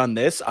once we're done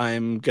this,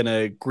 I'm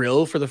gonna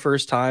grill for the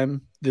first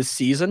time this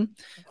season.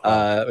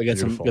 We get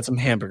some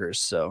hamburgers,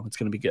 so it's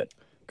gonna be good.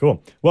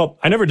 Cool. Well,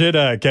 I never did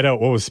get out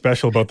what was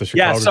special about the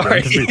Chicago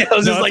game. I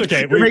was just like,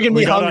 okay. You're making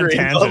me hungry.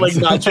 Like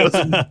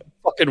nachos.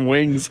 fucking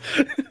wings.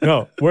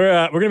 No,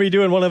 we're gonna be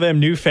doing one of them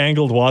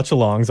newfangled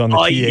watch-alongs on the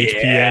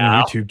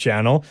THPN YouTube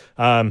channel,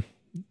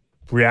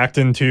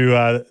 reacting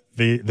to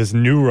this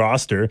new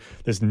roster,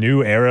 this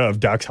new era of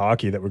Ducks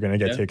hockey that we're gonna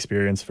get to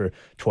experience for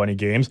 20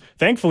 games.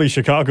 Thankfully,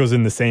 Chicago's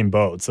in the same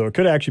boat, so it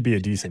could actually be a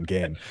decent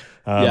game.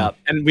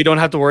 And we don't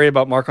have to worry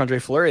about Marc-Andre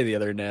Fleury the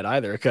other net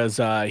either, because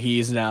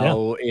he's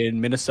now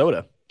in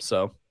Minnesota.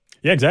 So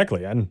yeah,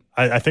 exactly. And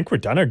I think we're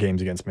done our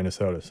games against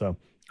Minnesota, so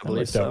I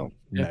believe so.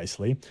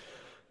 Nicely.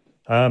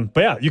 But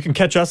yeah, you can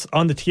catch us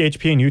on the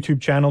THPN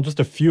YouTube channel just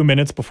a few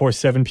minutes before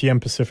 7 p.m.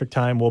 Pacific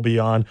time. We'll be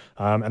on,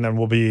 and then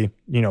we'll be,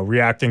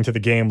 reacting to the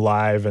game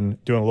live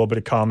and doing a little bit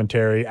of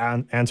commentary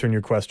and answering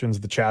your questions.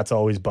 The chat's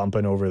always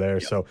bumping over there,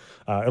 so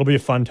it'll be a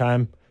fun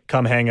time.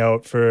 Come hang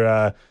out for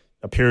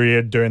a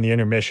period during the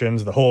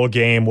intermissions, the whole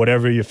game,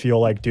 whatever you feel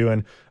like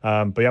doing.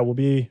 But yeah, we'll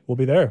be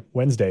there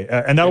Wednesday,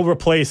 and that'll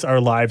replace our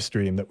live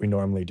stream that we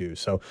normally do.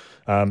 So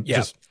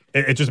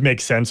it just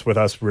makes sense with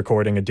us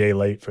recording a day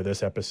late for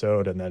this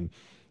episode, and then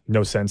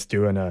no sense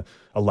doing a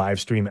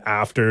live stream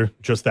after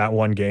just that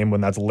one game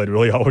when that's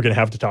literally all we're going to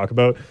have to talk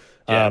about.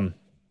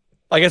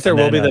 I guess there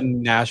will be the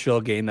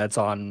Nashville game that's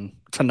on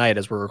tonight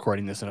as we're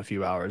recording this in a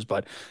few hours,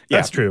 but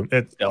that's true.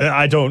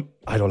 I don't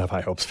have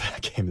high hopes for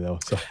that game though.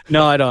 So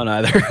no, I don't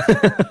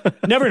either.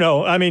 Never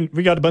know. I mean,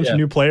 we got a bunch of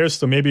new players,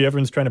 so maybe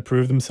everyone's trying to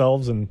prove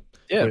themselves, and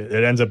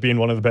it ends up being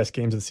one of the best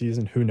games of the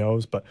season. Who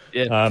knows? But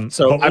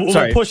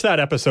we'll push that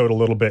episode a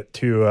little bit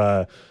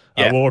to.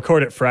 We'll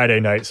record it Friday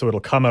night, so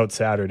it'll come out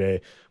Saturday,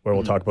 where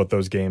we'll talk about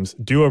those games.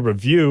 Do a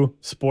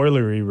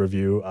spoilery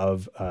review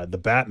of The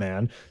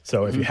Batman.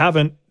 So if you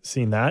haven't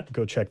seen that,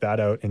 go check that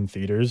out in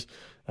theaters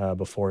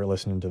before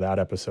listening to that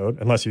episode,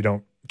 unless you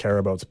don't care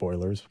about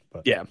spoilers.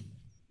 But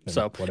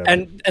so whatever.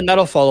 and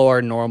that'll follow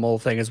our normal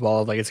thing as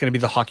well. Like, it's going to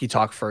be the hockey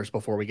talk first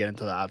before we get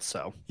into that.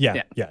 So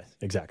yeah,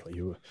 exactly.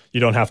 You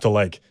don't have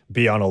to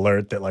be on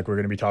alert that we're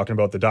going to be talking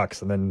about the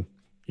Ducks and then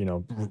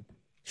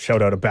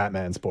shout out a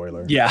Batman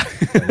spoiler. Yeah.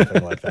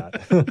 Anything like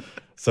that.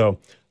 So,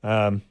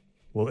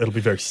 it'll be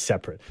very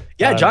separate.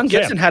 Yeah, John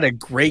Gibson had a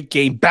great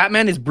game.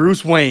 Batman is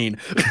Bruce Wayne.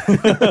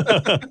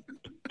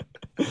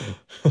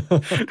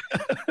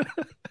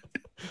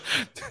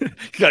 You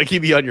gotta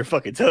keep me on your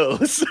fucking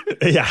toes.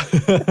 Yeah.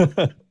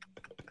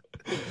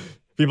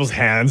 People's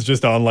hands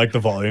just on the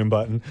volume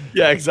button.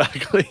 Yeah,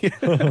 exactly.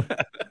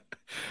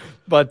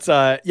 But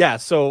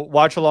so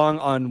watch along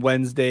on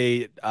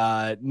Wednesday.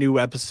 New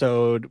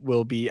episode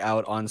will be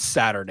out on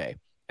Saturday,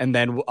 and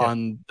then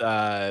on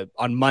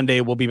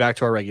Monday we'll be back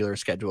to our regular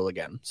schedule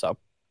again. So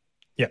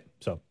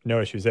no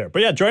issues there.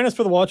 But join us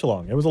for the watch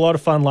along. It was a lot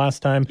of fun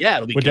last time. Yeah,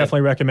 it'll be would good.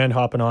 Definitely recommend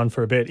hopping on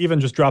for a bit. Even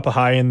just drop a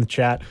hi in the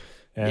chat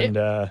and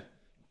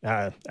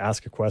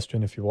ask a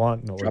question if you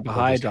want. Drop a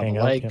hi, drop a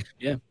like.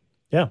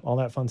 Yeah, all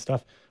that fun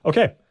stuff.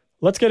 Okay,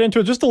 let's get into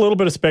it. Just a little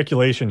bit of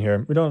speculation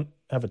here. We don't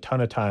have a ton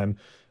of time.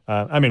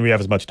 We have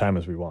as much time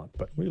as we want,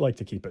 but we like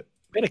to keep it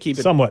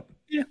somewhat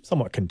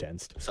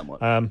condensed.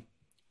 Somewhat.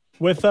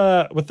 With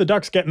the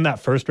Ducks getting that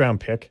first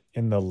round pick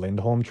in the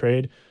Lindholm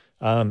trade,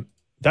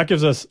 that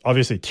gives us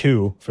obviously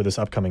 2 for this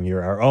upcoming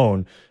year, our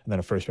own, and then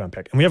a first round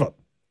pick. And we have a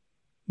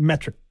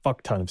metric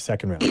fuck ton of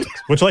second round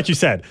picks, which, like you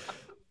said,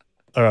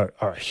 are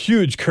a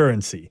huge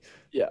currency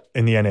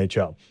in the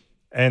NHL.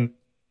 And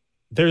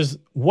there's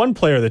one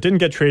player that didn't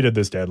get traded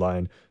this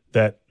deadline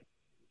that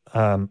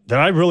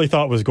I really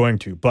thought was going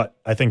to, but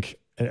I think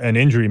an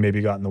injury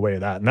maybe got in the way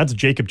of that, and that's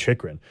Jakob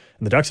Chychrun.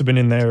 And the Ducks have been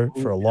in there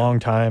for a long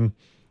time.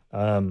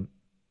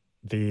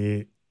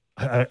 Obviously,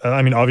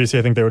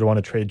 I think they would want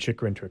to trade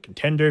Chychrun to a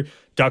contender.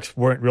 Ducks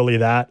weren't really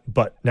that,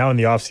 but now in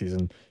the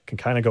offseason can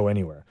kind of go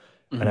anywhere.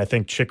 And I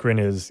think Chychrun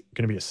is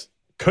going to be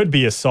could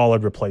be a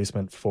solid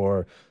replacement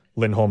for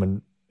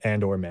Lindholm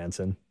and or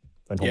Manson.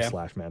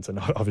 Lindholm/Manson.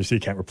 Obviously,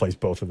 you can't replace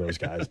both of those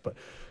guys, but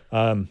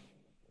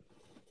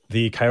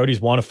the Coyotes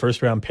want a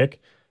first round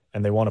pick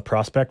and they want a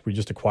prospect. We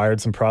just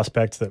acquired some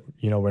prospects that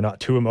we're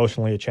not too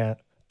emotionally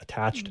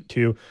attached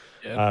to.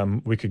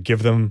 We could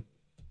give them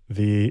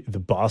the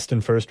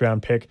Boston first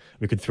round pick.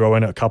 We could throw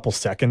in a couple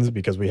seconds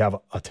because we have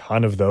a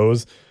ton of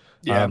those.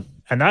 And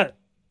that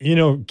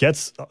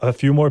gets a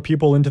few more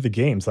people into the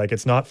games.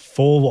 It's not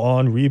full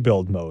on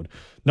rebuild mode.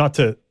 Not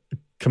to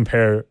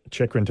compare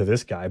Chychrun to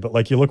this guy,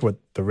 but you look what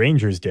the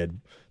Rangers did.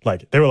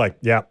 They were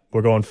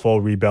we're going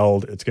full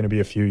rebuild. It's going to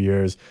be a few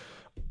years.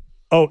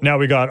 Oh, now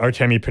we got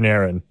Artemi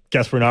Panarin.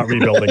 Guess we're not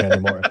rebuilding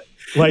anymore.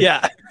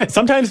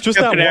 Sometimes just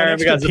that Panarin,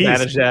 one extra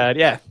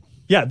piece.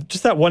 Yeah,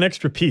 just that one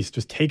extra piece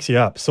just takes you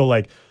up.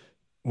 So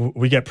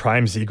we get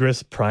prime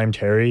Zegras, prime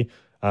Terry,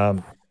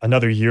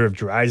 another year of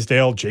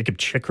Drysdale, Jakob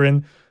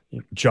Chychrun,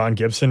 John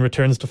Gibson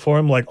returns to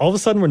form. All of a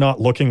sudden, we're not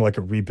looking like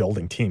a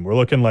rebuilding team. We're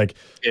looking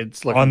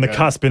it's on the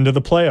cusp into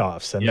the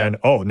playoffs. And then,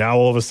 now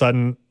all of a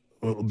sudden,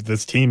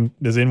 this team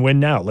is in win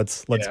now.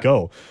 Let's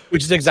go.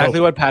 Which is exactly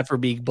what Pat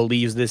Verbeek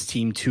believes this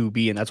team to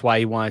be, and that's why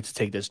he wanted to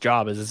take this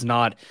job. Is it's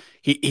not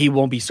he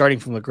won't be starting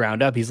from the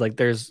ground up. He's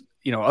there's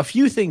a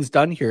few things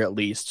done here at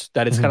least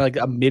that it's kind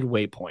of a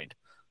midway point.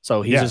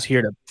 So he's just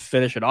here to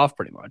finish it off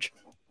pretty much.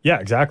 Yeah,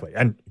 exactly.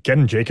 And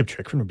getting Jacob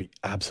Chikrin would be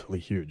absolutely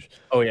huge.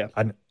 Oh yeah.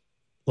 I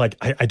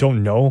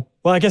don't know.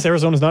 Well, I guess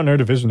Arizona's not in our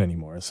division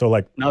anymore. So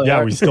like,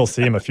 we still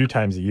see him a few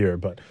times a year,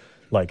 but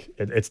like,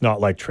 it's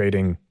not like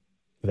trading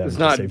them It's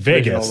to not say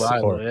Vegas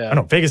rival, or yeah. I don't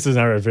know, Vegas is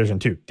in our division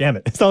too. Damn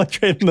it. It's not like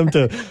trading them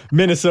to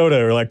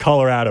Minnesota or like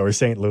Colorado or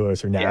St.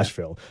 Louis or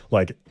Nashville.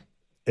 Like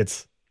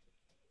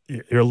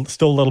you're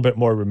still a little bit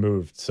more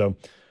removed. So,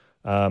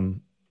 I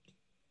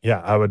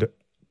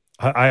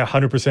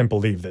 100%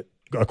 believe that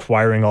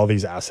acquiring all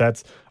these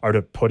assets are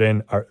to put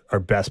in our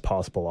best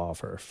possible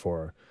offer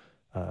for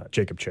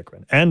Jacob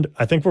Chikrin. And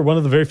I think we're one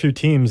of the very few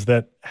teams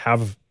that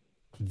have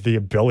the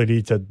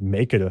ability to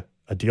make it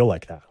a deal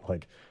like that,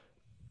 like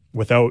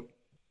without,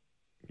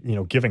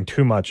 giving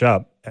too much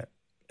up.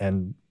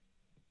 And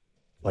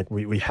like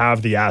we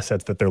have the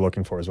assets that they're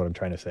looking for is what I'm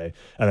trying to say.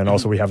 And then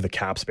also we have the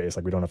cap space.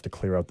 Like we don't have to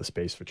clear out the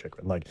space for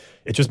Chikrin. Like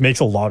it just makes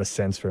a lot of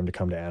sense for him to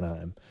come to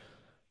Anaheim.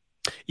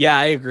 Yeah,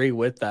 I agree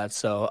with that.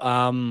 So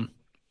I'm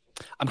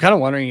kind of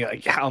wondering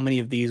like how many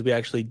of these we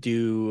actually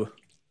do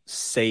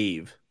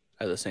save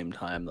at the same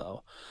time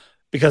though.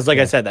 Because like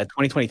I said, that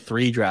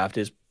 2023 draft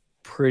is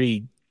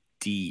pretty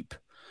deep.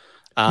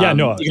 We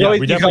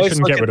definitely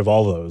shouldn't get rid of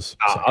all those.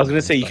 I was going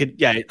to say you could.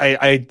 Yeah,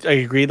 I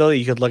agree though that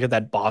you could look at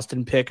that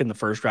Boston pick in the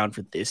first round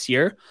for this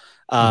year.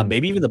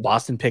 Maybe even the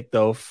Boston pick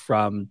though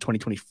from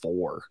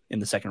 2024 in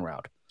the second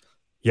round.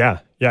 Yeah,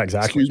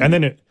 exactly. And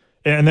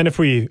then if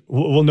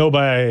we'll know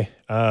by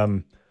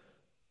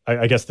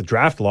I guess the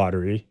draft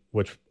lottery,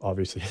 which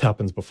obviously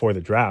happens before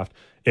the draft,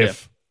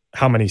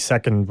 how many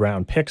second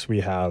round picks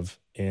we have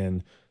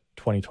in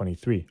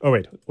 2023. Oh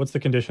wait, what's the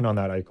condition on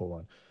that Eichel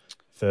one?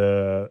 It's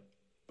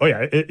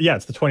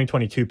the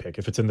 2022 pick.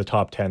 If it's in the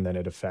top 10, then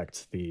it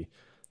affects the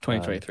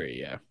 2023,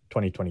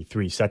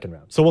 2023 second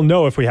round. So we'll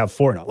know if we have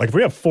 4 or not. Like if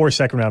we have 4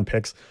 second round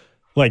picks,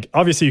 like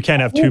obviously you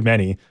can't have too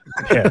many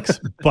picks,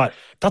 but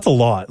that's a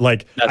lot.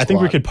 Like I think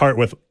we could part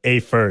with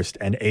a first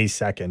and a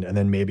second and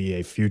then maybe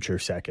a future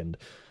second.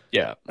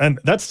 Yeah. And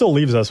that still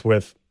leaves us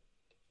with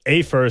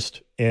a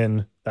first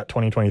in that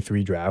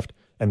 2023 draft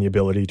and the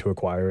ability to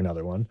acquire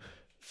another one,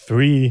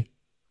 3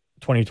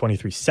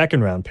 2023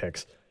 second round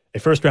picks, a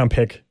first round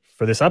pick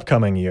for this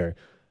upcoming year,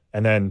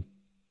 and then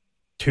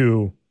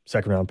 2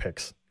 second round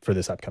picks for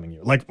this upcoming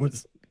year. Like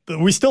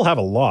we still have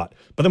a lot,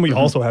 but then we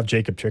also have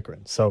Jacob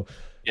Chikrin. So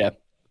I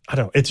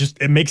don't know.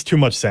 It makes too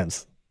much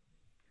sense,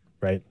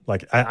 right?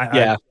 Like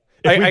if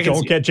we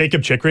don't get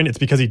Jacob Chikrin, it's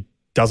because he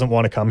doesn't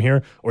want to come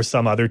here, or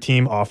some other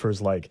team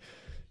offers like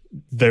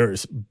their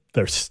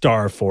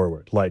star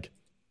forward, like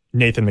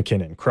Nathan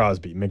McKinnon,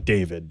 Crosby,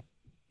 McDavid,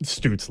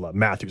 Stützle,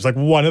 Matthews. Like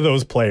one of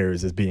those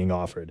players is being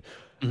offered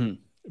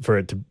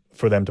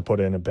for them to put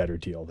in a better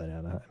deal than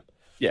Anaheim.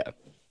 Yeah.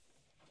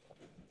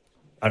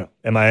 I don't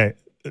know.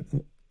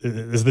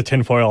 Is the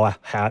tinfoil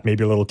hat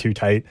maybe a little too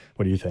tight?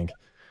 What do you think?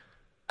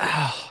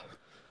 I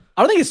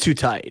don't think it's too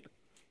tight.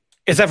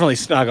 It's definitely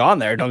snug on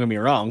there. Don't get me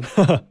wrong,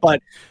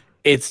 but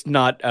it's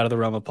not out of the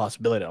realm of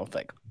possibility. I don't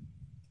think.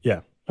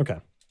 Yeah. Okay.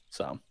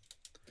 So.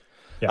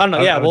 Yeah, I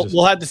don't know.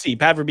 We'll have to see.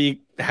 Pat Verbeek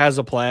has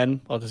a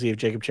plan. We'll have to see if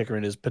Jacob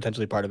Chikrin is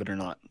potentially part of it or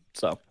not.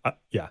 So.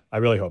 I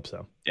really hope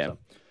so. Yeah. So.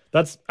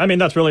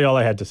 That's really all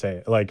I had to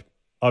say. Like,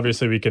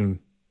 obviously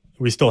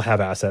we still have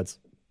assets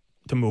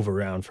to move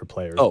around for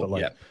players.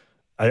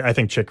 I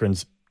think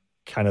Chikrin's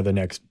kind of the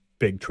next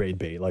big trade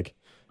bait. Like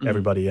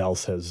everybody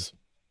else has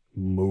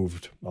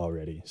moved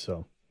already.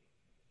 So.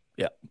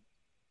 Yeah.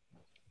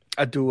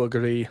 I do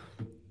agree.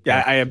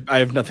 Yeah, I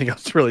have nothing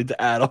else really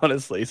to add,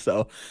 honestly.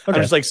 So I'm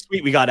just like,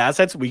 sweet, we got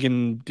assets. We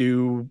can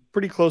do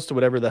pretty close to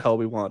whatever the hell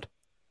we want.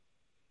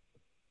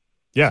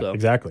 Yeah,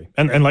 exactly.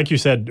 And like you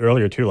said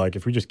earlier too, like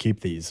if we just keep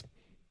these,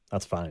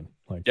 that's fine.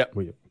 Like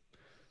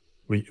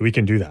we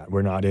can do that.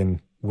 We're not in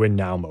win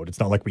now mode. It's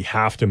not like we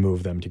have to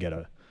move them to get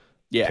a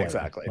player.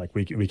 Exactly. Like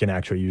we can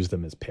actually use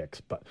them as picks.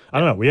 But I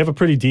don't know. We have a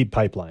pretty deep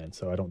pipeline,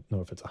 so I don't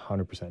know if it's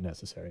 100%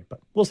 necessary. But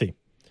we'll see.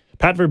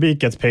 Pat Verbeek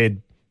gets paid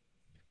a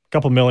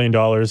couple $1 million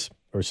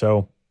or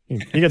so.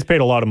 He gets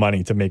paid a lot of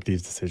money to make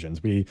these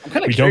decisions. We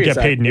don't get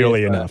paid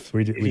nearly enough.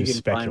 We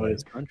speculate. Find what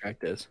his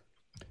contract is.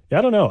 Yeah,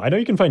 I don't know. I know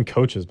you can find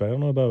coaches, but I don't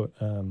know about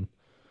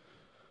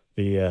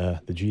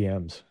the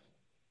GMs.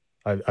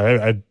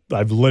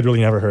 I've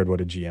literally never heard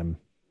what a GM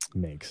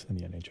makes in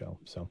the NHL.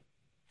 So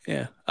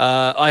yeah,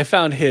 I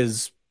found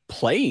his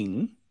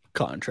playing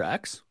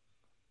contracts.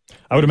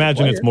 I would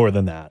imagine it's more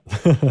than that,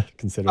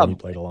 considering he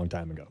played a long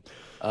time ago.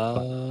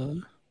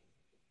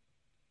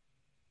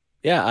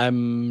 Yeah,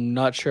 I'm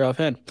not sure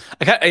offhand.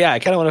 I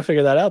kind of want to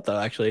figure that out though.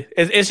 Actually,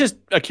 it's just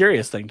a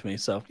curious thing to me.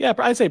 So yeah,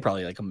 I'd say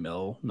probably like $1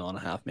 million and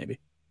a half, maybe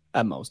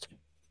at most.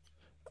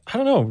 I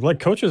don't know. Like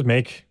coaches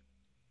make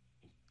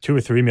 $2 or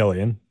 $3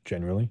 million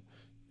generally,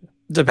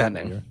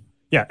 depending.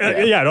 Yeah.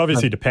 It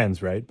obviously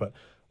depends, right? But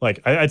like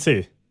I'd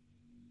say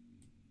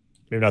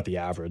maybe not the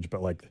average,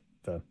 but like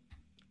the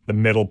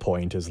middle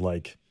point is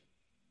like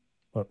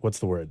what's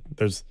the word?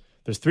 There's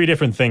 3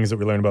 different things that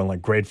we learn about in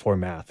like grade 4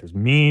 math. There's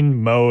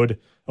mean, mode,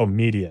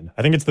 median.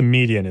 I think it's the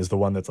median is the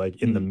one that's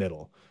like in the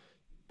middle,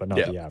 but not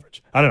the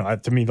average. I don't know.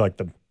 To me,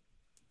 like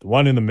The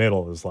one in the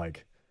middle is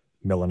like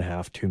 $1.5 million,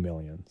 $2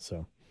 million.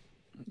 So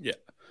Yeah.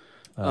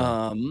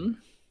 but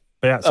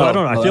yeah, so I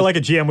don't know. I feel like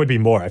a GM would be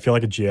more. I feel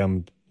like a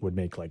GM would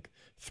make like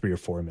 3 or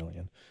 4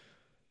 million.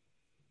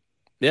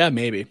 Yeah,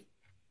 maybe.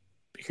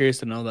 Be curious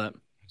to know that.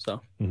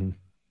 So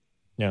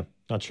Yeah,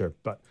 not sure.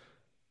 But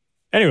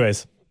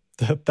anyways,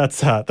 that's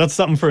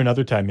something for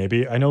another time,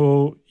 maybe. I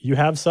know you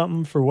have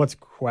something for what's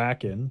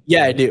cracking.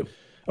 yeah, I do.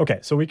 Okay,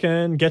 so we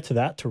can get to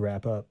that to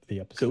wrap up the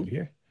episode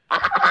here.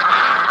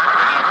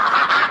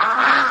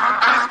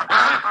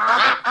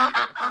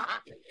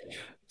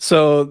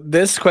 So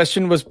this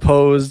question was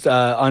posed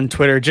on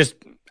Twitter, just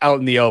out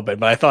in the open,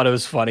 but I thought it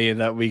was funny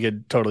and that we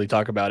could totally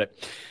talk about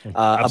it.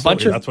 A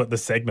bunch of That's what the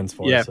segment's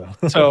for. yeah.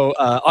 So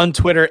on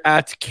Twitter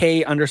at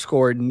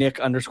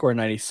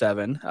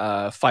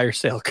K_Nick_97, Fire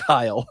Sale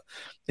Kyle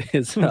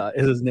is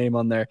his name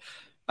on there.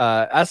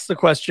 Asks the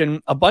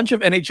question: a bunch of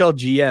NHL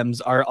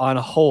GMs are on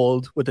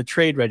hold with the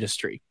trade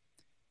registry.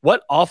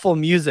 What awful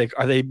music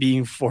are they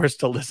being forced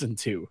to listen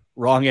to?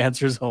 Wrong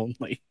answers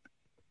only.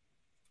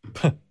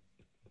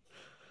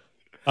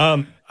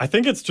 I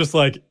think it's just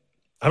like,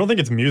 I don't think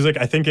it's music.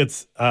 I think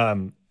it's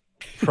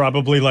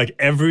probably like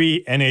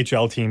every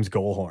NHL team's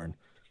goal horn.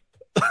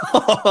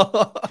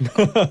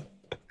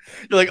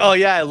 You're like, oh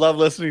yeah, I love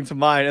listening to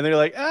mine, and they're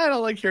like, I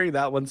don't like hearing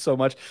that one so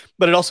much.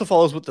 But it also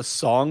follows with the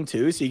song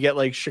too. So you get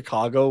like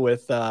Chicago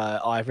with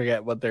I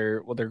forget what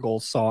their goal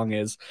song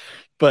is,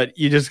 but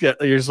you're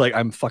just like,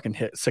 I'm fucking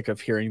sick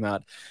of hearing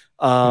that.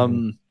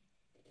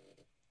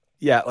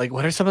 Yeah, like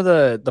what are some of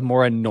the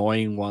more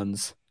annoying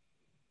ones?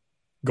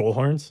 Goal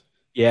horns?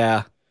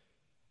 Yeah.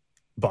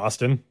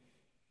 Boston.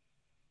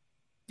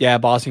 Yeah,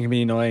 Boston can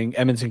be annoying.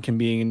 Edmonton can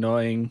be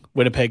annoying.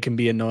 Winnipeg can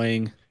be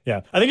annoying.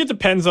 Yeah, I think it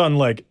depends on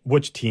like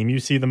which team you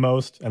see the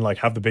most and like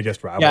have the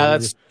biggest rivalry. Yeah,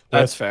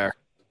 that's fair.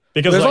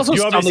 Because There's like, also you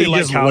some obviously that you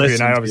like just Calgary and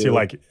listen I obviously to.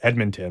 like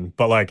Edmonton,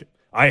 but like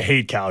I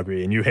hate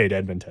Calgary and you hate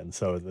Edmonton,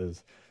 so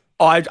there's.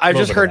 Oh, I've just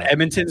bit of heard that.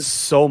 Edmonton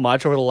so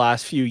much over the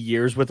last few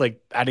years with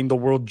like adding the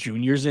World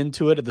Juniors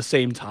into it at the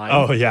same time.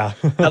 Oh yeah,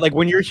 That, like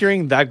when you're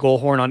hearing that goal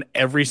horn on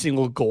every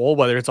single goal,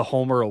 whether it's a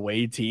home or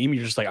away team,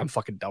 you're just like, I'm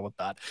fucking done with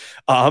that.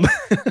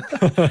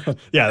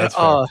 yeah, that's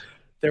fair.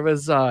 There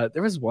was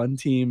one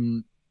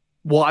team,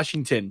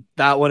 Washington.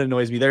 That one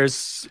annoys me. There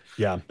is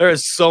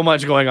so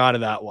much going on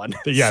in that one.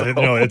 Yeah, So-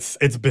 no, it's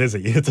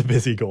busy. It's a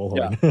busy goal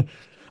horn. Yeah.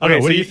 Okay,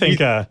 what so do you think?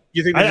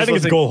 You think I think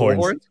it's goal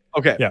horns.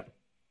 Okay. Yeah.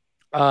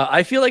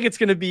 I feel like it's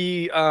gonna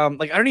be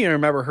like I don't even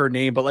remember her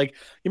name, but like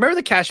you remember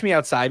the Cash Me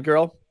Outside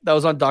girl that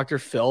was on Dr.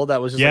 Phil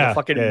that was just like a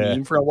fucking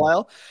meme for a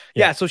while.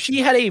 Yeah, so she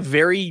had a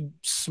very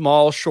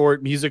small,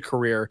 short music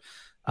career.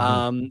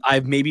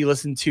 I've maybe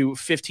listened to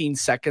 15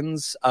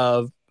 seconds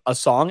of a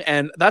song,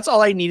 and that's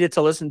all I needed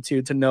to listen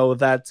to know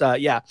that I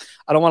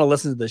don't want to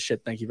listen to this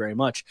shit. Thank you very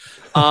much.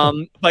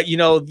 But you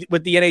know,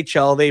 with the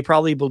NHL, they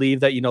probably believe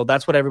that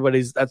that's what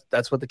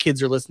that's what the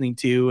kids are listening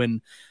to,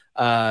 and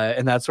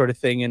that sort of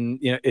thing. And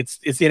you know, it's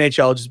the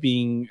NHL just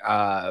being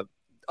a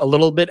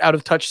little bit out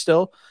of touch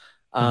still.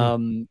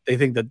 They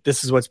think that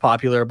this is what's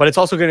popular, but it's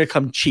also going to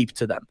come cheap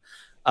to them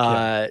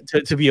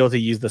to be able to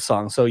use the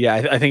song. So yeah,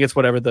 I think it's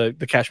whatever the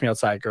Cash Me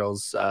Outside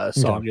Girls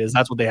song is.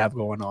 That's what they have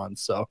going on.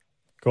 So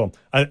Cool.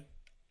 I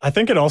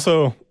think it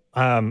also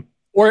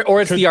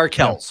or it's the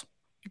Arkells.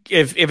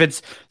 If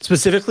it's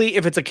specifically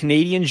if it's a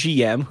Canadian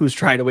GM who's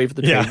trying to wait for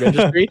the trade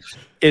registry,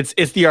 it's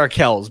the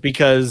Arkells,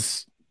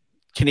 because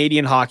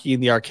Canadian hockey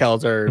and the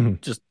Arkells are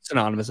just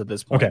synonymous at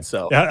this point. Okay.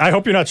 So I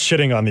hope you're not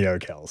shitting on the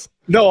Arkells.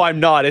 no, I'm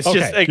not. It's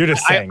just like, you're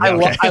just saying. I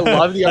Okay.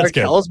 love the That's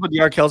good. Arkells, but the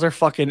Arkells are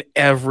fucking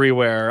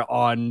everywhere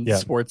on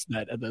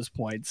Sportsnet at this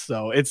point.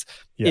 So it's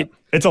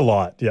it's a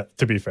lot. Yeah,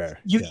 to be fair.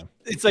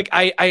 it's like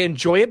I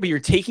enjoy it, but you're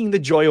taking the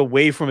joy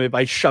away from it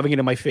by shoving it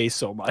in my face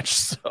so much.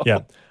 So Yeah.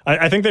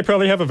 I think they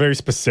probably have a very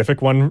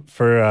specific one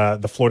for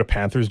the Florida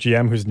Panthers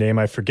GM, whose name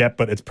I forget,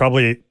 but it's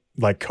probably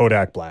like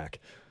Kodak Black.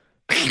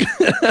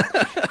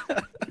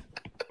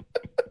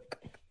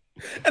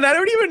 And I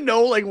don't even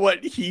know like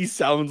what he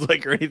sounds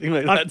like or anything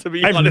like that, to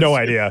be honest. I have no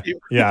with idea. you.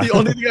 Yeah. The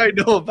only thing I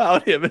know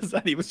about him is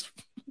that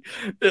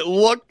it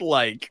looked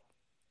like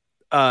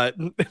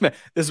this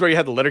is where you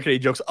had the Letterkenny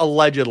jokes.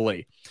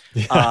 Allegedly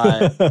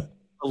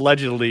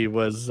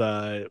was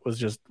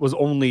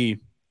only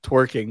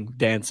twerking,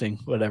 dancing,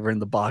 whatever in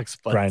the box,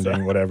 but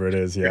Grinding, whatever it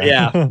is.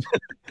 Yeah.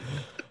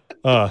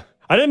 Yeah.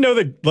 I didn't know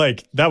that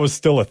like that was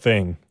still a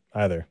thing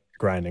either.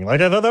 Grinding. Like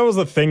I thought that was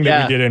a thing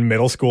that we did in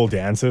middle school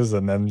dances,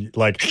 and then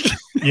like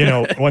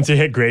once you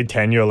hit grade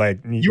 10, you're like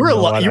you were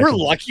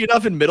lucky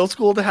enough in middle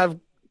school to have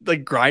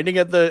like grinding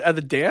at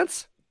the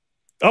dance.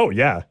 Oh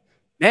yeah,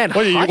 man.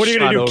 What are you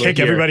gonna do?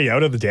 Kick everybody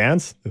out of the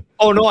dance?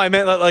 Oh no, I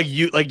meant like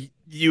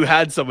you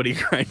had somebody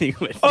grinding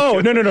with. Oh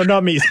no,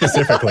 not me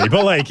specifically,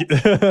 but like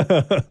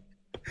I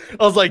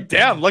was like,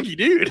 damn, lucky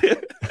dude.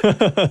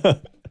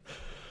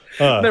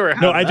 Never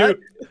had that.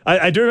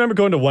 I do remember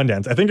going to one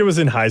dance. I think it was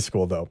in high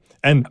school though,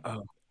 and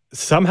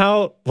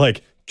somehow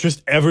like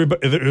just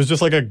everybody. It was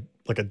just like a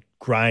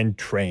grind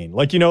train,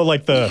 like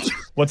like the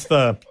what's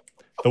the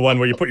The one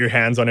where you put your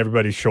hands on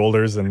everybody's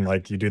shoulders and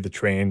like you do the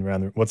train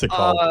around. What's it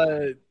called?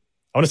 I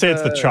want to say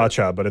it's the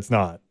cha-cha, but it's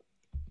not.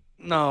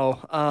 No.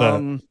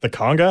 The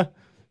conga?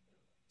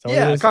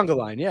 Yeah, conga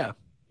line. Yeah.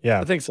 Yeah.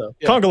 I think so.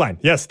 Yeah. Conga line.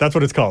 Yes, that's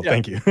what it's called. Yeah.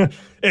 Thank you.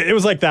 It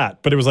was like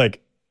that, but it was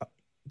like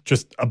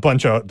just a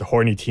bunch of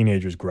horny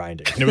teenagers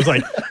grinding. And it was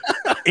like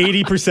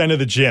 80% of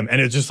the gym.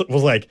 And it just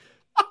was like,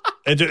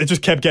 it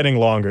just kept getting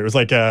longer. It was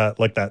like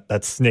that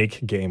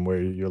snake game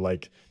where you're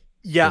like,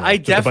 yeah, you know, I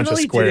just a bunch of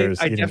definitely squares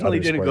didn't. I eating definitely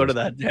other didn't go to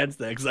squares. that dance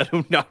thing because I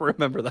do not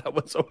remember that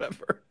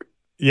whatsoever.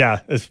 Yeah.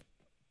 It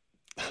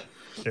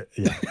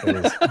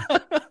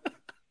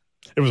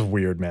was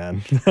weird,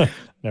 man.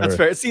 That's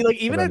fair. See, like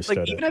even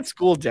never at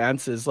school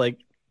dances, like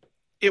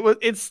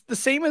it's the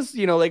same as,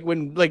 you know, like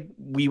when like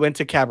we went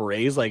to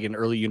cabarets like in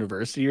early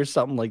university or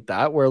something like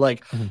that, where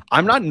like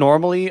I'm not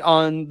normally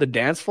on the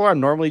dance floor.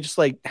 I'm normally just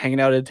like hanging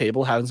out at a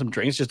table, having some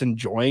drinks, just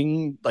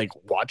enjoying like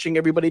watching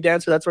everybody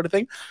dance or that sort of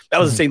thing. That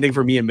was the same thing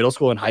for me in middle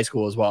school and high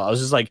school as well. I was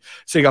just like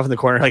sitting off in the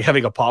corner, like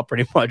having a pop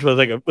pretty much with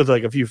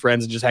a few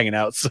friends and just hanging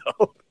out. So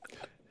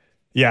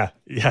Yeah,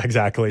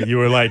 exactly. You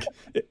were like,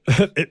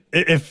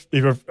 if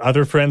your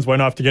other friends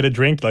went off to get a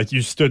drink, like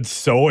you stood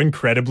so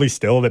incredibly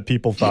still that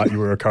people thought you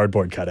were a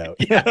cardboard cutout.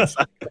 Yeah,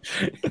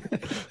 exactly.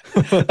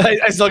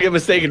 I still get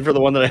mistaken for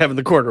the one that I have in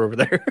the corner over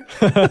there.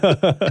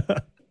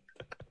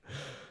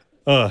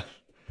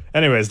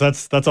 Anyways,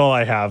 that's all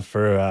I have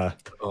for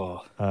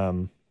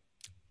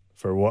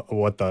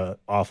what the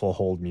awful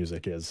hold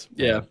music is.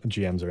 Yeah,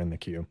 GMs are in the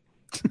queue.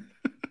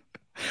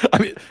 I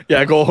mean,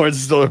 yeah, goal horns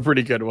is still a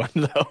pretty good one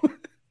though.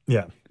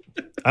 Yeah.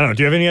 I don't know.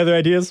 Do you have any other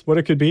ideas what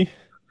it could be?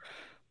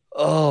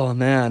 Oh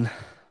man.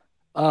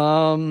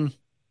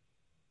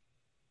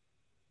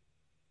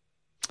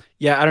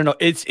 Yeah, I don't know.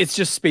 It's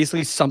just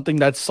basically something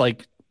that's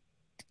like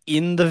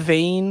in the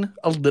vein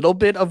a little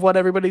bit of what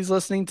everybody's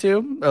listening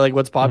to or like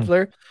what's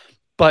popular,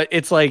 but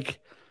it's like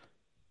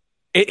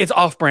it's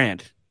off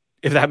brand,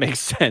 if that makes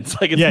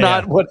sense. Like it's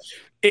not what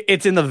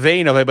it's in the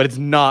vein of it, but it's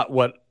not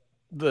what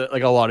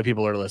like a lot of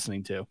people are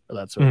listening to or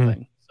that sort of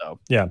thing. So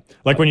yeah,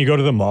 like when you go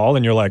to the mall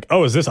and you're like,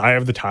 oh, is this Eye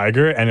of the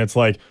Tiger? And it's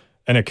like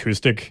an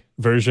acoustic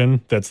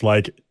version that's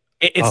like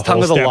it's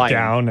Tongue of the Lion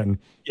down and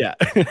yeah,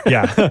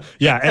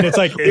 and it's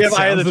like it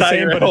sounds the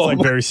same, but it's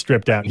like very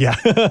stripped down. Yeah,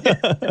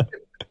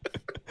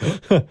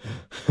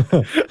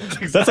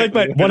 that's like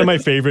one of my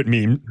favorite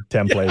meme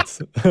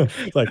templates.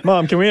 It's like,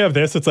 Mom, can we have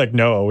this? It's like,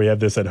 no, we have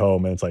this at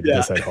home, and it's like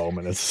this at home,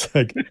 and it's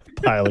like a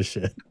pile of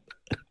shit.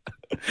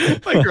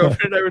 My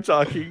girlfriend and I were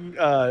talking.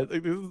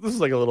 This is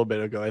like a little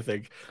bit ago, I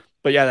think.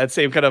 But yeah, that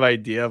same kind of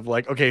idea of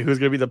like, okay, who's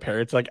gonna be the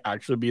parent to like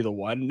actually be the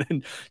one?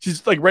 And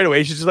she's like, right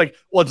away, she's just like,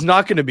 well, it's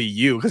not gonna be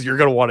you because you're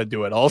gonna want to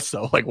do it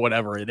also, like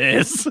whatever it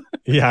is.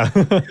 Yeah,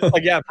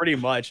 like yeah, pretty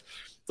much.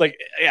 It's like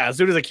yeah, as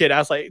soon as a kid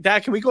asks, like,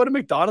 Dad, can we go to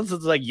McDonald's?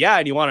 It's like, yeah,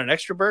 and you want an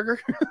extra burger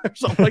or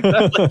something like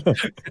that. Like,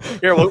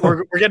 here,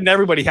 we're getting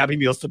everybody Happy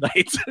Meals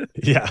tonight.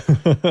 Yeah,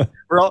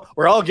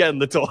 we're all getting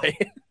the toy.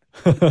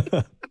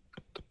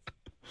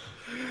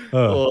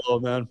 Oh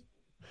man.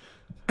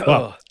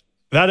 Well,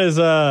 that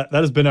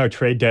has been our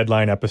trade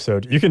deadline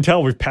episode. You can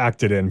tell we've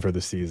packed it in for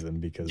the season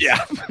because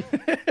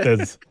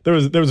there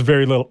was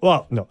very little.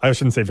 Well, no, I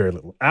shouldn't say very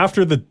little.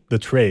 After the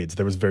trades,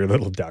 there was very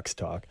little Ducks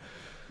talk.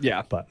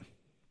 Yeah, but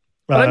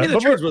I mean the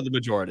trades were the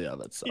majority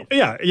of it. So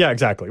yeah,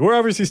 exactly. We're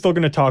obviously still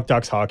going to talk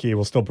Ducks hockey.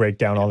 We'll still break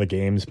down all the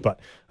games, but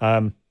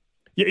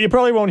you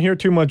probably won't hear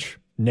too much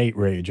Nate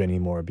rage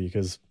anymore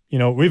because. You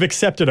know, we've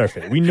accepted our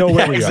fate. We know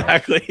where we are.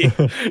 Exactly.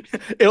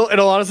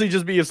 It'll honestly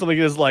just be if something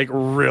is like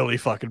really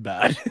fucking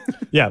bad.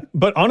 Yeah,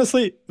 but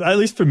honestly, at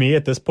least for me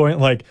at this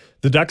point, like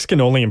the Ducks can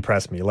only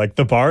impress me. Like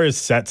the bar is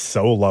set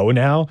so low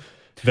now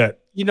that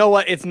you know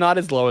what? It's not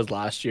as low as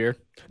last year.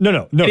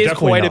 No, it is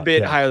quite not. A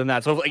bit higher than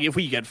that. So if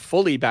we get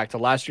fully back to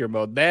last year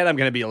mode, then I'm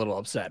going to be a little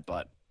upset.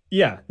 But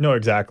yeah, no,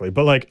 exactly.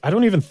 But like, I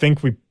don't even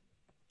think we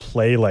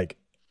play like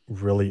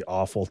really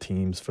awful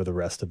teams for the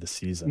rest of the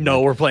season.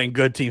 No, we're playing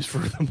good teams for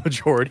the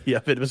majority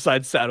of it,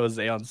 besides San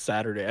Jose on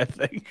Saturday, I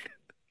think.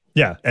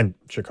 Yeah, and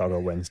Chicago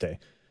Wednesday.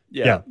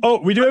 Yeah. Oh,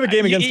 we do have a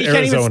game against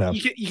Arizona.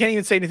 You can't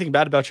even say anything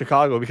bad about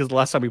Chicago because the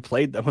last time we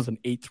played them was an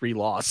 8-3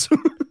 loss.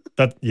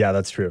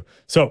 That's true.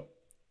 So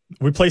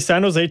we play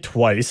San Jose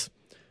twice,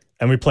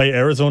 and we play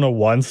Arizona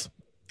once,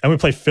 and we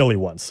play Philly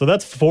once. So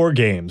that's 4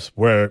 games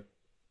where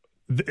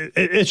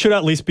it should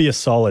at least be a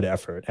solid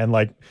effort. And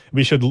like,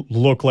 we should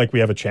look like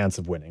we have a chance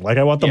of winning. Like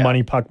I want the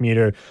money puck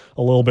meter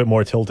a little bit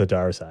more tilted to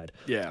our side.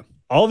 Yeah.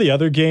 All the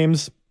other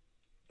games,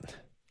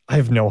 I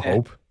have no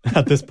hope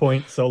at this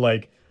point. So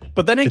like,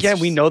 but then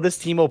again, we know this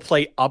team will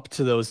play up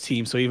to those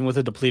teams. So even with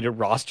a depleted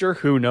roster,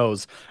 who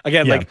knows?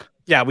 Again,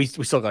 we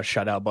still got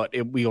shut out, but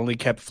we only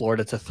kept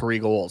Florida to 3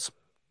 goals.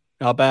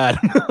 Not bad.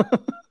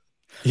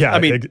 Yeah. I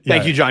mean,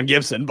 thank you, John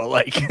Gibson, but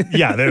like,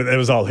 yeah, it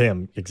was all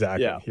him.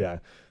 Exactly. Yeah.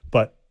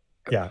 But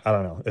yeah, I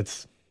don't know.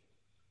 It's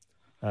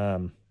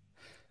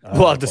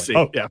we'll have to see.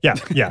 Oh, yeah.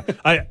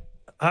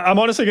 I'm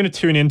honestly going to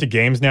tune into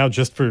games now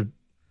just for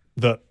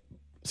the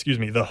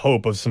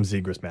hope of some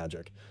Zegras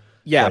magic.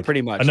 Yeah, like,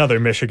 pretty much. Another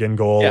Michigan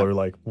goal Yeah. or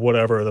like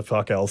whatever the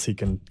fuck else he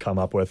can come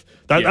up with.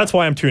 That's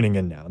why I'm tuning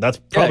in now. That's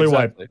probably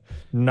why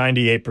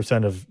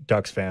 98% of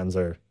Ducks fans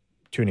are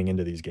tuning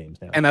into these games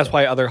now. And that's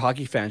why other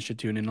hockey fans should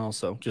tune in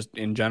also, just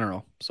in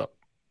general. So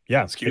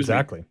yeah, Excuse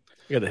exactly. me.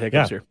 You got the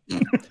hiccups here.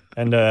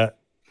 And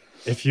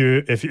if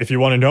you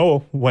want to know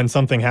when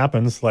something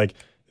happens, like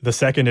the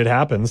second it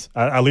happens,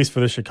 at least for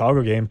the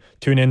Chicago game,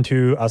 tune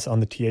into us on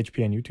the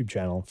THPN YouTube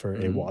channel for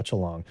a watch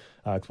along.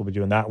 'Cause we'll be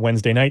doing that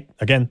Wednesday night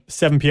again,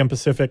 7 p.m.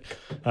 Pacific.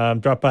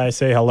 Drop by,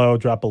 say hello,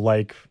 drop a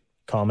like,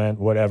 comment,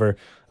 whatever.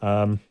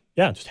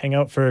 Just hang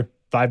out for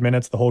 5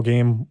 minutes, the whole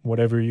game,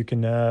 whatever you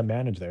can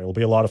manage there. It'll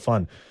be a lot of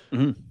fun.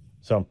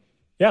 So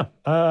yeah.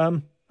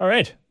 All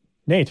right,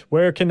 Nate,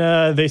 where can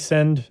they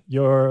send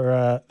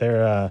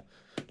their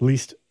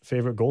least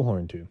favorite goal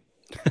horn to?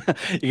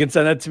 You can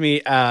send that to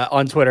me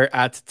on Twitter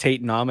at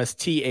Tatenomas,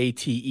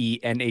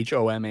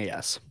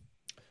 TateNhOmas.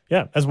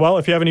 Yeah, as well,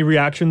 if you have any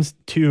reactions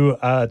to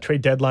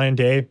trade deadline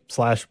day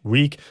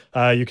 /week,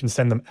 you can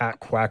send them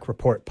at Quack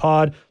Report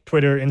Pod,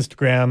 Twitter,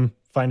 Instagram,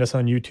 find us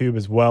on YouTube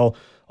as well,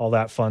 all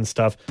that fun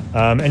stuff.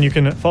 And you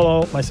can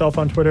follow myself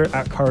on Twitter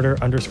at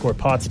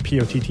Carter_Potts,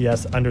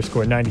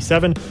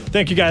 POTTS_97.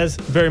 Thank you guys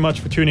very much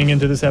for tuning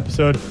into this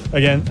episode.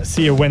 Again,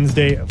 see you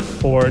Wednesday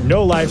for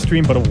no live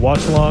stream, but a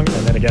watch along,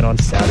 and then again on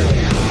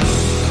Saturday.